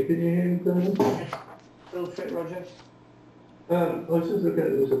hear me, can you hear me, Colonel? Go for it, Roger. I was just looking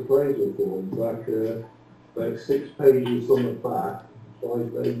at this appraisal form back, like 6 pages on the back,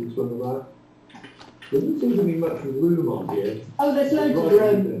 5 pages on the back. There doesn't seem to be much room on here. Oh, there's loads of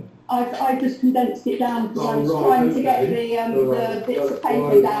room. I've just condensed it down because I was trying to get the bits of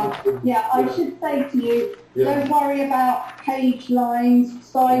paper down. Yeah, I should say to you, don't worry about page lines,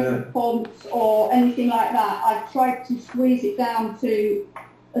 size of fonts or anything like that. I've tried to squeeze it down to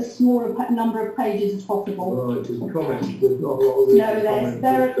as small a number of pages as possible. Right, there's comments, there's not a lot of the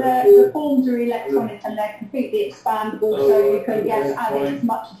forms are electronic and they're completely expandable, so you can add in as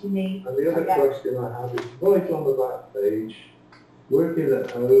much as you need. And the other question I have is right on the back page, working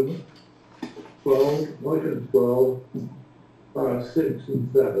at home, 12, item 12, para 6 and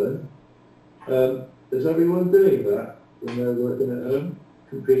 7. Is everyone doing that when they're working at home,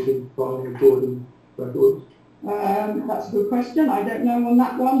 completing file recording records? That's a good question. I don't know on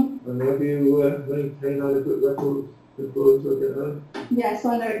that one. And have you maintained adequate records working at home? Yes,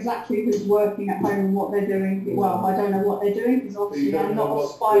 I know exactly who's working at home and what they're doing. Well, I don't know what they're doing because obviously I'm not a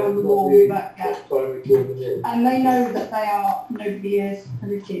spy on the wall, but yeah. And they know that nobody is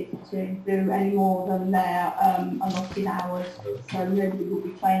permitted to do any more than their allotted hours, so nobody will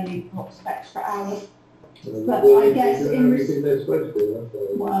be claiming lots of extra hours. But I guess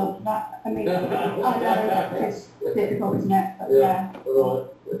well, that, I mean, I know it's difficult, isn't it? But yeah.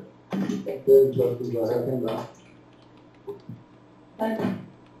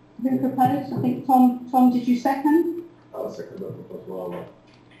 Who proposed? I think Tom, did you second? I'll second that as well.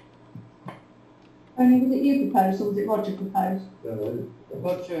 Only was it you proposed or was it Roger proposed?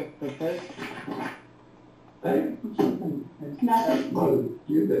 Roger proposed. Hey? No,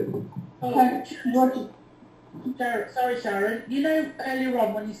 you did. Roger. Sorry, Sharon. You know earlier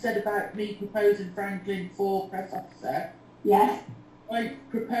on when you said about me proposing Franklin for press officer? Yes. I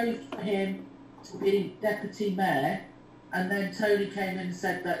proposed for him to be deputy mayor, and then Tony came in and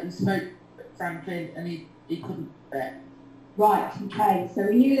said that he spoke to Franklin and he couldn't bet. Right, okay. So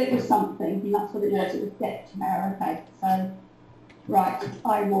we knew it was something, and that's what it was. It was deputy mayor. Okay. So, right,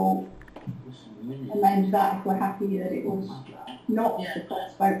 I will amend that if we're happy that it was not the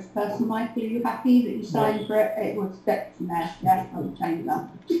first spokesperson. Mike, are you happy that you signed for it? It was deputy mayor. Yes, I will change that.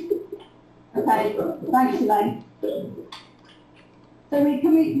 Okay, thanks, Elaine. So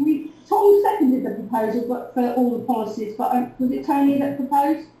Tom seconded the proposal, but for all the policies. But was it Tony that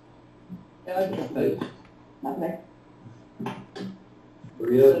proposed? Yeah, I proposed. Lovely.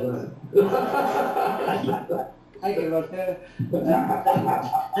 Thank you, Roger.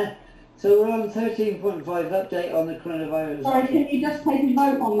 So we're on 13.5, update on the coronavirus. Sorry, can you just take a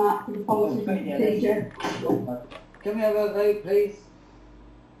vote on that for the policy procedure? Can we have a vote, please?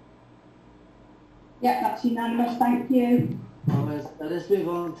 Yeah, that's unanimous, thank you. Let's move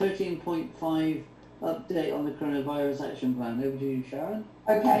on. 13.5, update on the coronavirus action plan. Over to you, Sharon.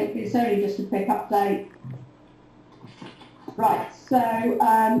 Okay, it's only just a quick update. Right, so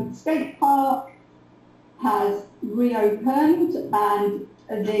Skate Park has reopened and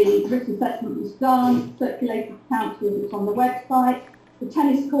the risk assessment was done, circulated to councillors, it's on the website. The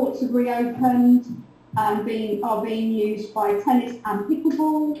tennis courts have reopened and are being used by tennis and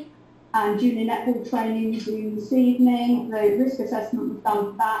pickleball, and junior netball training is doing this evening. The risk assessment was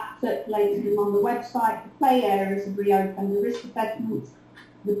done for that, circulated and on the website. The play areas have reopened, the risk assessments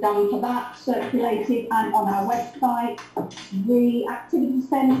were done for that, circulated and on our website. The activity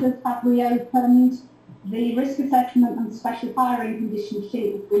centres have reopened. The risk assessment and special hiring condition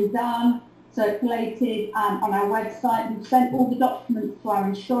sheet has been done, circulated and on our website. We've sent all the documents to our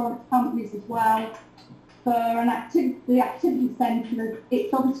insurance companies as well. for the activity centre,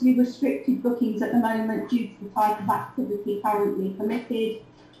 it's obviously restricted bookings at the moment due to the type of activity currently permitted.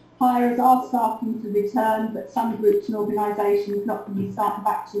 Hirers are starting to return, but some groups and organisations not going to be starting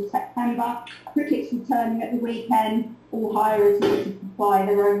back till September. Cricket's returning at the weekend. All hirers need to supply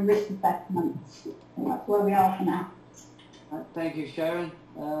their own risk assessments. So that's where we are for now. Thank you, Sharon.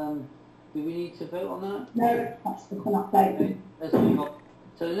 Do we need to vote on that? No, that's just an update. Okay, let's move on.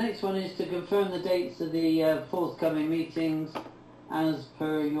 So the next one is to confirm the dates of the forthcoming meetings as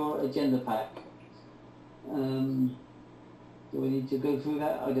per your agenda pack. Do we need to go through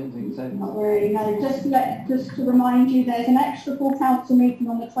that? I don't think so. Not really, no. Just to remind you, there's an extra full council meeting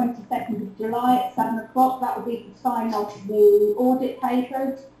on the 22nd of July at 7 o'clock. That will be to sign off the audit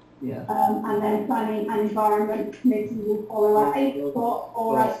papers. Yeah. And then Planning and Environment Committee will follow at 8 o'clock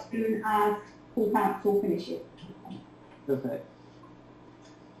or as soon as full council finishes. Perfect.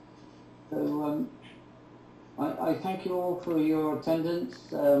 So I thank you all for your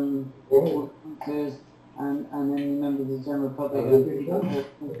attendance, and any members of the general public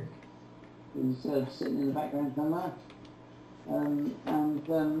who's sitting in the background somewhere.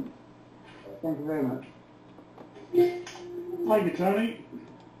 Thank you very much. Thank you, Tony.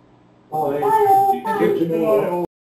 Bye. Bye all. Good to know.